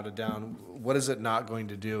initially had jotted down, what is it not going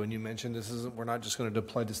to do? And you mentioned we're not just going to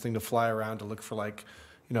deploy this thing to fly around to look for a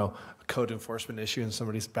code enforcement issue in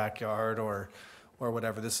somebody's backyard or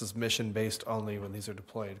whatever. This is mission-based only when these are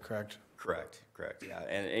deployed, correct? Correct, yeah.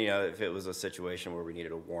 And, if it was a situation where we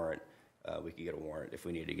needed a warrant, we could get a warrant if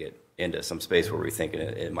we need to get into some space where we're thinking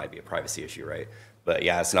it might be a privacy issue, right? But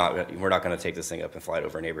yeah, we're not going to take this thing up and fly it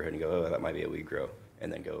over a neighborhood and go, oh, that might be a weed grow,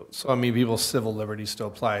 and then go. So, I mean, people's civil liberties still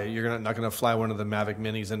apply. You're not going to fly one of the Mavic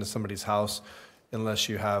Minis into somebody's house unless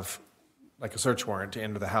you have like a search warrant to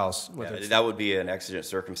enter the house. Yeah, that would be an exigent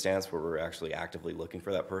circumstance where we're actually actively looking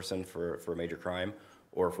for that person for a major crime,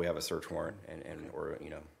 or if we have a search warrant or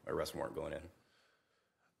arrest warrant going in.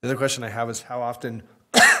 The other question I have is how often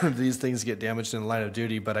these things get damaged in the line of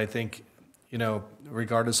duty, but I think,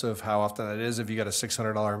 regardless of how often that is, if you got a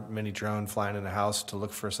 $600 mini drone flying in a house to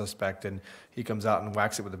look for a suspect and he comes out and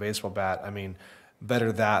whacks it with a baseball bat, I mean,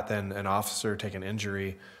 better that than an officer taking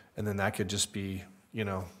injury, and then that could just be,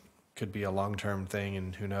 could be a long-term thing,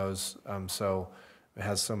 and who knows. So it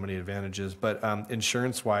has so many advantages. But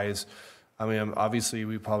insurance-wise, I mean, obviously,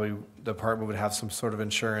 the department would have some sort of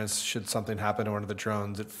insurance should something happen to one of the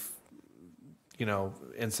drones.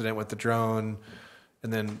 Incident with the drone,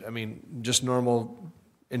 and then, I mean, just normal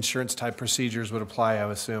insurance type procedures would apply, I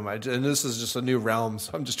would assume. And this is just a new realm,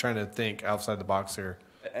 so I'm just trying to think outside the box here.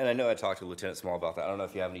 And I know I talked to Lieutenant Small about that. I don't know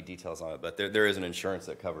if you have any details on it, but there is an insurance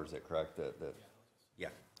that covers it, correct? Yeah.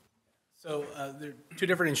 So there are two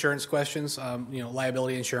different insurance questions.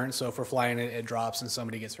 Liability insurance. So if we're flying it drops and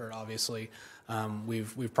somebody gets hurt, obviously,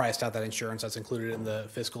 we've priced out that insurance. That's included in the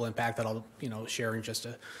fiscal impact that I'll share in just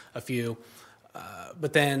a few.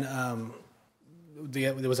 But then,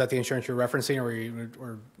 was that the insurance you're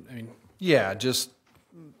referencing, Yeah, just.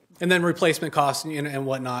 And then replacement costs and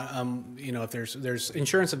whatnot. If there's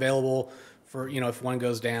insurance available for if one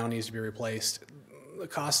goes down, needs to be replaced. The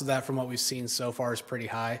cost of that, from what we've seen so far, is pretty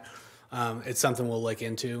high. It's something we'll look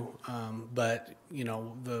into, but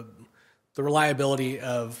the reliability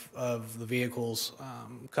of the vehicles,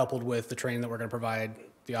 coupled with the training that we're going to provide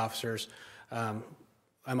the officers,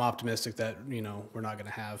 I'm optimistic that we're not going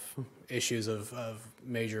to have issues of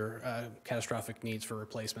major catastrophic needs for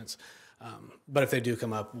replacements. But if they do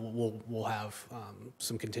come up, we'll have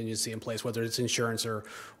some contingency in place, whether it's insurance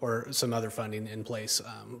or some other funding in place.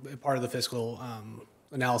 Part of the fiscal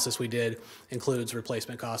analysis we did includes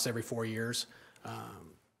replacement costs every 4 years.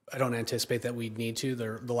 I don't anticipate that we'd need to.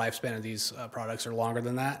 The lifespan of these products are longer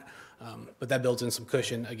than that, but that builds in some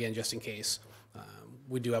cushion, again, just in case.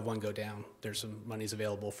 We do have one go down. There's some monies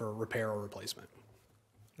available for repair or replacement.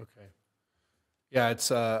 Okay. Yeah,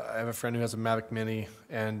 it's. I have a friend who has a Mavic Mini,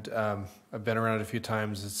 and I've been around it a few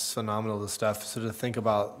times. It's phenomenal, the stuff. So to think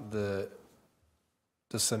about the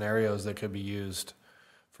scenarios that could be used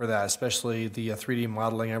for that, especially the 3D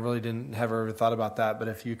modeling, I really didn't have ever thought about that. But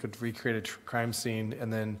if you could recreate a crime scene,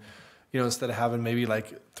 and then, instead of having maybe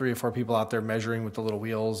like 3 or 4 people out there measuring with the little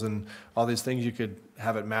wheels and all these things, you could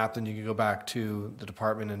have it mapped, and you could go back to the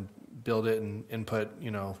department and build it and input,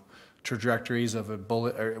 trajectories of a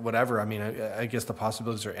bullet or whatever. I mean, I guess the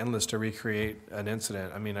possibilities are endless to recreate an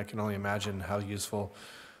incident. I mean, I can only imagine how useful.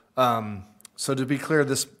 So to be clear,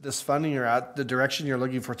 this funding the direction you're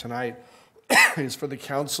looking for tonight is for the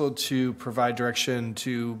council to provide direction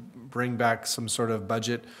to bring back some sort of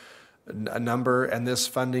budget, a number, and this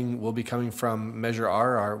funding will be coming from Measure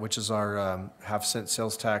R, which is our half-cent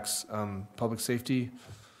sales tax public safety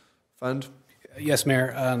fund. Yes,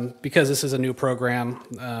 Mayor. Because this is a new program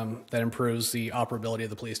that improves the operability of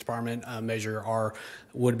the police department, Measure R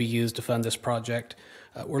would be used to fund this project.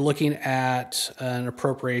 We're looking at an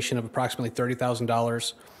appropriation of approximately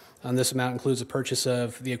 $30,000. This amount includes the purchase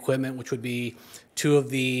of the equipment, which would be 2 of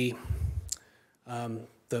the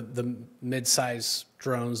mid-size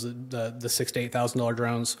drones, the $6,000 to $8,000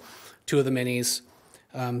 drones, 2 of the minis,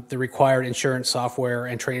 the required insurance software,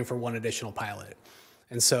 and training for 1 additional pilot.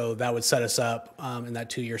 And so that would set us up in that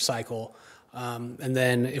 2-year cycle. And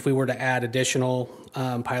then if we were to add additional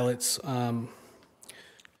pilots,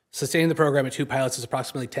 sustaining the program at 2 pilots is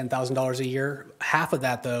approximately $10,000 a year. Half of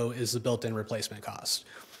that, though, is the built-in replacement cost.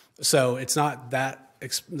 So it's not that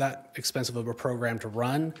expensive of a program to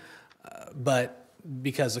run, but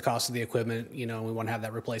because the cost of the equipment, we want to have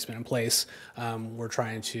that replacement in place, we're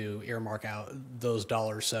trying to earmark out those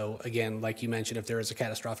dollars. So again, like you mentioned, if there is a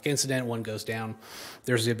catastrophic incident, one goes down,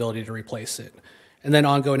 there's the ability to replace it. And then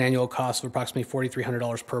ongoing annual costs of approximately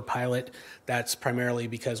 $4,300 per pilot. That's primarily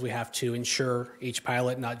because we have to insure each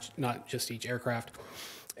pilot, not just each aircraft.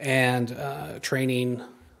 And training,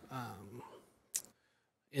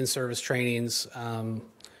 in-service trainings,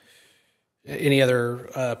 any other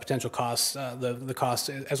potential costs. The cost,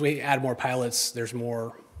 as we add more pilots, there's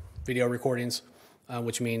more video recordings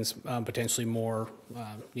which means potentially more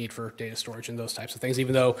need for data storage and those types of things.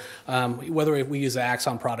 Even though whether we use the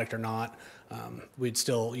Axon product or not, we'd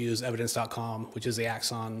still use evidence.com, which is the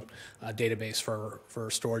Axon database for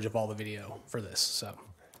storage of all the video for this. So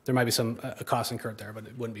there might be some a cost incurred there, but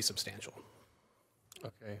it wouldn't be substantial.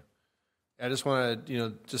 Okay. I just want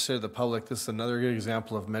to, just say to the public, this is another good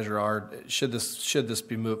example of Measure R. Should this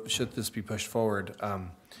be pushed forward? How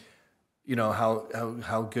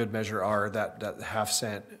good Measure R, that half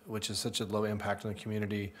cent, which is such a low impact on the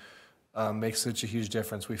community, makes such a huge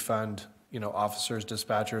difference. We fund, officers,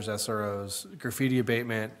 dispatchers, SROs, graffiti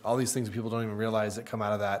abatement, all these things that people don't even realize that come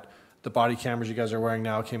out of that. The body cameras you guys are wearing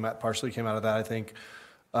now partially came out of that, I think.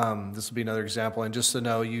 This will be another example. And just to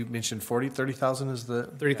know, you mentioned 30,000 is the?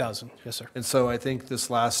 30,000, yes, sir. And so I think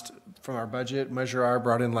from our budget, Measure R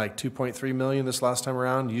brought in like 2.3 million this last time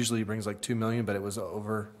around. Usually it brings like 2 million, but it was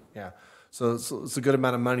over, yeah. So it's a good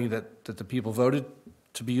amount of money that the people voted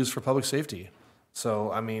to be used for public safety. So,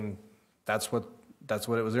 I mean, that's what it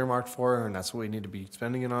was earmarked for, and that's what we need to be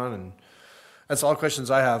spending it on. And that's all questions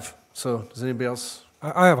I have. So does anybody else?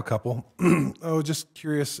 I have a couple. I was just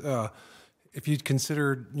curious if you'd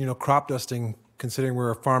considered, crop dusting, considering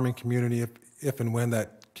we're a farming community, if and when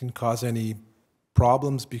that can cause any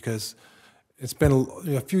problems, because it's been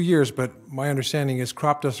a few years, but my understanding is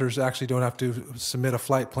crop dusters actually don't have to submit a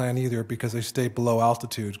flight plan either because they stay below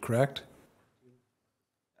altitude, correct?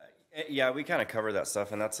 Yeah, we kind of cover that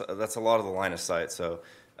stuff, and that's a lot of the line of sight. So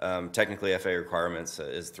technically, FAA requirements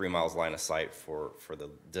is 3 miles line of sight for the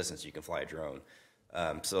distance you can fly a drone.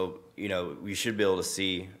 So you should be able to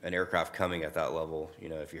see an aircraft coming at that level.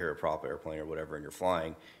 If you hear a prop airplane or whatever and you're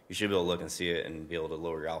flying, you should be able to look and see it and be able to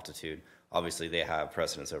lower your altitude. Obviously, they have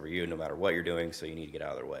precedence over you no matter what you're doing, so you need to get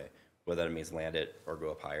out of their way, whether that means land it or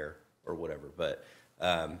go up higher or whatever. But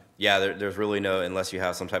there's really no, unless you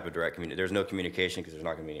have some type of direct communication, there's no communication because there's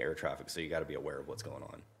not going to be any air traffic, so you got to be aware of what's going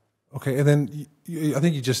on. Okay, and then I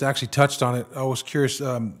think you just actually touched on it. I was curious,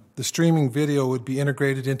 the streaming video would be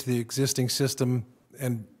integrated into the existing system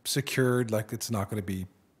and secured, like it's not going to be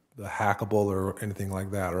hackable or anything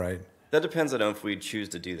like that, right? That depends on if we choose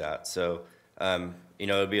to do that. So,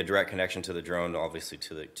 it'll be a direct connection to the drone, obviously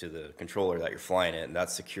to the controller that you're flying it, and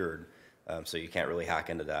that's secured. So you can't really hack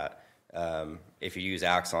into that. If you use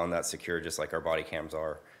Axon, that's secure, just like our body cams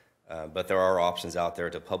are. But there are options out there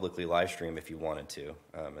to publicly live stream if you wanted to,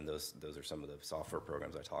 and those are some of the software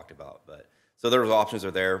programs I talked about. But so those options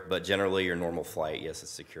are there, but generally your normal flight, yes,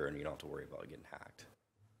 it's secure, and you don't have to worry about getting hacked.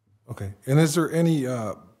 Okay, and is there any?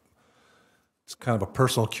 It's kind of a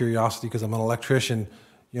personal curiosity because I'm an electrician.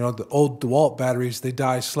 The old DeWalt batteries, they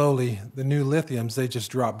die slowly. The new lithiums, they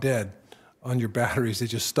just drop dead on your batteries. They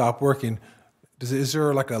just stop working. Is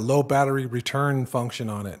there like a low battery return function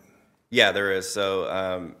on it? Yeah, there is.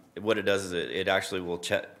 So what it does is it actually will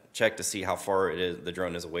check to see how far the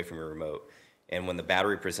drone is away from your remote. And when the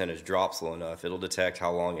battery percentage drops low enough, it'll detect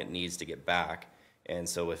how long it needs to get back. And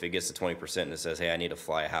so if it gets to 20% and it says, hey, I need to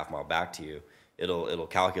fly a half mile back to you, it'll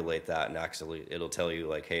calculate that, and actually it'll tell you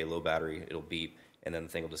like, hey, low battery, it'll beep, and then the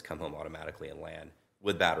thing will just come home automatically and land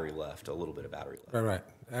with battery left, a little bit of battery left. Right.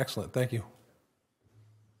 Excellent. Thank you.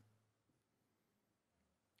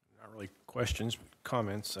 Not really questions,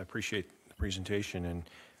 comments. I appreciate the presentation,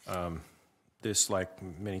 and this, like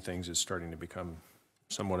many things, is starting to become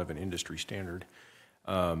somewhat of an industry standard.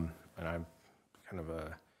 And I'm kind of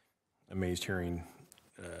amazed hearing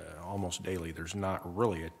almost daily there's not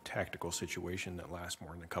really a tactical situation that lasts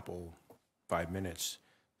more than 5 minutes,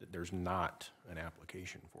 that there's not an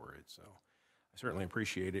application for it. So I certainly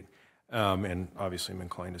appreciate it, and obviously I'm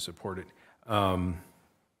inclined to support it.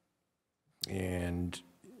 And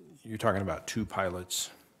you're talking about 2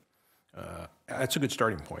 pilots. That's a good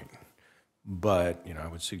starting point, but I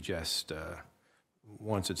would suggest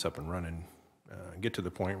once it's up and running, get to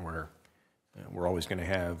the point where we're always going to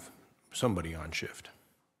have somebody on shift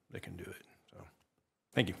that can do it. So,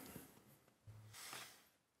 thank you.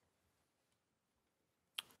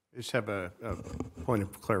 I just have a point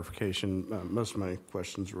of clarification. Most of my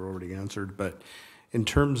questions were already answered, but in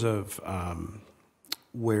terms of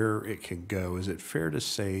where it could go, is it fair to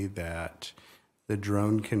say that the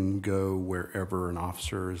drone can go wherever an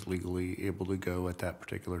officer is legally able to go at that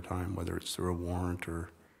particular time, whether it's through a warrant or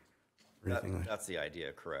anything like that? That's the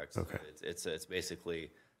idea, correct. Okay. It's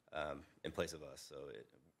basically in place of us, so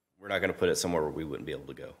we're not going to put it somewhere where we wouldn't be able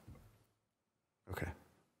to go. Okay.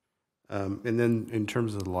 And then in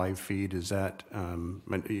terms of the live feed, is that,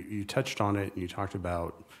 you touched on it and you talked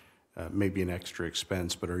about maybe an extra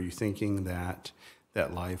expense, but are you thinking that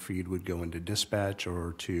that live feed would go into dispatch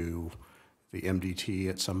or to the MDT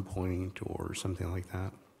at some point or something like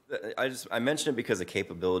that? I mentioned it because the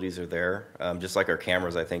capabilities are there. Just like our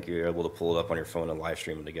cameras, I think you're able to pull it up on your phone and live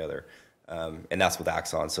stream them together. And that's with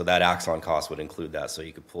Axon. So that Axon cost would include that. So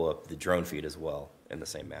you could pull up the drone feed as well in the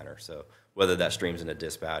same manner. So whether that streams in a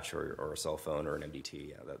dispatch or a cell phone or an MDT,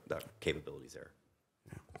 yeah, that capability's there.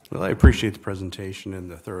 Well, I appreciate the presentation and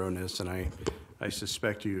the thoroughness, and I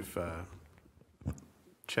suspect you've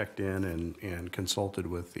checked in and consulted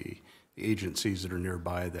with the agencies that are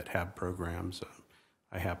nearby that have programs.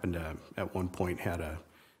 I happened to, at one point, had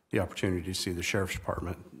the opportunity to see the Sheriff's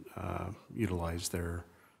Department utilize their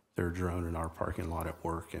drone in our parking lot at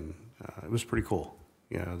work, and it was pretty cool.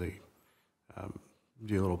 You know, they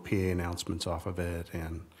do little PA announcements off of it,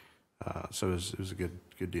 and so it was a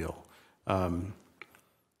good deal.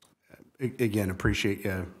 Again, appreciate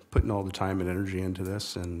you putting all the time and energy into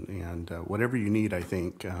this, and whatever you need, I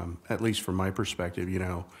think, at least from my perspective, you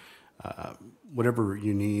know, whatever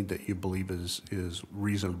you need that you believe is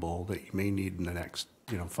reasonable that you may need in the next,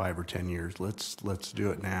 5 or 10 years, let's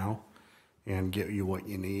do it now and get you what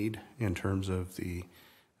you need in terms of the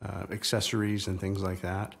accessories and things like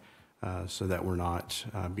that, so that we're not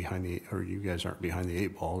behind or you guys aren't behind the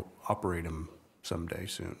 8 ball. Operate them someday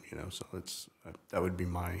soon, so that would be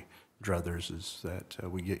my druthers, is that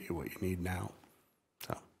we get you what you need now.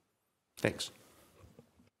 So, thanks.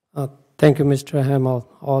 Thank you, Mr. Hamill.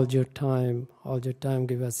 All your time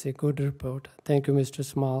give us a good report. Thank you, Mr.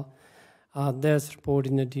 Small. There's report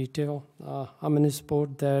in the detail. I'm going to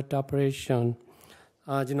support that operation.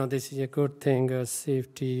 This is a good thing,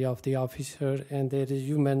 safety of the officer, and there is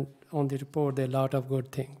human on the report, there are a lot of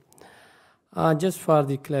good things. Just for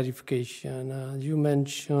the clarification, you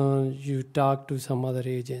mentioned you talked to some other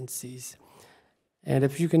agencies. And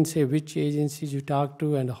if you can say which agencies you talked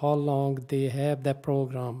to and how long they have that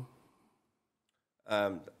program.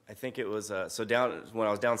 I think it was, when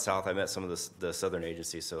I was down south, I met some of the southern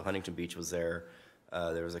agencies. So Huntington Beach was there.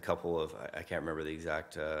 There was a couple of, I can't remember the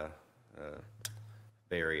exact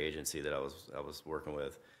Bay Area agency that I was working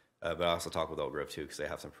with. But I also talked with Elk Grove too, because they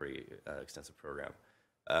have some pretty extensive program.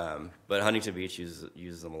 But Huntington Beach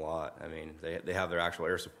uses them a lot. I mean, they have their actual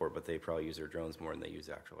air support, but they probably use their drones more than they use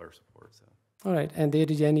actual air support. So. All right, and there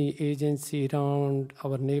is any agency around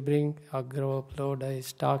our neighboring, Elk Grove, Lodi,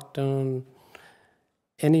 Stockton,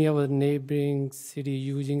 any of our neighboring city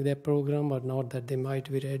using that program or not, that they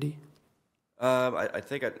might be ready? I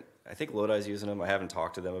think Lodi's using them. I haven't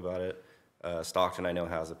talked to them about it. Stockton, I know,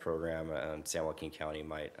 has a program, and San Joaquin County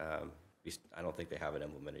might. I don't think they have it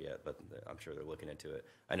implemented yet, but I'm sure they're looking into it.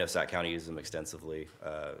 I know Sac County uses them extensively.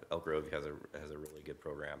 Elk Grove has a really good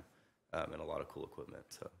program and a lot of cool equipment.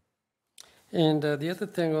 So. And the other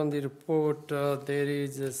thing on the report, there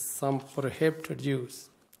is some prohibited use.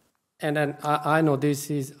 And then I know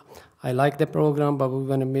I like the program, but we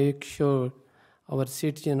want to make sure our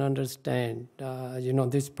citizens understand,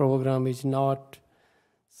 this program is not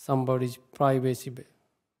somebody's privacy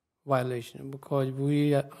violation, because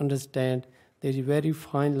we understand there is a very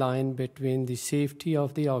fine line between the safety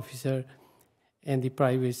of the officer and the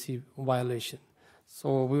privacy violation.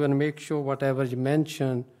 So we want to make sure whatever you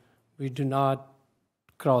mention, we do not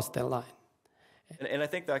cross that line. And I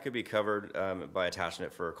think that could be covered by attaching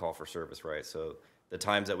it for a call for service, right? So the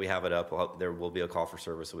times that we have it up, there will be a call for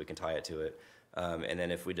service so we can tie it to it. And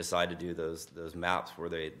then if we decide to do those maps where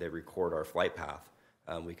they record our flight path,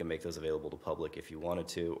 we can make those available to public if you wanted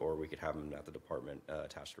to, or we could have them at the department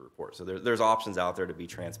attached to a report. So there's options out there to be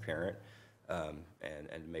transparent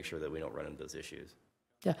and make sure that we don't run into those issues.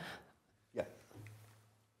 Yeah. Yeah.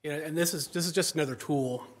 And this is just another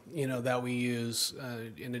tool, that we use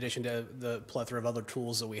in addition to the plethora of other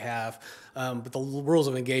tools that we have. But the rules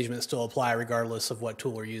of engagement still apply regardless of what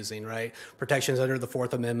tool we're using, right? Protections under the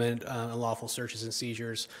Fourth Amendment, unlawful searches and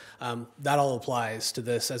seizures, that all applies to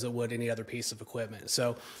this as it would any other piece of equipment.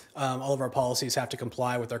 So all of our policies have to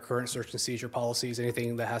comply with our current search and seizure policies.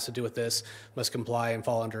 Anything that has to do with this must comply and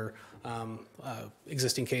fall under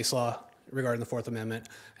existing case law regarding the Fourth Amendment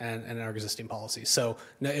and our existing policies. So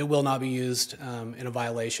no, it will not be used in a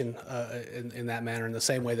violation in that manner, in the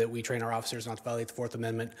same way that we train our officers not to violate the Fourth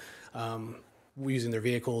Amendment, using their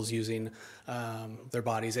vehicles, using their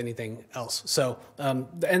bodies, anything else. So,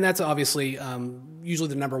 and that's obviously usually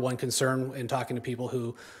the number one concern in talking to people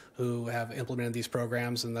who have implemented these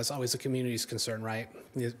programs, and that's always the community's concern, right?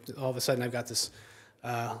 All of a sudden I've got this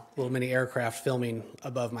little mini aircraft filming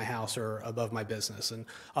above my house or above my business. And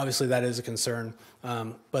obviously that is a concern,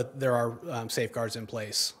 but there are safeguards in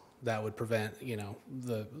place that would prevent,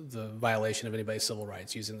 the violation of anybody's civil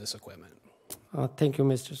rights using this equipment. Thank you,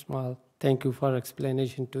 Mr. Small. Thank you for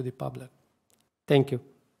explanation to the public. Thank you.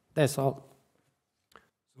 That's all.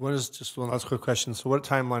 What is, just one last quick question. So what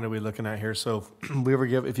timeline are we looking at here? So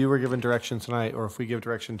if you were given direction tonight, or if we give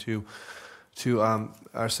direction to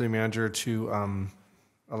our city manager to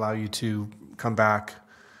allow you to come back,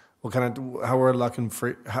 what kind of, how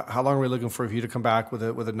long are we looking for you to come back with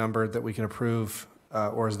a number that we can approve,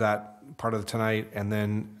 or is that part of tonight? And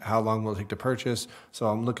then how long will it take to purchase? So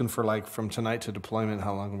I'm looking for, like, from tonight to deployment,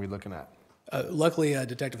 how long are we looking at? Luckily,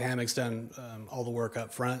 Detective Hammock's done all the work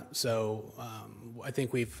up front, so I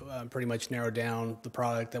think we've pretty much narrowed down the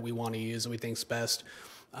product that we want to use that we think's best.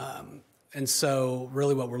 And so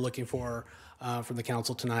really what we're looking for from the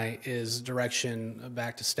council tonight is direction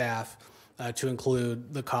back to staff to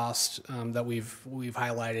include the cost that we've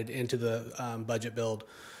highlighted into the budget build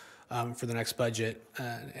for the next budget.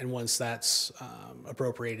 And once that's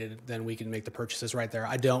appropriated, then we can make the purchases right there.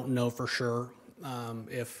 I don't know for sure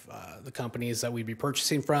if the companies that we'd be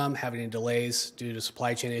purchasing from have any delays due to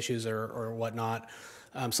supply chain issues or whatnot.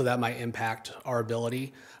 So that might impact our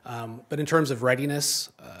ability. But in terms of readiness,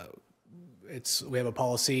 we have a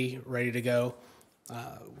policy ready to go.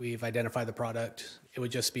 We've identified the product. It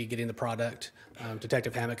would just be getting the product.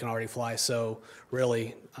 Detective Hammock can already fly. So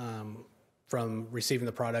really, from receiving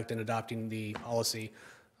the product and adopting the policy,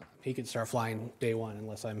 he could start flying day one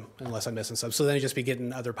unless I'm missing some. So then it'd just be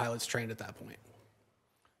getting other pilots trained at that point.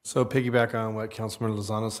 So piggyback on what Councilman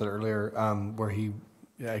Lozano said earlier, where he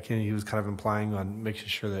was kind of implying on making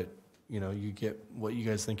sure that, you know, you get what you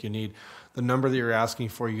guys think you need. The number that you're asking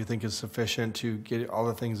for, you think is sufficient to get all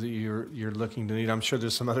the things that you're looking to need. I'm sure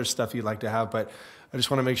there's some other stuff you'd like to have, but I just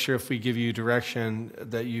want to make sure if we give you direction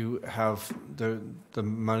that you have the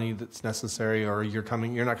money that's necessary, or you're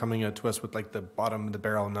not coming to us with like the bottom of the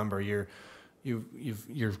barrel number. You're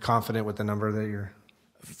confident with the number that you're.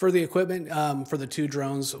 For the equipment, for the 2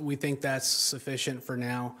 drones, we think that's sufficient for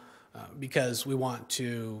now because we want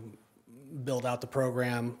to build out the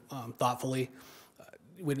program thoughtfully.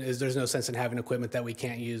 There's no sense in having equipment that we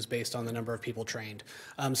can't use based on the number of people trained.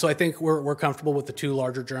 So I think we're comfortable with the 2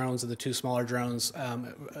 larger drones and the 2 smaller drones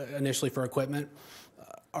initially for equipment.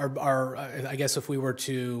 I guess if we were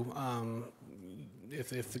to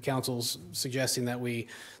if the council's suggesting that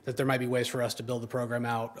there might be ways for us to build the program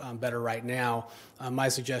out better right now, my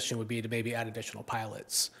suggestion would be to maybe add additional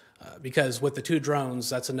pilots. Because with the 2 drones,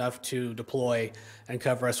 that's enough to deploy and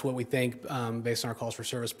cover us what we think, based on our calls for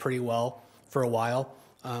service, pretty well for a while.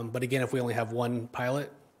 But again, if we only have 1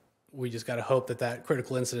 pilot, we just got to hope that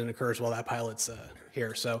critical incident occurs while that pilot's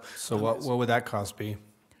here. So what would that cost be?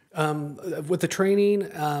 With the training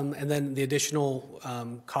and then the additional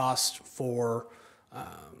cost for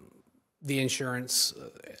the insurance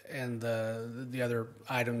and the other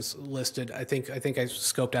items listed, I think I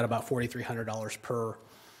scoped out about $4,300 per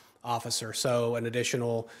officer. So an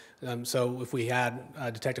additional, so if we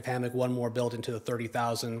had Detective Hammock, 1 more built into the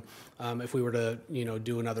 30,000, if we were to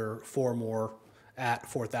do another 4 more at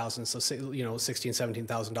 4,000, so $16,000,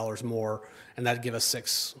 $17,000 more, and that'd give us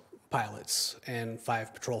 6 pilots and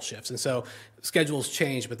 5 patrol shifts. And so schedules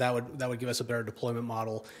change, but that would give us a better deployment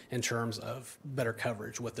model in terms of better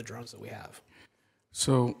coverage with the drones that we have.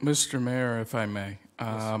 So, Mr. Mayor, if I may,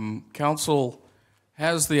 council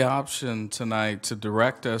has the option tonight to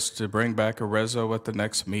direct us to bring back a reso at the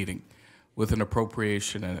next meeting with an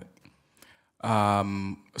appropriation in it.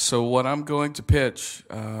 So what I'm going to pitch,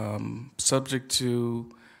 subject to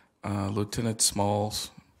Lieutenant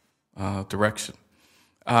Small's direction,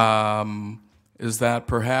 is that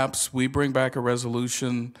perhaps we bring back a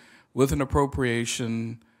resolution with an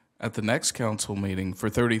appropriation at the next council meeting for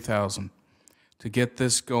 $30,000 to get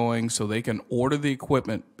this going so they can order the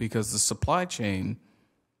equipment, because the supply chain,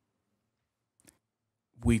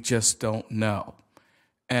 we just don't know.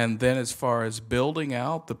 And then as far as building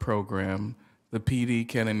out the program, the PD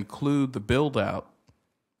can include the build out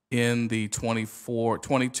in the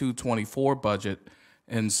 22-24 budget.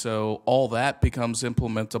 And so all that becomes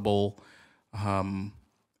implementable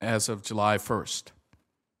as of July 1st.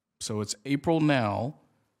 So it's April now,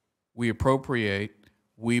 we appropriate,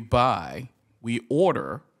 we buy, we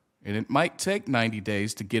order, and it might take 90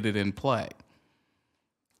 days to get it in play.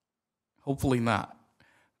 Hopefully not.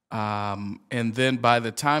 And then by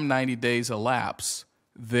the time 90 days elapse,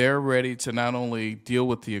 they're ready to not only deal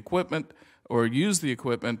with the equipment or use the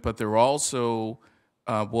equipment, but they're also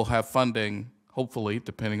will have funding, hopefully,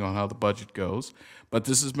 depending on how the budget goes. But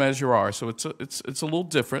this is Measure R, so it's a little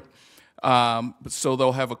different. So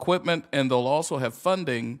they'll have equipment, and they'll also have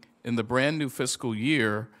funding in the brand new fiscal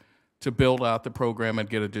year to build out the program and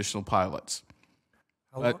get additional pilots.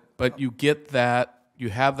 But you get that, you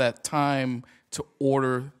have that time to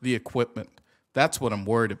order the equipment. That's what I'm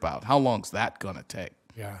worried about. How long's that going to take?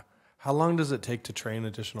 Yeah. How long does it take to train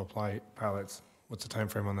additional pilots? What's the time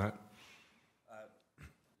frame on that?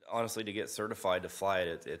 Honestly, to get certified to fly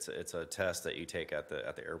it, it's a test that you take at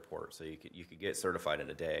the airport. So you could get certified in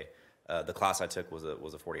a day. The class I took was a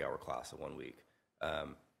 40-hour class in 1 week. So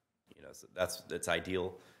it's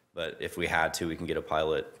ideal. But if we had to, we can get a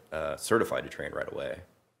pilot certified to train right away.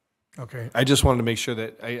 Okay. I just wanted to make sure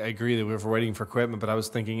that I agree that we were waiting for equipment, but I was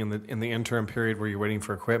thinking in the interim period where you're waiting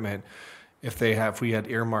for equipment, if we had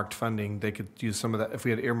earmarked funding, they could use some of that. If we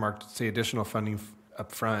had earmarked, say, additional funding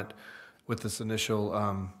up front with this initial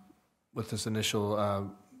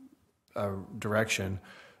direction,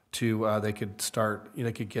 they could start.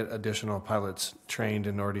 They could get additional pilots trained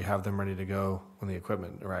and already have them ready to go when the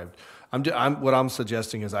equipment arrived. What I'm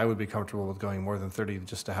suggesting is I would be comfortable with going more than 30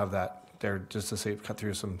 just to have that there, just to cut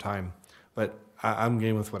through some time. But I'm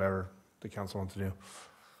game with whatever the council wants to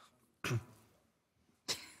do.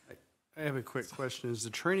 I have a quick question. Is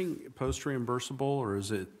the training post reimbursable or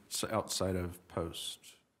is it outside of post?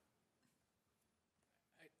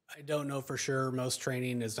 I don't know for sure. Most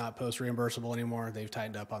training is not post reimbursable anymore. They've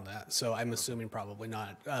tightened up on that. So I'm assuming probably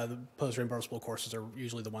not. The post reimbursable courses are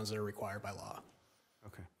usually the ones that are required by law.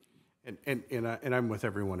 Okay. And I'm with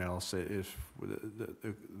everyone else. If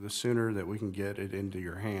the sooner that we can get it into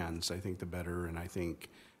your hands, I think the better. And I think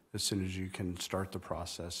as soon as you can start the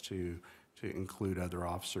process to include other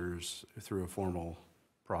officers through a formal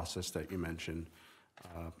process that you mentioned,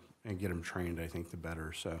 and get them trained, I think the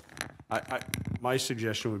better. So my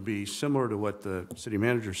suggestion would be similar to what the city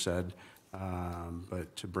manager said,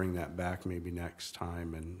 but to bring that back maybe next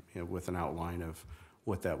time and with an outline of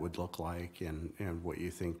what that would look like and what you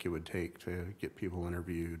think it would take to get people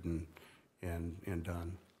interviewed and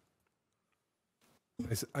done.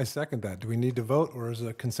 I second that. Do we need to vote, or is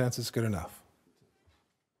a consensus good enough?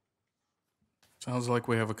 Sounds like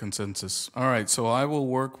we have a consensus. All right, so I will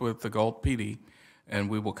work with the Galt PD, and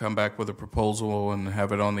we will come back with a proposal and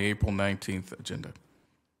have it on the April 19th agenda.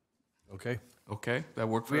 Okay. Okay, that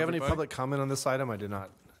work for Do we have everybody? any public comment on this item? I did not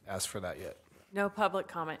ask for that yet. No public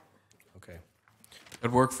comment. Okay. That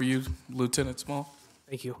work for you, Lieutenant Small?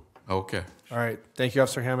 Thank you. Okay. All right. Thank you,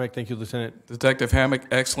 Officer Hammock. Thank you, Lieutenant. Detective Hammock,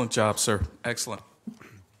 excellent job, sir. Excellent.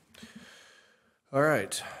 All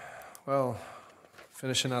right. Well,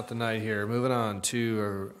 finishing out the night here. Moving on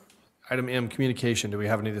to item M, communication. Do we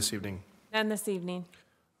have any this evening? None this evening.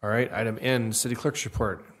 All right. Item N, city clerk's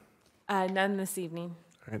report. None this evening.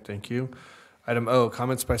 All right. Thank you. Item O,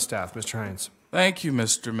 comments by staff. Mr. Hines. Thank you,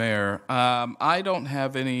 Mr. Mayor. I don't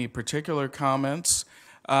have any particular comments,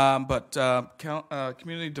 but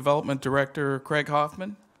Community Development Director Craig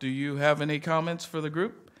Hoffman, do you have any comments for the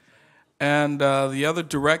group? And the other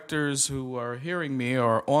directors who are hearing me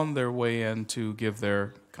are on their way in to give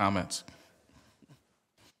their comments.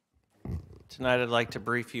 Tonight I'd like to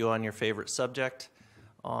brief you on your favorite subject.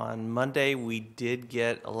 On Monday, we did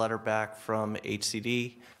get a letter back from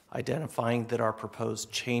HCD identifying that our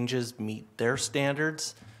proposed changes meet their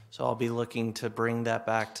standards. So I'll be looking to bring that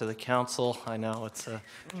back to the council. I know it's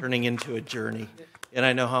turning into a journey. And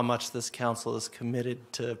I know how much this council is committed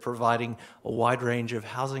to providing a wide range of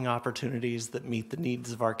housing opportunities that meet the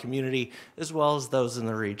needs of our community, as well as those in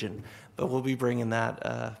the region. But we'll be bringing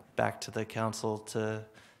that back to the council to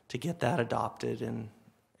get that adopted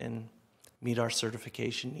and meet our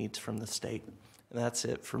certification needs from the state. And that's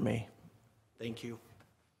it for me. Thank you.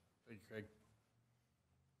 Thank you, Craig.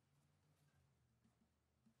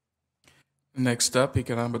 Next up,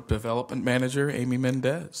 Economic Development Manager Amy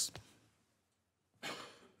Mendez.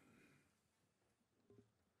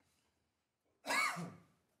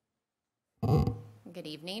 Good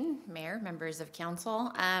evening, Mayor, members of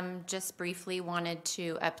council. Just briefly wanted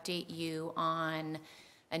to update you on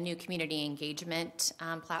a new community engagement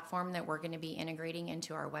platform that we're going to be integrating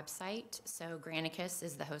into our website. So Granicus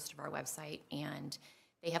is the host of our website, and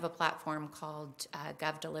they have a platform called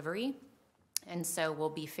Gov Delivery. And so we'll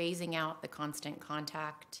be phasing out the Constant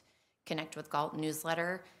Contact Connect with Galt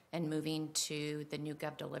newsletter and moving to the new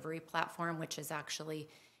Gov Delivery platform, which is actually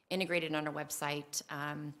integrated on our website.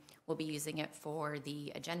 We'll be using it for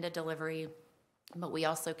the agenda delivery, but we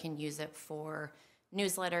also can use it for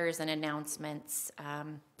newsletters and announcements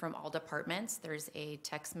from all departments. There's a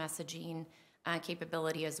text messaging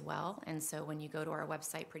capability as well. And so when you go to our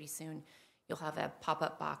website pretty soon, you'll have a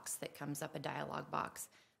pop-up box that comes up, a dialog box,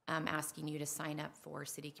 asking you to sign up for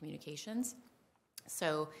city communications.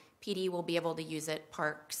 So PD will be able to use it,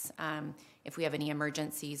 parks. If we have any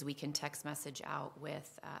emergencies, we can text message out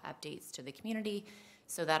with updates to the community.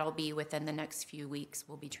 So that'll be within the next few weeks.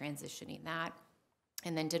 We'll be transitioning that.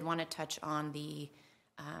 And then did want to touch on the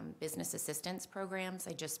business assistance programs.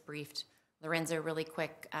 I just briefed Lorenzo, really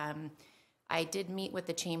quick, I did meet with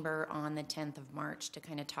the chamber on the 10th of March to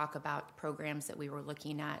kind of talk about programs that we were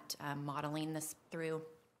looking at modeling this through.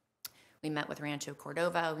 We met with Rancho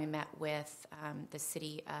Cordova, we met with the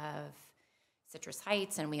city of Citrus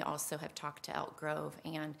Heights, and we also have talked to Elk Grove,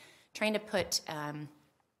 and trying to put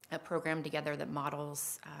a program together that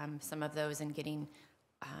models some of those and getting,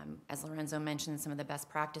 as Lorenzo mentioned, some of the best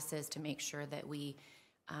practices to make sure that we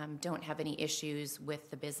don't have any issues with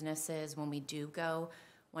the businesses when we do go.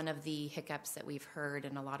 One of the hiccups that we've heard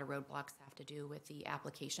and a lot of roadblocks have to do with the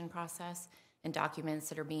application process and documents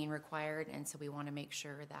that are being required, and so we want to make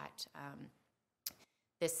sure that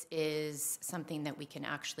this is something that we can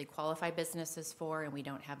actually qualify businesses for, and we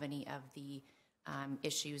don't have any of the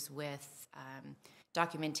issues with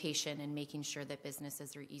documentation and making sure that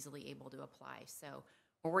businesses are easily able to apply. So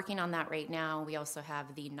we're working on that right now. We also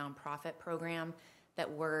have the nonprofit program that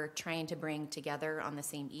we're trying to bring together on the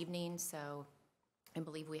same evening. So I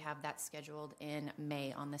believe we have that scheduled in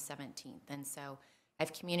May on the 17th. And so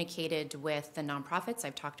I've communicated with the nonprofits.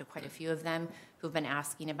 I've talked to quite a few of them who've been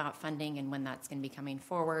asking about funding and when that's going to be coming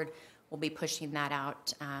forward. We'll be pushing that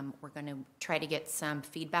out. We're going to try to get some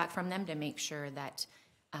feedback from them to make sure that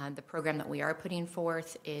the program that we are putting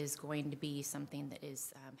forth is going to be something that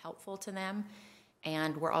is helpful to them.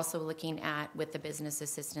 And we're also looking at, with the business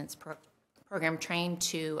assistance program, trying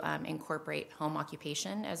to incorporate home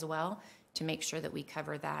occupation as well to make sure that we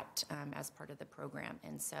cover that as part of the program.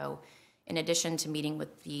 And so in addition to meeting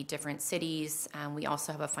with the different cities, we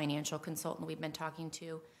also have a financial consultant we've been talking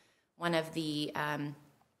to. One of the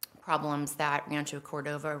problems that Rancho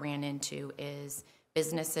Cordova ran into is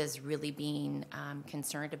businesses really being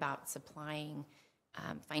concerned about supplying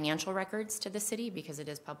financial records to the city because it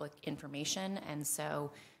is public information. And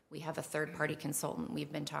so we have a third-party consultant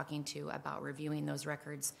we've been talking to about reviewing those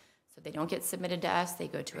records so they don't get submitted to us, they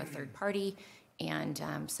go to a third party. And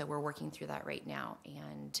so we're working through that right now.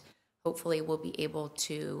 And hopefully we'll be able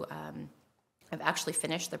to have actually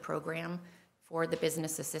finished the program for the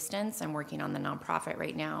business assistance. I'm working on the nonprofit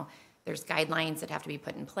right now. There's guidelines that have to be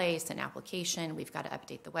put in place, an application. We've got to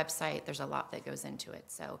update the website. There's a lot that goes into it.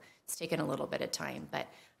 So it's taken a little bit of time, but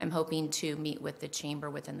I'm hoping to meet with the chamber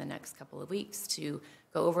within the next couple of weeks to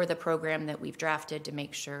go over the program that we've drafted to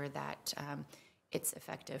make sure that it's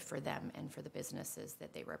effective for them and for the businesses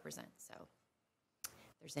that they represent. So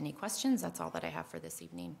if there's any questions, that's all that I have for this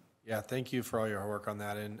evening. Yeah, thank you for all your work on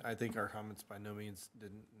that. And I think our comments by no means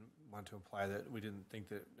didn't want to imply that we didn't think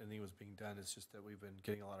that anything was being done. It's just that we've been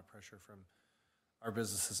getting a lot of pressure from our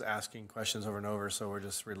businesses asking questions over and over. So we're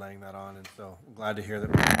just relaying that on. And so I'm glad to hear that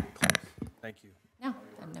we're getting close. Thank you. No,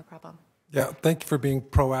 no problem. Yeah, thank you for being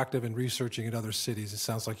proactive and researching in other cities. It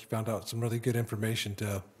sounds like you found out some really good information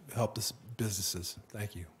to help the businesses.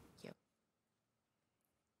 Thank you.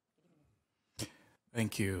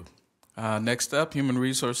 Thank you. Next up, Human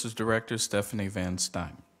Resources Director Stephanie Van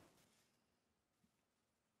Stein.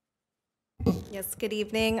 Yes, good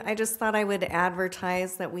evening. I just thought I would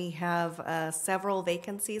advertise that we have several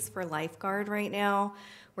vacancies for lifeguard right now.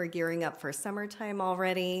 We're gearing up for summertime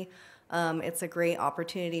already. It's a great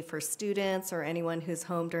opportunity for students or anyone who's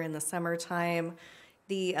home during the summertime.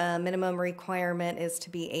 The minimum requirement is to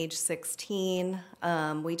be age 16.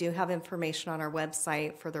 We do have information on our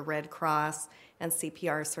website for the Red Cross and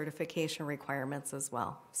CPR certification requirements as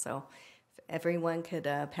well. So if everyone could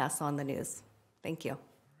pass on the news. Thank you.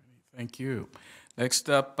 Thank you. Next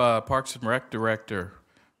up, Parks and Rec Director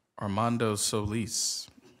Armando Solis.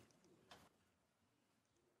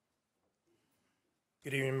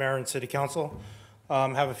 Good evening, Mayor and City Council.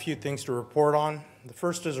 Have a few things to report on. The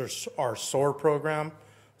first is our SOAR program,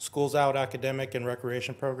 Schools Out Academic and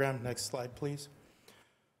Recreation Program. Next slide, please.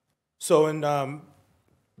 So in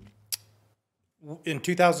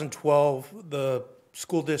 2012, the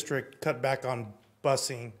school district cut back on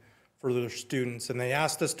busing for their students, and they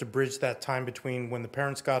asked us to bridge that time between when the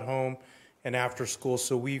parents got home and after school.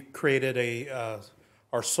 So we created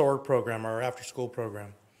our SOAR program, our after-school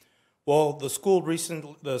program. Well, the school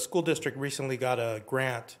district recently got a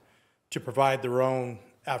grant to provide their own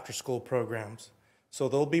after-school programs. So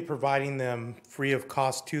they'll be providing them free of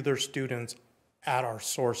cost to their students at our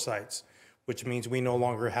SOAR sites, which means we no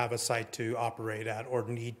longer have a site to operate at or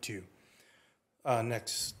need to.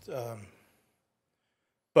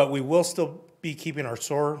 But we will still be keeping our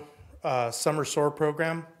summer SOAR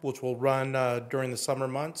program, which will run during the summer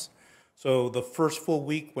months. So the first full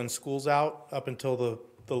week when school's out up until the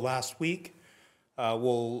last week,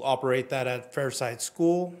 we'll operate that at Fairside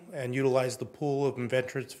School and utilize the pool of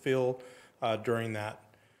Veterans Field during that.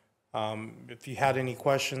 If you had any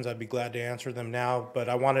questions, I'd be glad to answer them now, but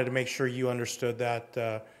I wanted to make sure you understood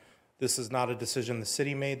that This is not a decision the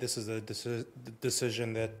city made. This is a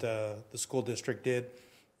decision that the school district did.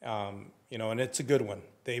 You know, and it's a good one.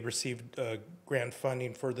 They received grant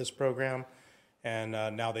funding for this program, and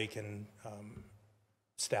now they can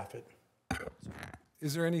staff it.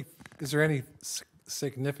 Is there any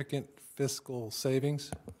significant fiscal savings?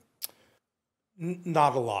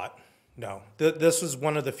 Not a lot, no. This was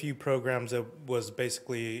one of the few programs that was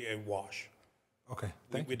basically a wash. Okay,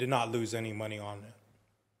 We did not lose any money on it.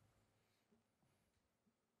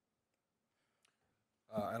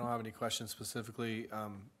 I don't have any questions specifically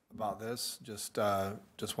about this. Just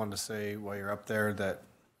wanted to say while you're up there that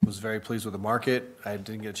was very pleased with the market. I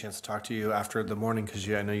didn't get a chance to talk to you after the morning because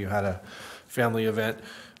I know you had a family event,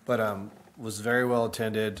 but was very well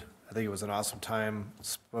attended. I think it was an awesome time.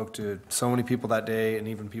 Spoke to so many people that day, and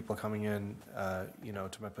even people coming in, you know,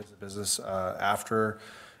 to my place of business after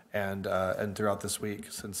and throughout this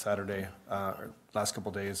week since Saturday, or last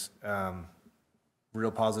couple days. Real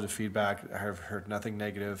positive feedback. I have heard nothing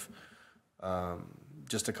negative.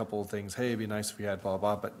 Just a couple of things. Hey, it'd be nice if we had blah,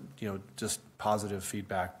 blah, blah, but, you know, just positive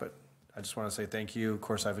feedback. But I just want to say thank you. Of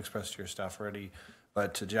course, I've expressed to your staff already,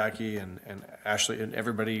 but to Jackie and Ashley and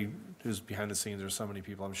everybody who's behind the scenes, there's so many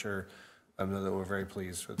people, I'm sure, that were very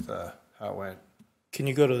pleased with how it went. Can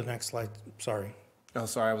you go to the next slide? Sorry. Oh,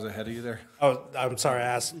 sorry, I was ahead of you there. Oh, I'm sorry, I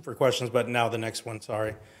asked for questions, but now the next one,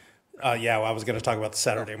 sorry. Yeah, well, I was going to talk about the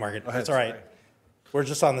Saturday market. Go ahead, That's all right. sorry. We're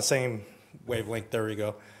just on the same wavelength. There we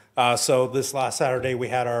go. So this last Saturday, we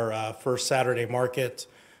had our first Saturday market.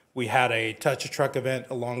 We had a Touch a Truck event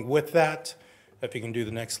along with that. If you can do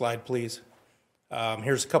the next slide, please.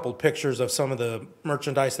 Here's a couple of pictures of some of the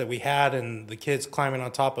merchandise that we had and the kids climbing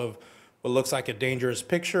on top of what looks like a dangerous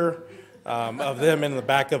picture of them in the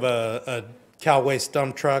back of a Cal Waste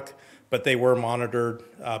dump truck, but they were monitored.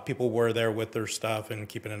 People were there with their stuff and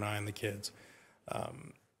keeping an eye on the kids.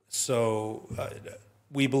 So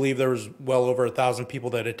we believe there was well over 1,000 people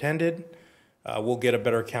that attended. We'll get a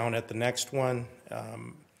better count at the next one.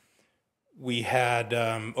 We had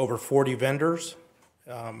over 40 vendors,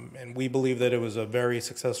 and we believe that it was a very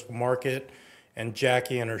successful market, and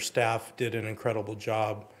Jackie and her staff did an incredible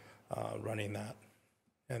job running that.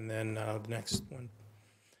 And then the next one.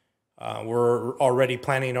 We're already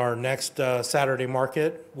planning our next Saturday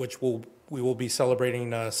market, which we will be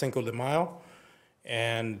celebrating Cinco de Mayo.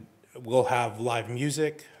 And we'll have live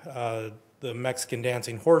music, the Mexican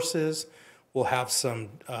dancing horses. We'll have some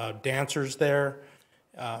dancers there.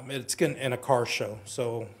 It's and a car show.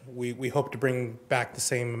 So we hope to bring back the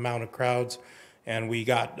same amount of crowds. And we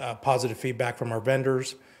got positive feedback from our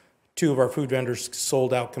vendors. 2 of our food vendors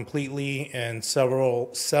sold out completely, and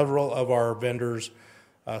several of our vendors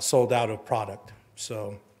sold out of product.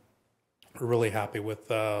 So we're really happy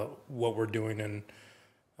with what we're doing, and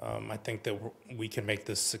I think that we can make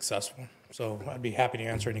this successful. So I'd be happy to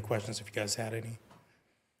answer any questions if you guys had any.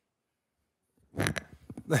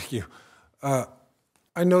 Thank you.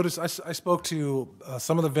 I noticed, I spoke to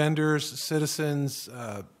some of the vendors, citizens,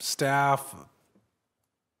 staff,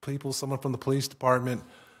 people, someone from the police department,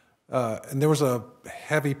 and there was a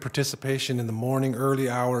heavy participation in the morning, early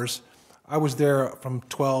hours. I was there from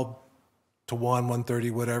 12 to 1,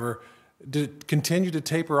 1:30, whatever. Did it continue to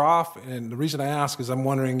taper off? And the reason I ask is I'm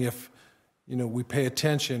wondering if, you know, we pay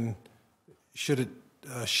attention, should it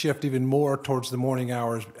shift even more towards the morning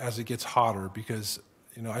hours as it gets hotter? Because,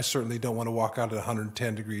 you know, I certainly don't want to walk out at a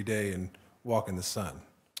 110-degree day and walk in the sun.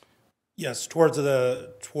 Yes, towards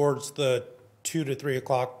the 2 to 3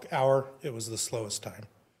 o'clock hour, it was the slowest time.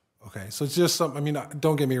 Okay, so it's just something, I mean,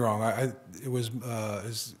 don't get me wrong, it was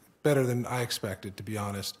better than I expected, to be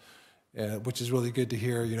honest, which is really good to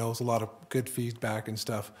hear. You know, it's a lot of good feedback and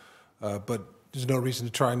stuff, but there's no reason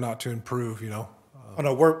to try not to improve, you know. Oh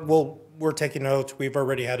no, we're taking notes. We've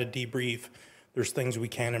already had a debrief. There's things we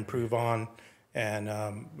can improve on, and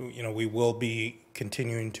you know, we will be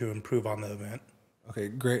continuing to improve on the event. Okay,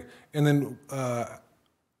 great. And then,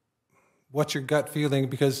 what's your gut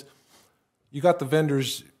feeling? Because you got the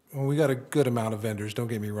vendors, well, we got a good amount of vendors, don't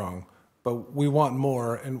get me wrong, but we want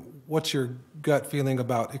more. And what's your gut feeling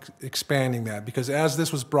about expanding that? Because as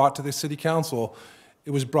this was brought to the city council,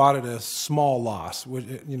 it was brought at a small loss,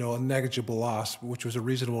 you know, a negligible loss, which was a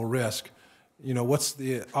reasonable risk. You know, what's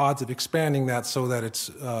the odds of expanding that so that it's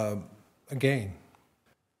a gain?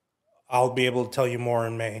 I'll be able to tell you more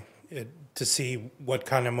in May to see what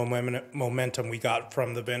kind of momentum we got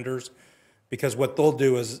from the vendors, because what they'll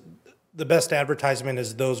do is, the best advertisement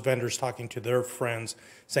is those vendors talking to their friends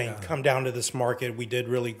saying, come down to this market, we did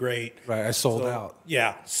really great. Right, I sold out.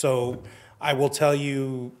 Yeah, so I will tell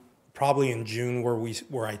you probably in June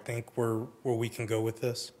where I think where we can go with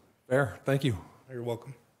this. Fair, thank you. You're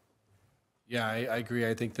welcome. Yeah, I agree.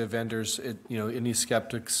 I think the vendors, any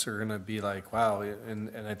skeptics are going to be like, wow,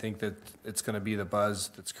 and I think that it's going to be the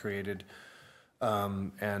buzz that's created,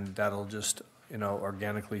 and that'll just,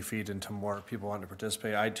 organically feed into more people wanting to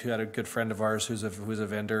participate. I too had a good friend of ours who's a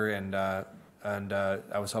vendor, and I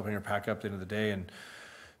was helping her pack up at the end of the day, and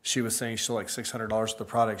she was saying she sold like $600 for the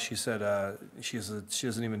product. She said she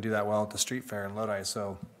doesn't even do that well at the street fair in Lodi.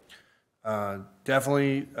 So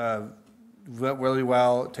definitely went really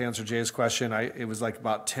well. To answer Jay's question, it was like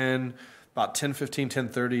about 10:15,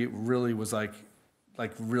 10:30 really was like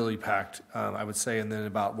really packed, I would say. And then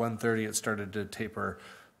about 1:30 it started to taper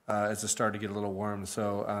as it started to get a little warm.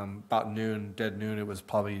 So about noon, dead noon, it was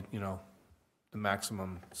probably, the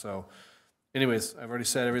maximum. So anyways, I've already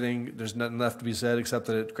said everything. There's nothing left to be said except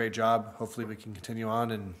that it's a great job. Hopefully we can continue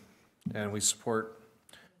on and we support,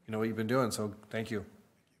 what you've been doing. So thank you.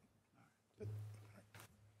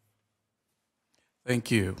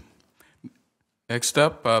 Thank you. Next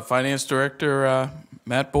up, Finance Director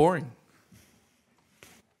Matt Boring.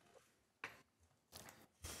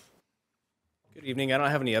 Good evening. I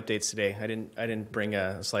don't have any updates today. I didn't bring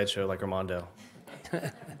a slideshow like Armando.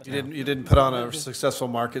 You didn't put on a successful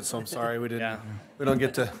market, so I'm sorry we didn't. Yeah. We don't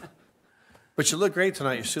get to. But you look great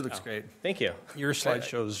tonight. Your suit looks great. Thank you. Your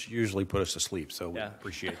slideshows usually put us to sleep, so we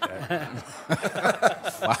appreciate that.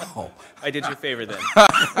 Wow. I did you a favor then.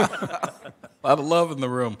 A lot of love in the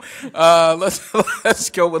room. Let's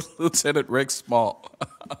go with Lieutenant Rick Small.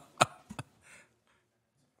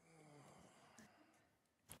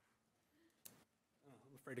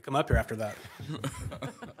 Afraid to come up here after that.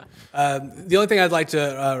 The only thing I'd like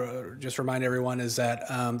to just remind everyone is that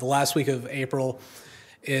the last week of April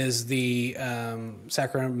is the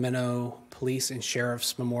Sacramento Police and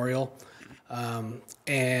Sheriff's Memorial.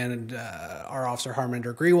 And our officer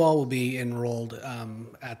Harminder Grewal will be enrolled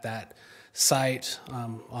at that site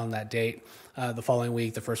on that date. The following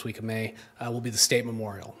week, the first week of May, will be the State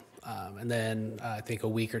Memorial. And then I think a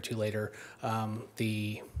week or two later,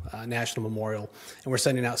 the National Memorial. And we're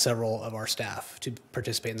sending out several of our staff to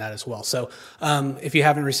participate in that as well. So if you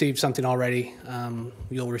haven't received something already,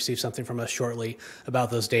 you'll receive something from us shortly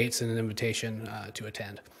about those dates and an invitation to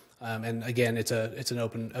attend. And again, it's an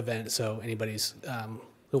open event, so anybody's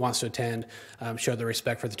who wants to attend, show their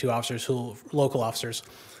respect for the two officers, local officers,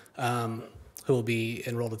 who will be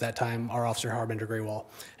enrolled at that time, our officer Harminder Grewal,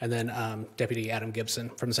 and then Deputy Adam Gibson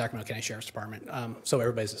from the Sacramento County Sheriff's Department. So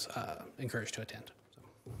everybody's encouraged to attend.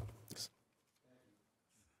 So.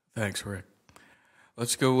 Thanks, Rick.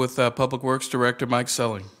 Let's go with Public Works Director Mike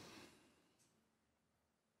Selling.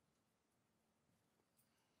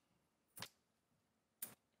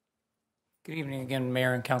 Good evening again,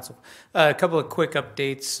 Mayor and Council. A couple of quick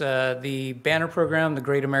updates. The banner program, the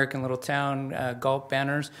Great American Little Town Galt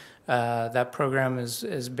banners, that program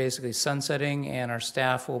is basically sunsetting, and our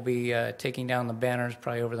staff will be taking down the banners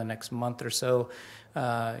probably over the next month or so,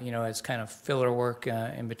 as kind of filler work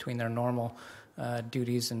in between their normal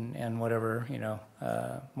duties and whatever,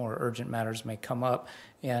 more urgent matters may come up.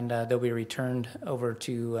 And they'll be returned over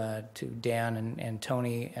to Dan and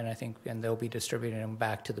Tony, and I think they'll be distributing them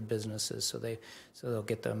back to the businesses, so they'll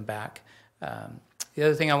get them back. The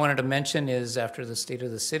other thing I wanted to mention is after the State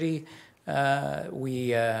of the City,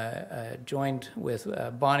 we joined with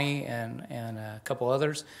Bonnie and a couple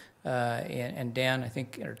others, and Dan, I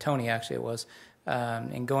think, or Tony actually it was,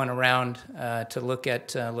 and going around to look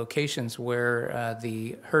at locations where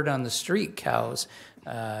the herd on the street cows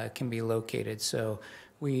can be located. So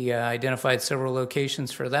we identified several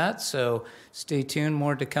locations for that, so stay tuned,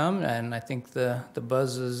 more to come, and I think the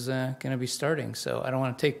buzz is going to be starting. So I don't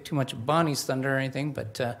want to take too much of Bonnie's thunder or anything,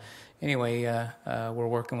 but anyway, we're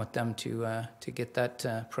working with them to get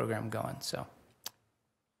that program going. So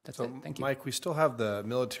that's it. Thank you. Mike, we still have the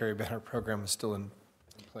military banner program is still in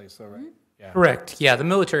place, though, right? Yeah. Correct. Yeah, the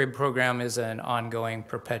military program is an ongoing,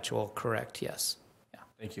 perpetual. Correct. Yes. Yeah.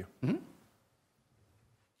 Thank you. Mm-hmm.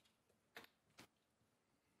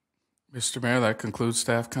 Mr. Mayor, that concludes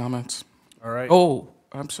staff comments. All right. Oh,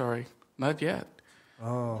 I'm sorry. Not yet.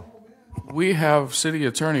 Oh. We have City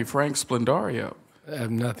Attorney Frank Splendario. I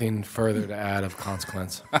have nothing further to add of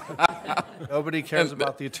consequence. Nobody cares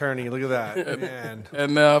about the attorney. Look at that. Man.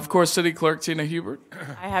 And, of course, City Clerk Tina Hubert.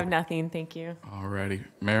 I have nothing, thank you. All righty.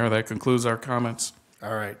 Mayor, that concludes our comments.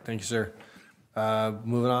 All right. Thank you, sir.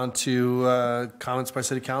 Moving on to comments by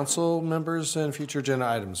City Council members and future agenda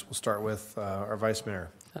items. We'll start with our Vice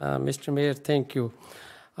Mayor. Mr. Mayor, thank you.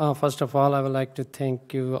 First of all, I would like to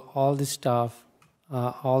thank you, all the staff,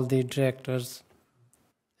 all the directors,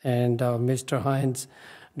 and Mr. Hines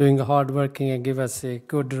doing hard working and give us a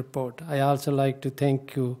good report. I also like to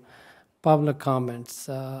thank you, public comments.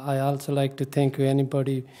 I also like to thank you,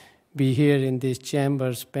 anybody be here in this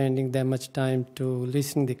chamber spending that much time to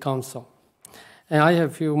listen to the council. And I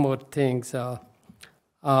have a few more things.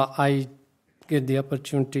 I get the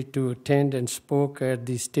opportunity to attend and spoke at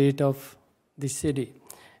the state of the city.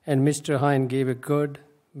 And Mr. Hine gave a good,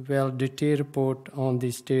 well-detailed report on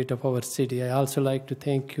the state of our city. I also like to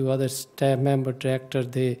thank you, other staff member, director,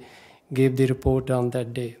 they gave the report on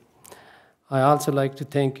that day. I also like to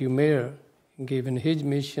thank you, Mayor, given his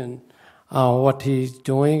mission, what he's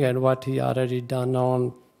doing and what he already done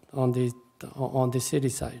on the city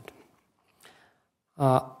side.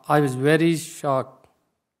 I was very shocked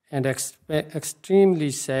and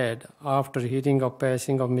extremely sad after hearing of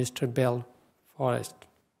passing of Mr. Bell Forrest.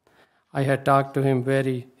 I had talked to him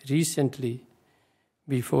very recently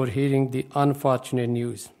before hearing the unfortunate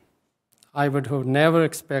news. I would have never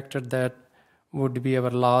expected that would be our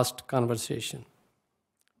last conversation.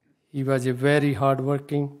 He was a very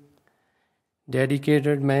hardworking,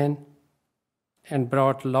 dedicated man and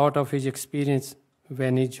brought a lot of his experience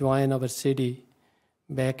when he joined our city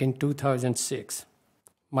back in 2006.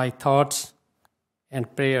 My thoughts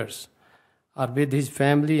and prayers are with his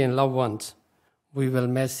family and loved ones. We will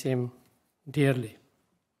miss him dearly.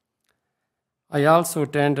 I also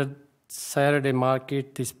attended Saturday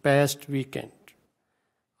market this past weekend.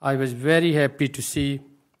 I was very happy to see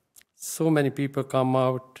so many people come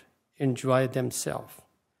out, enjoy themselves.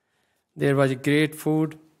 There was great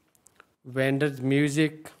food, vendors,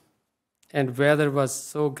 music, and weather was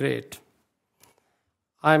so great.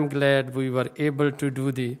 I'm glad we were able to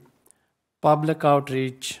do the public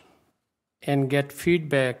outreach and get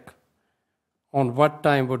feedback on what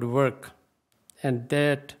time would work, and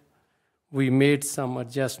that we made some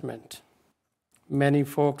adjustment. Many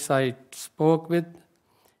folks I spoke with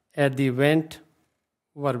at the event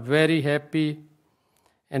were very happy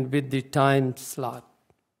and with the time slot.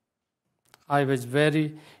 It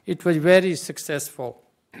was very successful.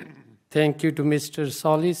 Thank you to Mr.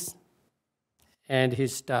 Solis and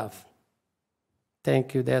his staff.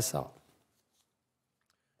 Thank you, that's all.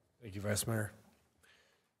 Thank you, Vice Mayor.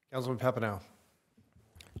 Councilman Papanow.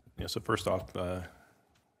 Yeah, so first off,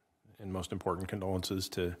 and most important, condolences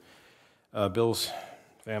to Bill's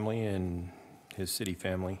family and his city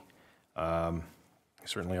family. I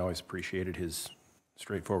certainly always appreciated his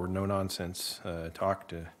straightforward, no-nonsense talk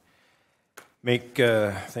to make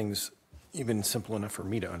things even simple enough for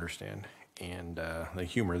me to understand, and the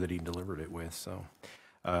humor that he delivered it with. So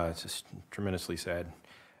it's just tremendously sad.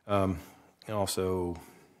 And also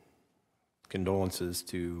condolences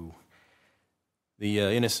to the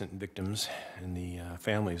innocent victims and the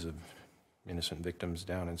families of innocent victims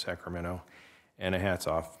down in Sacramento, and a hats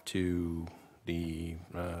off to the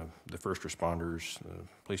first responders, the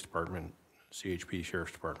police department, CHP,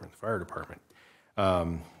 Sheriff's Department, the fire department.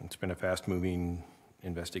 It's been a fast-moving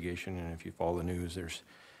investigation, and if you follow the news, there's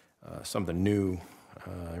something new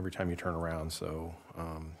every time you turn around. So,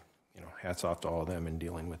 hats off to all of them in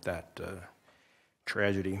dealing with that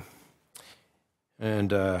tragedy.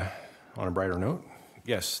 And on a brighter note,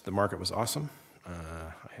 yes, the market was awesome.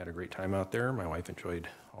 I had a great time out there. My wife enjoyed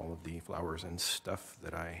all of the flowers and stuff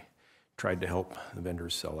that I tried to help the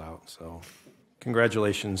vendors sell out. So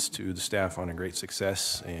congratulations to the staff on a great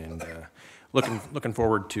success, and looking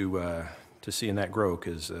forward to seeing that grow,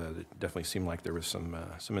 because it definitely seemed like there was some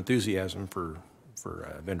enthusiasm for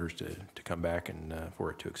vendors to come back and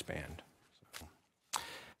for it to expand. So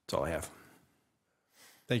that's all I have.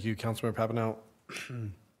 Thank you, Councilmember Papanow.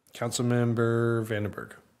 Councilmember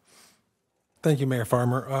Vandenberg. Thank you, Mayor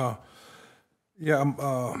Farmer.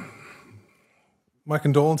 My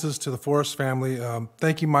condolences to the Forrest family.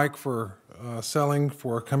 Thank you, Mike, for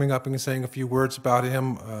for coming up and saying a few words about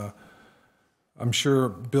him. I'm sure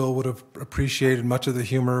Bill would have appreciated much of the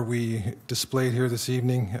humor we displayed here this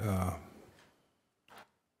evening.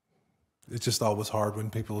 It's just always hard when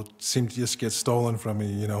people seem to just get stolen from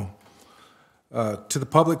me, you know. To the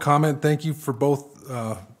public comment, thank you for both.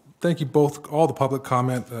 All the public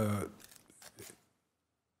comment.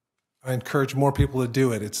 I encourage more people to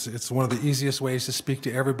do it. It's one of the easiest ways to speak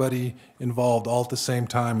to everybody involved all at the same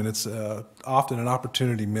time, and it's often an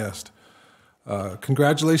opportunity missed.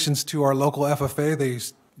 Congratulations to our local FFA. They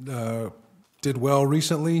did well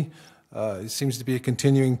recently. It seems to be a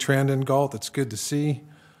continuing trend in Galt. It's good to see.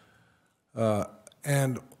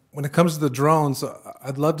 And when it comes to the drones,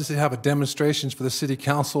 I'd love to have a demonstrations for the city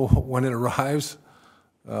council when it arrives.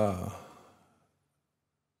 I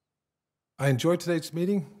enjoyed today's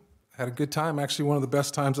meeting. Had a good time, actually one of the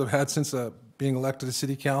best times I've had since being elected to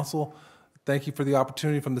city council. Thank you for the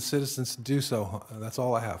opportunity from the citizens to do so. That's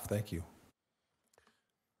all I have. Thank you.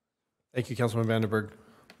 Thank you, Councilman Vandenberg.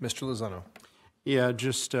 Mr. Lozano. Yeah,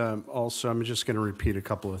 just also, I'm just going to repeat a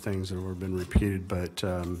couple of things that have been repeated, but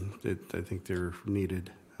I think they're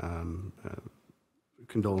needed.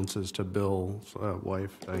 Condolences to Bill's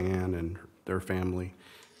wife, Diane, and their family.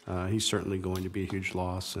 He's certainly going to be a huge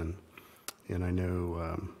loss, and I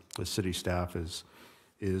know the city staff is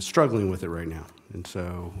struggling with it right now, and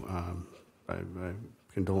so I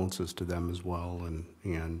condolences to them as well,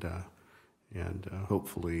 and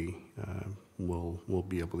hopefully we'll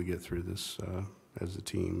be able to get through this as a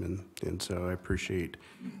team, and so I appreciate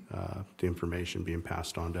the information being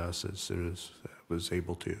passed on to us as soon as I was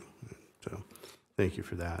able to. So thank you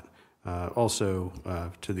for that. Also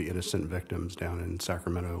to the innocent victims down in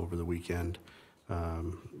Sacramento over the weekend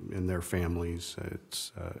and their families,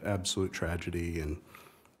 it's absolute tragedy and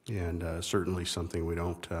certainly something we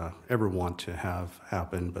don't ever want to have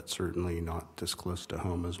happen, but certainly not this close to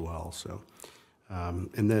home as well. So,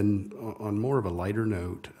 and then on more of a lighter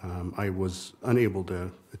note, I was unable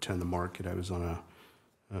to attend the market. I was on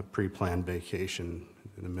a pre-planned vacation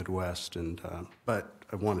in the Midwest, and but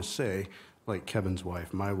I want to say, like Kevin's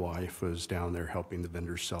wife, my wife was down there helping the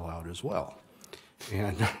vendors sell out as well,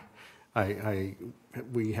 and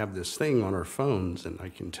we have this thing on our phones, and I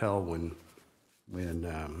can tell when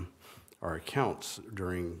our accounts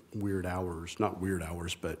during weird hours, not weird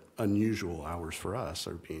hours, but unusual hours for us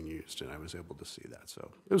are being used, and I was able to see that,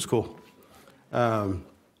 so it was cool.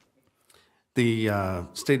 The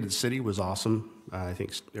State of the City was awesome. I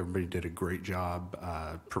think everybody did a great job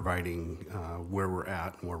providing where we're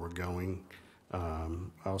at and where we're going. I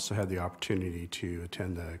also had the opportunity to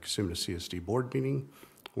attend the Cosumnes CSD board meeting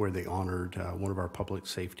where they honored one of our public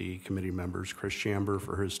safety committee members, Chris Chamber,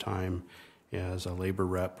 for his time as a labor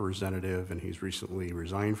representative, and he's recently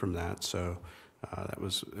resigned from that. So it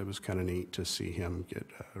was kind of neat to see him get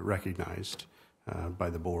recognized by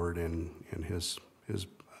the board and his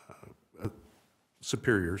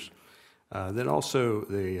superiors. Then also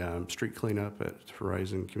the street cleanup at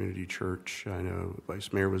Horizon Community Church. I know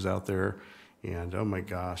Vice Mayor was out there, and oh my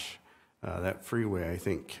gosh, that freeway I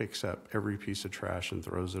think kicks up every piece of trash and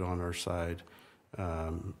throws it on our side.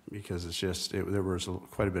 Because it's just, there was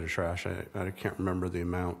quite a bit of trash. I can't remember the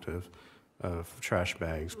amount of trash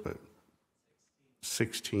bags, but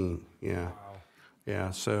 16, yeah. Wow.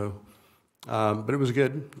 Yeah, so, but it was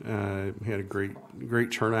good. We had a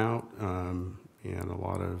great turnout, and a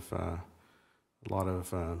lot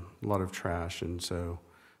of trash, and so,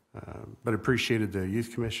 but appreciated the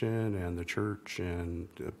Youth Commission and the church and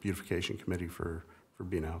the Beautification Committee for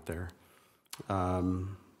being out there.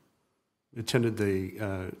 Attended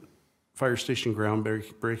the fire station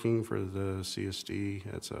groundbreaking for the CSD.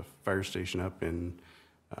 It's a fire station up in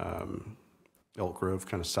Elk Grove,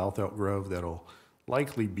 kind of South Elk Grove, that'll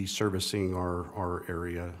likely be servicing our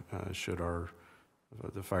area should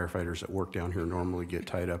the firefighters that work down here normally get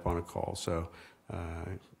tied up on a call. So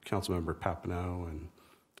Councilmember Papineau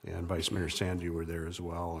and Vice Mayor Sandy were there as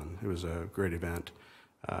well, and it was a great event.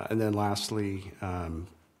 And then lastly,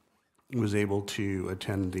 was able to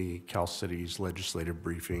attend the Cal City's legislative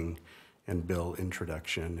briefing and bill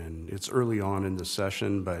introduction. And it's early on in the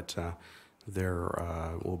session, but there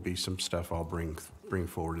will be some stuff I'll bring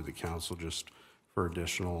forward to the council just for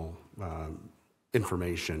additional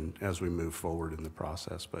information as we move forward in the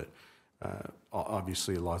process. But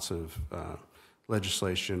obviously lots of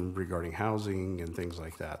legislation regarding housing and things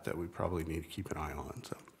like that we probably need to keep an eye on.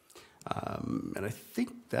 So, and I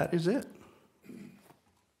think that is it.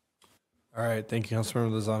 All right, thank you,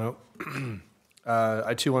 Councilmember Lozano.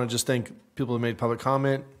 I too want to just thank people who made public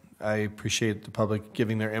comment. I appreciate the public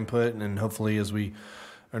giving their input, and hopefully as we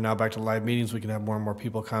are now back to live meetings, we can have more and more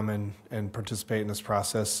people come and participate in this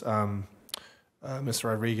process. Mr.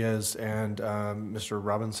 Rodriguez and Mr.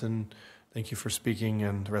 Robinson, thank you for speaking,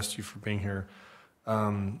 and the rest of you for being here.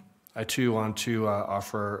 I too want to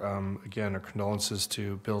offer, again, our condolences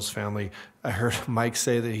to Bill's family. I heard Mike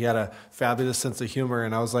say that he had a fabulous sense of humor,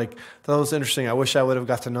 and I was like, that was interesting. I wish I would have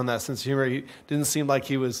got to know that sense of humor. He didn't seem like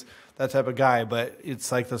he was that type of guy, but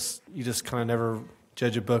it's like this, you just kind of never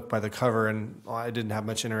judge a book by the cover, and I didn't have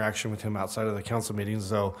much interaction with him outside of the council meetings,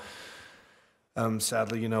 so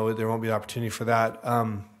sadly, there won't be an opportunity for that.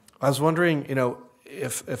 I was wondering,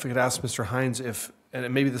 if I could ask Mr. Hines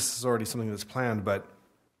and maybe this is already something that's planned, but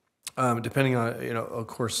depending on, of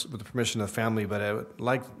course, with the permission of the family, but I would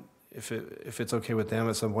like, if it's okay with them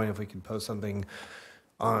at some point, if we can post something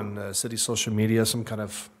on city social media, some kind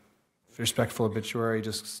of respectful obituary,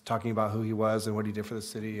 just talking about who he was and what he did for the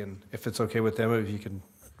city, and if it's okay with them, if you can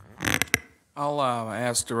I'll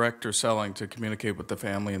ask Director Selling to communicate with the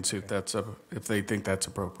family and see if if they think that's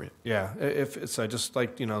appropriate. Yeah, if it's, I just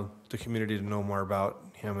like, the community to know more about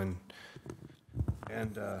him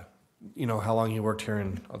and how long he worked here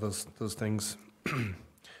and all those things.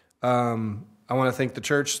 I want to thank the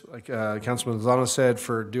church, like Councilman Lozano said,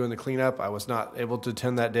 for doing the cleanup. I was not able to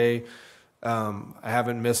attend that day. I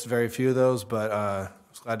haven't missed very few of those, but I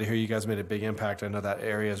was glad to hear you guys made a big impact. I know that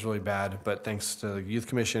area is really bad, but thanks to the Youth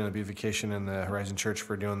Commission and Beautification and the Horizon Church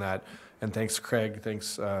for doing that. And thanks, Craig.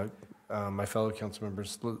 Thanks, my fellow council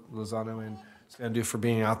members, Lozano and Sandu, for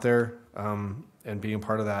being out there and being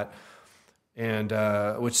part of that. And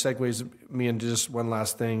which segues me into just one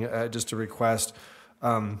last thing, just a request.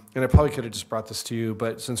 And I probably could have just brought this to you,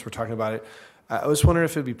 but since we're talking about it, I was wondering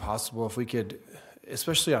if it'd be possible if we could,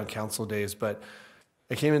 especially on council days, but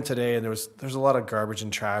I came in today and there's a lot of garbage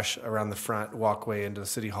and trash around the front walkway into the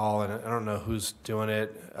city hall, and I don't know who's doing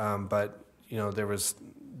it, but there was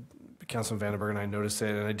Councilman Vandenberg and I noticed it,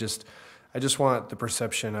 and I just want the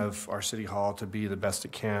perception of our city hall to be the best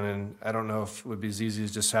it can, and I don't know if it would be as easy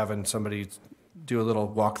as just having somebody do a little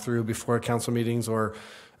walkthrough before council meetings, or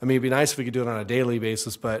it'd be nice if we could do it on a daily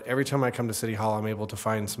basis, but every time I come to City Hall, I'm able to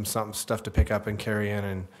find some stuff to pick up and carry in.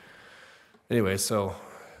 And anyway, so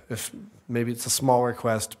if maybe it's a small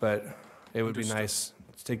request, but it would be nice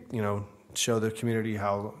to take, show the community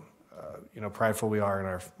how, prideful we are in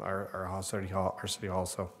our city hall.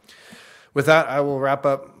 So with that, I will wrap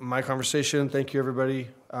up my conversation. Thank you, everybody,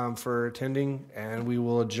 for attending, and we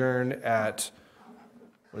will adjourn at,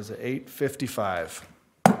 8:55.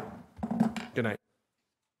 Good night.